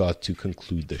it to Scott to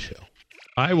conclude the show.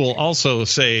 I will also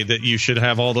say that you should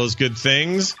have all those good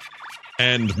things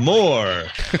and more.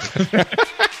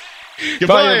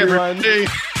 Goodbye, everyone. Everybody.